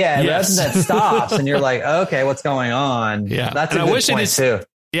 Stops, right? Yeah, it revs and then stops, and you're like, okay, what's going on? Yeah, that's a good point too.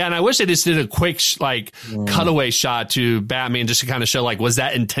 Yeah, and I wish they just did a quick cutaway shot to Batman just to kind of show was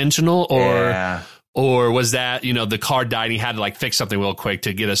that intentional or was that, the car died and he had to fix something real quick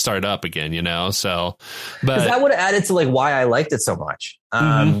to get it started up again, so. But that would have added to why I liked it so much.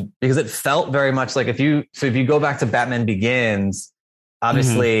 Because it felt very much like if you go back to Batman Begins,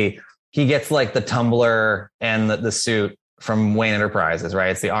 obviously he gets the tumbler and the suit from Wayne Enterprises,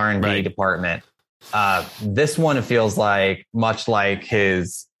 right? It's the R&D department. This one, it feels much like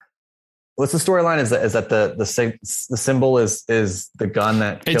his. What's the storyline? Is that the symbol is the gun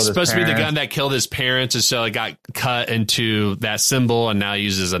that killed his parents? It's supposed to be the gun that killed his parents, and so it got cut into that symbol, and now he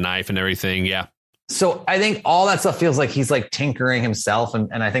uses a knife and everything. Yeah. So I think all that stuff feels like he's tinkering himself,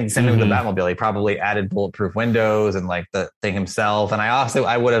 and I think the same thing with the Batmobile. He probably added bulletproof windows and the thing himself. And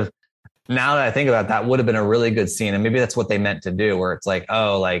I would have, now that I think about that, would have been a really good scene, and maybe that's what they meant to do, where it's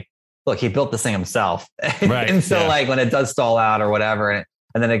look, he built this thing himself, right? And so when it does stall out or whatever,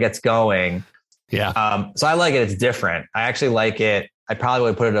 and then it gets going. Yeah. So I like it. It's different. I actually like it. I probably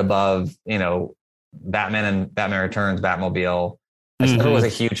would put it above, Batman and Batman Returns, Batmobile. I never was a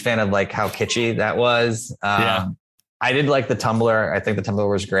huge fan of how kitschy that was. I did like the Tumbler. I think the Tumbler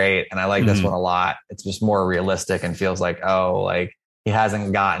was great. And I like this one a lot. It's just more realistic and feels he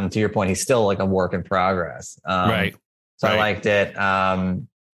hasn't gotten, to your point, he's still a work in progress. Right. So I liked it.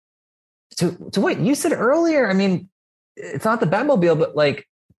 To what you said earlier, I mean, it's not the Batmobile, but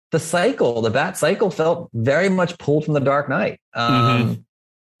the Bat Cycle felt very much pulled from the Dark Knight. Didn't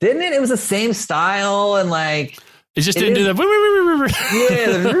it? It was the same style and it just didn't do the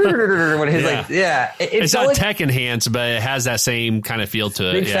when he's it's not tech enhanced, but it has that same kind of feel to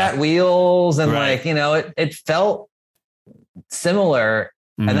it. Big fat wheels and it felt similar.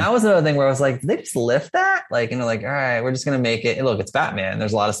 And that was another thing where I was did they just lift that? All right, we're just going to make it. Look, it's Batman.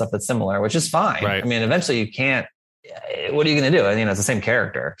 There's a lot of stuff that's similar, which is fine. Right. I mean, eventually you can't. What are you going to do? It's the same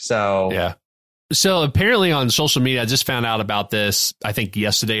character. So yeah. So apparently on social media, I just found out about this, I think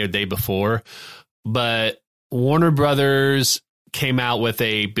yesterday or the day before, but Warner Brothers came out with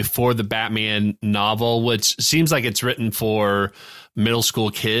a Before the Batman novel, which seems like it's written for middle school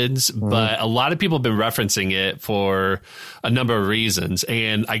kids, but a lot of people have been referencing it for a number of reasons.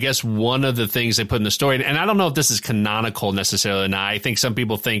 And I guess one of the things they put in the story, and I don't know if this is canonical necessarily or not. I think some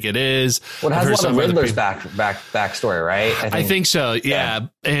people think it is. Well, it has a lot of Riddler's backstory, right? I think so. Yeah.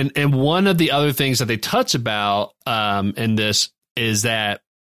 And one of the other things that they touch about in this is that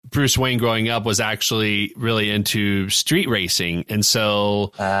Bruce Wayne growing up was actually really into street racing. And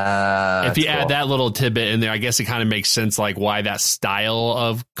so if you add that little tidbit in there, I guess it kind of makes sense, why that style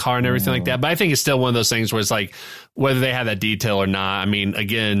of car and everything like that. But I think it's still one of those things where it's whether they have that detail or not. I mean,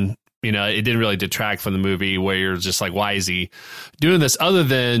 again, it didn't really detract from the movie where you're just why is he doing this? Other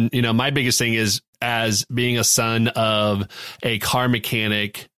than, my biggest thing is, as being a son of a car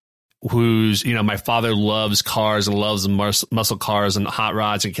mechanic who's, my father loves cars and loves muscle cars and hot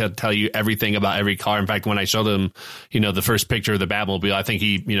rods and can tell you everything about every car. In fact, when I showed him, the first picture of the Batmobile, I think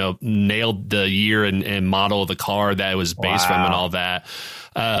he, nailed the year and model of the car that it was based from and all that.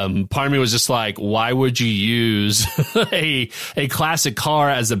 Part of me was just why would you use a classic car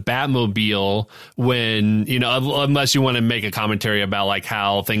as a Batmobile when, unless you want to make a commentary about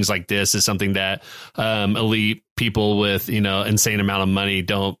how things like this is something that elite people with, insane amount of money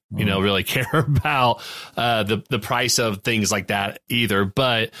don't, really care about the price of things like that either.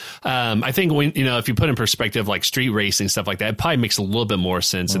 But I think when, if you put in perspective, street racing, stuff like that, it probably makes a little bit more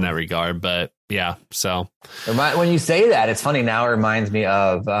sense in that regard. But yeah, so when you say that, it's funny. Now it reminds me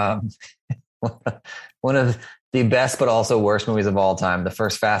of one of the best but also worst movies of all time, the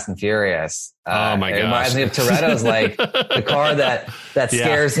first Fast and Furious. Oh my gosh. It reminds me of Toretto's, the car that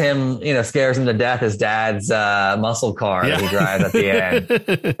scares him, scares him to death, his dad's muscle car that he drives at the end.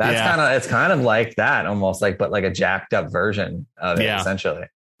 That's it's kind of like that almost, but a jacked up version of it, essentially.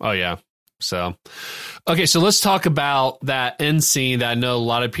 Oh yeah. So, okay, so let's talk about that end scene that I know a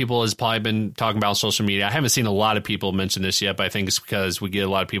lot of people has probably been talking about on social media. I haven't seen a lot of people mention this yet, but I think it's because we get a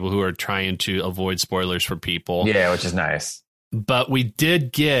lot of people who are trying to avoid spoilers for people. Yeah, which is nice. But we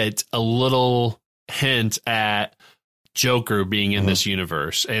did get a little hint at Joker being in this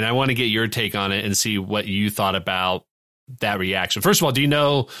universe, and I want to get your take on it and see what you thought about that reaction. First of all, do you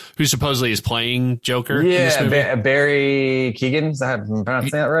know who supposedly is playing Joker? Yeah, Barry Keoghan. Is that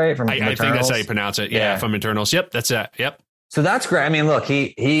pronouncing that right? From I think that's how you pronounce it. Yeah, from Eternals. Yep, that's it. Yep. So that's great. I mean, look,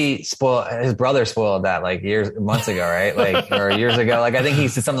 he spoiled, his brother spoiled that like months ago, right? Like, or years ago. Like, I think he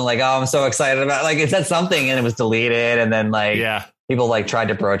said something like, "Oh, I'm so excited about," like, it said something and it was deleted, and then like, people like tried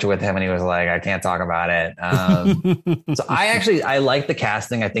to broach it with him and he was like, "I can't talk about it." So I like the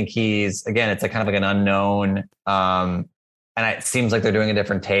casting. I think he's, again, it's like kind of like an unknown. And it seems like they're doing a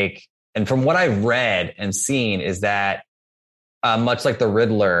different take. And from what I've read and seen is that much like the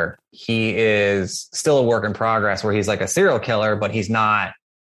Riddler, he is still a work in progress where he's like a serial killer, but he's not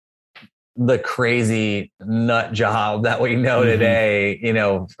the crazy nut job that we know today, you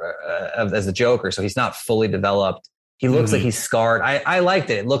know, as a Joker. So he's not fully developed. He looks like he's scarred. I liked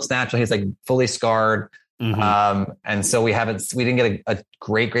it. It looks natural. He's like fully scarred. And so we didn't get a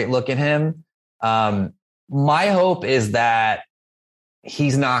great look at him. My hope is that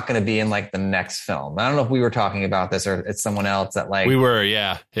he's not going to be in like the next film. I don't know if we were talking about this or it's someone else that like, we were.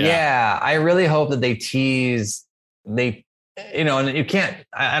 Yeah. I really hope that they tease, you know, and you can't,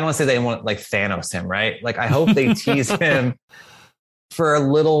 I don't want to say they want like Thanos him, right? Like, I hope they tease him for a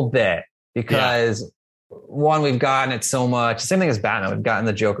little bit because one, we've gotten it so much. Same thing as Batman. We've gotten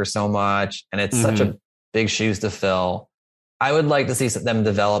the Joker so much and it's such a big shoes to fill. I would like to see them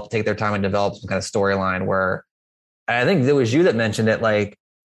take their time and develop some kind of storyline where, I think it was you that mentioned it. Like,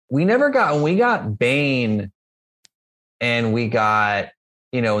 when we got Bane and we got,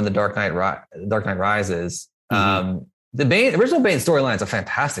 you know, in the Dark Knight Rises, the original Bane storyline is a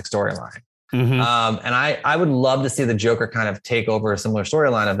fantastic storyline. And I would love to see the Joker kind of take over a similar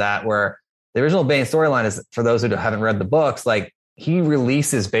storyline of that, where the original Bane storyline is, for those who haven't read the books, like, he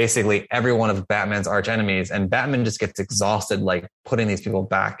releases basically every one of Batman's arch enemies, and Batman just gets exhausted, like putting these people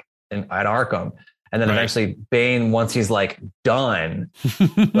back at Arkham. And then eventually Bane, once he's like done,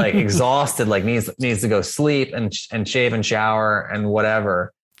 like exhausted, like needs to go sleep and shave and shower and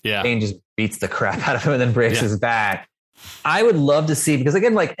whatever. Yeah. Bane just beats the crap out of him and then breaks his back. I would love to see, because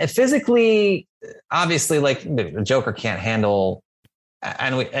again, like physically, obviously, like the Joker can't handle,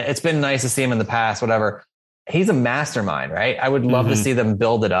 and it's been nice to see him in the past, whatever. He's a mastermind, right? I would love to see them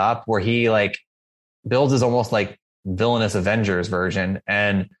build it up where he like builds his almost like villainous Avengers version.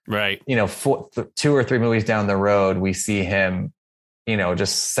 And, you know, 2 or 3 movies down the road, we see him, you know,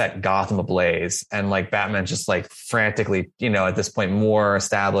 just set Gotham ablaze. And like Batman's just like frantically, you know, at this point more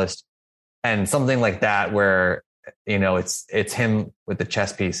established, and something like that where, you know, it's him with the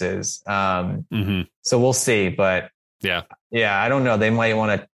chess pieces. So we'll see, but yeah, I don't know. They might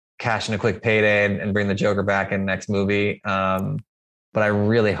want to cash in a quick payday and bring the Joker back in the next movie. But I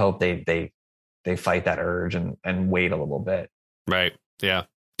really hope they fight that urge and wait a little bit. Right. Yeah.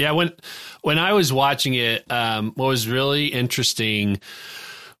 Yeah. When I was watching it, what was really interesting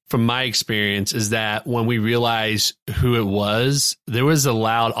from my experience is that when we realized who it was, there was a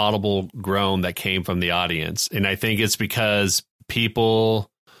loud audible groan that came from the audience. And I think it's because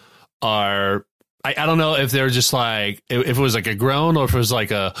people are, I don't know if they're just like, if it was like a groan or if it was like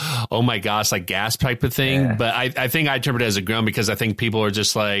a, oh my gosh, like gasp type of thing. Yeah. But I think I interpret it as a groan because I think people are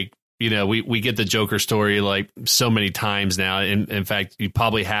just like, you know, we get the Joker story like so many times now. In fact, you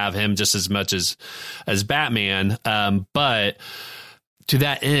probably have him just as much as Batman. But to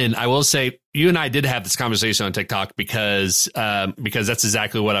that end, I will say you and I did have this conversation on TikTok because that's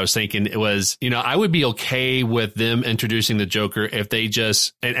exactly what I was thinking. It was, you know, I would be okay with them introducing the Joker if they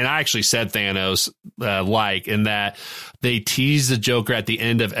just, and I actually said Thanos, in that they tease the Joker at the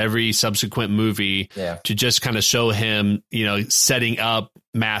end of every subsequent movie to just kind of show him, you know, setting up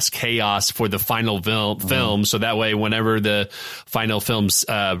mass chaos for the final film. So that way, whenever the final film's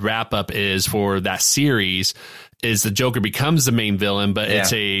wrap up is for that series, is the Joker becomes the main villain, but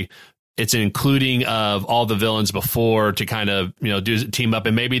it's an including of all the villains before to kind of, you know, do team up.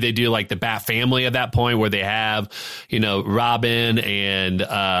 And maybe they do like the Bat family at that point where they have, you know, Robin and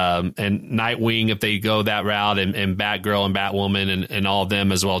Nightwing, if they go that route, and Batgirl and Batwoman and all of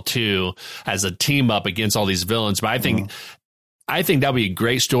them as well too, as a team up against all these villains. But I think I think that would be a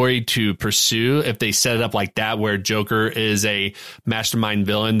great story to pursue if they set it up like that, where Joker is a mastermind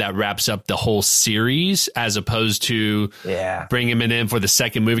villain that wraps up the whole series, as opposed to bringing him in for the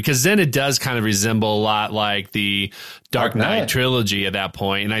second movie. Because then it does kind of resemble a lot like the Dark Knight trilogy at that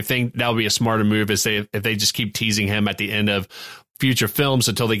point. And I think that would be a smarter move if they just keep teasing him at the end of future films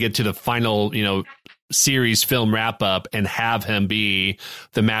until they get to the final, series film wrap up and have him be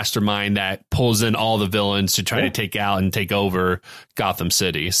the mastermind that pulls in all the villains to try to take out and take over Gotham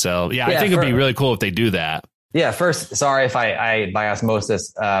City. So I think it'd be really cool if they do that. Yeah. First, sorry if I by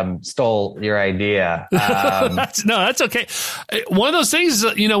osmosis stole your idea. That's okay. One of those things,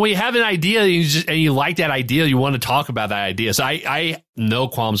 when you have an idea and you like that idea, you want to talk about that idea. So I no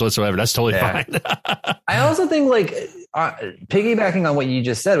qualms whatsoever. That's totally fine. I also think piggybacking on what you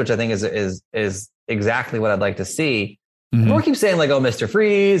just said, which I think is exactly what I'd like to see. Mm-hmm. People keep saying Mr.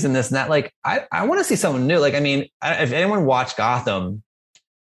 Freeze and this and that. I want to see something new. If anyone watched Gotham,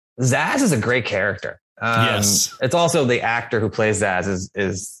 Zsasz is a great character. Yes. It's also the actor who plays Zsasz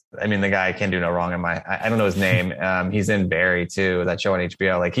is the guy can't do no wrong I don't know his name. He's in Barry too, that show on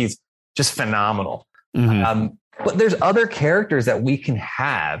HBO. He's just phenomenal. Mm-hmm. But there's other characters that we can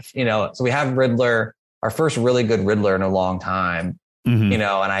have, so we have Riddler, our first really good Riddler in a long time. Mm-hmm. And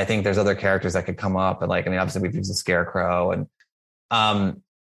I think there's other characters that could come up and obviously we've used the Scarecrow and,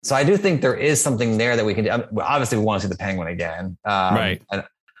 so I do think there is something there that we can do. Obviously we want to see the Penguin again. Right.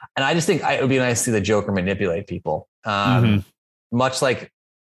 And I just think it would be nice to see the Joker manipulate people. Much like,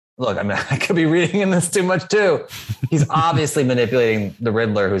 look, I could be reading in this too much too. He's obviously manipulating the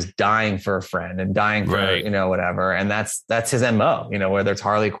Riddler who's dying for a friend and dying for, whatever. And that's his MO, whether it's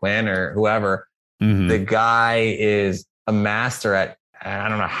Harley Quinn or whoever. Mm-hmm. The guy is a master at, I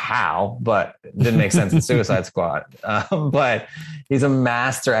don't know how, but it didn't make sense in Suicide Squad. But he's a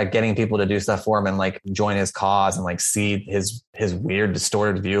master at getting people to do stuff for him and join his cause and see his weird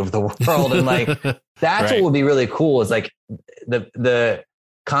distorted view of the world. And that's what would be really cool is to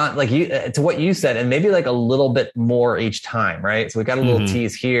what you said, and maybe a little bit more each time. Right. So we got a little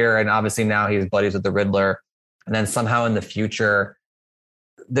tease here. And obviously now he's buddies with the Riddler. And then somehow in the future,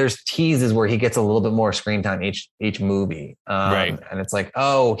 there's teases where he gets a little bit more screen time each movie. And it's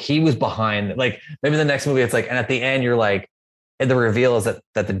he was behind, maybe the next movie, it's and at the end, you're and the reveal is that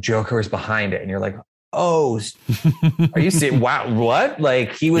the Joker is behind it. And you're oh, are you seeing, wow, what?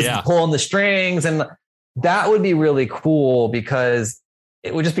 He was pulling the strings, and that would be really cool because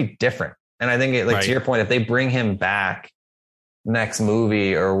it would just be different. And I think to your point, if they bring him back next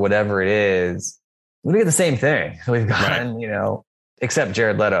movie or whatever it is, we get the same thing. We've gotten, except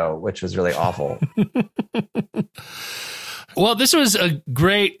Jared Leto, which was really awful. Well, this was a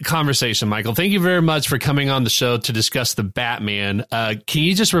great conversation, Michael. Thank you very much for coming on the show to discuss the Batman. Can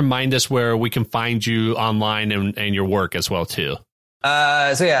you just remind us where we can find you online and your work as well, too?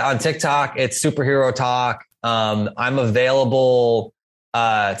 On TikTok, it's Superhero Talk. I'm available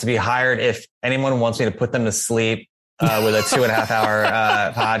to be hired if anyone wants me to put them to sleep with a 2.5 hour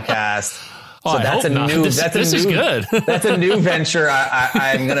podcast. So that's this is good. That's a new venture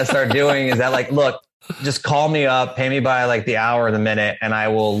I'm going to start doing is that look, just call me up, pay me by the hour or the minute, and I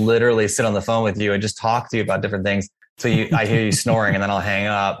will literally sit on the phone with you and just talk to you about different things. So I hear you snoring and then I'll hang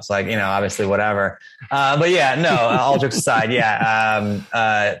up. It's obviously whatever. But all jokes aside.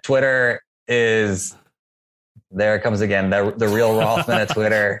 Twitter is, there it comes again. The real Rothman at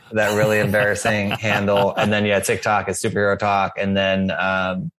Twitter, that really embarrassing handle. And then, TikTok is Superhero Talk. And then,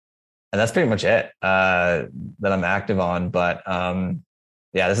 and that's pretty much it that I'm active on. But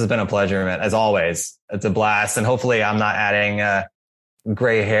this has been a pleasure, man. As always, it's a blast. And hopefully I'm not adding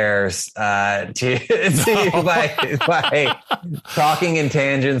gray hairs to you by talking in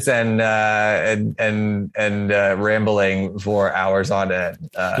tangents and rambling for hours on end.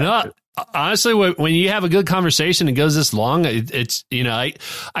 Honestly, when you have a good conversation and goes this long, it's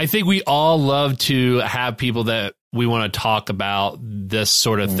I think we all love to have people that we want to talk about this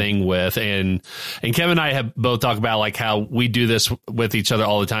sort of thing with. And Kevin and I have both talked about how we do this with each other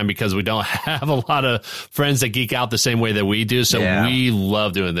all the time because we don't have a lot of friends that geek out the same way that we do. So we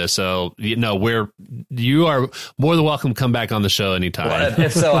love doing this. So, you are more than welcome to come back on the show anytime. Well,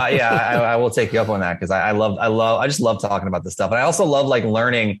 if so, I will take you up on that because I just love talking about this stuff. And I also love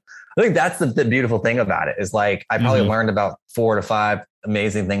learning. I think that's the beautiful thing about it is I probably learned about 4 to 5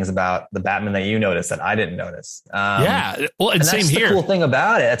 amazing things about the Batman that you noticed that I didn't notice. Well, and that's same here. The cool thing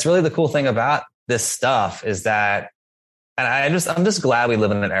about it. That's really the cool thing about this stuff is that, and I'm just glad we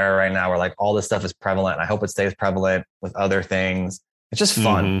live in an era right now where all this stuff is prevalent. And I hope it stays prevalent with other things. It's just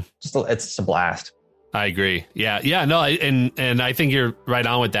fun. It's just a blast. I agree. Yeah. No, and I think you're right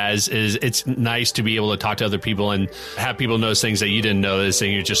on with that. Is it's nice to be able to talk to other people and have people notice things that you didn't notice,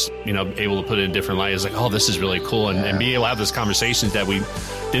 and you're just able to put it in a different light. It's like, oh, this is really cool, and be able to have those conversations that we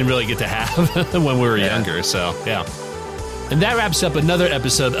didn't really get to have when we were younger. So yeah. And that wraps up another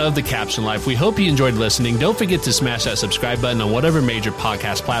episode of The Caption Life. We hope you enjoyed listening. Don't forget to smash that subscribe button on whatever major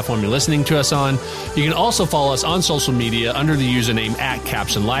podcast platform you're listening to us on. You can also follow us on social media under the username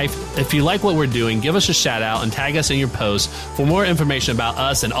 @CaptionLife. If you like what we're doing, give us a shout out and tag us in your posts. For more information about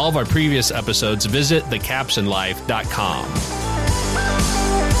us and all of our previous episodes, visit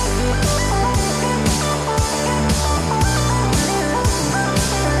thecaptionlife.com.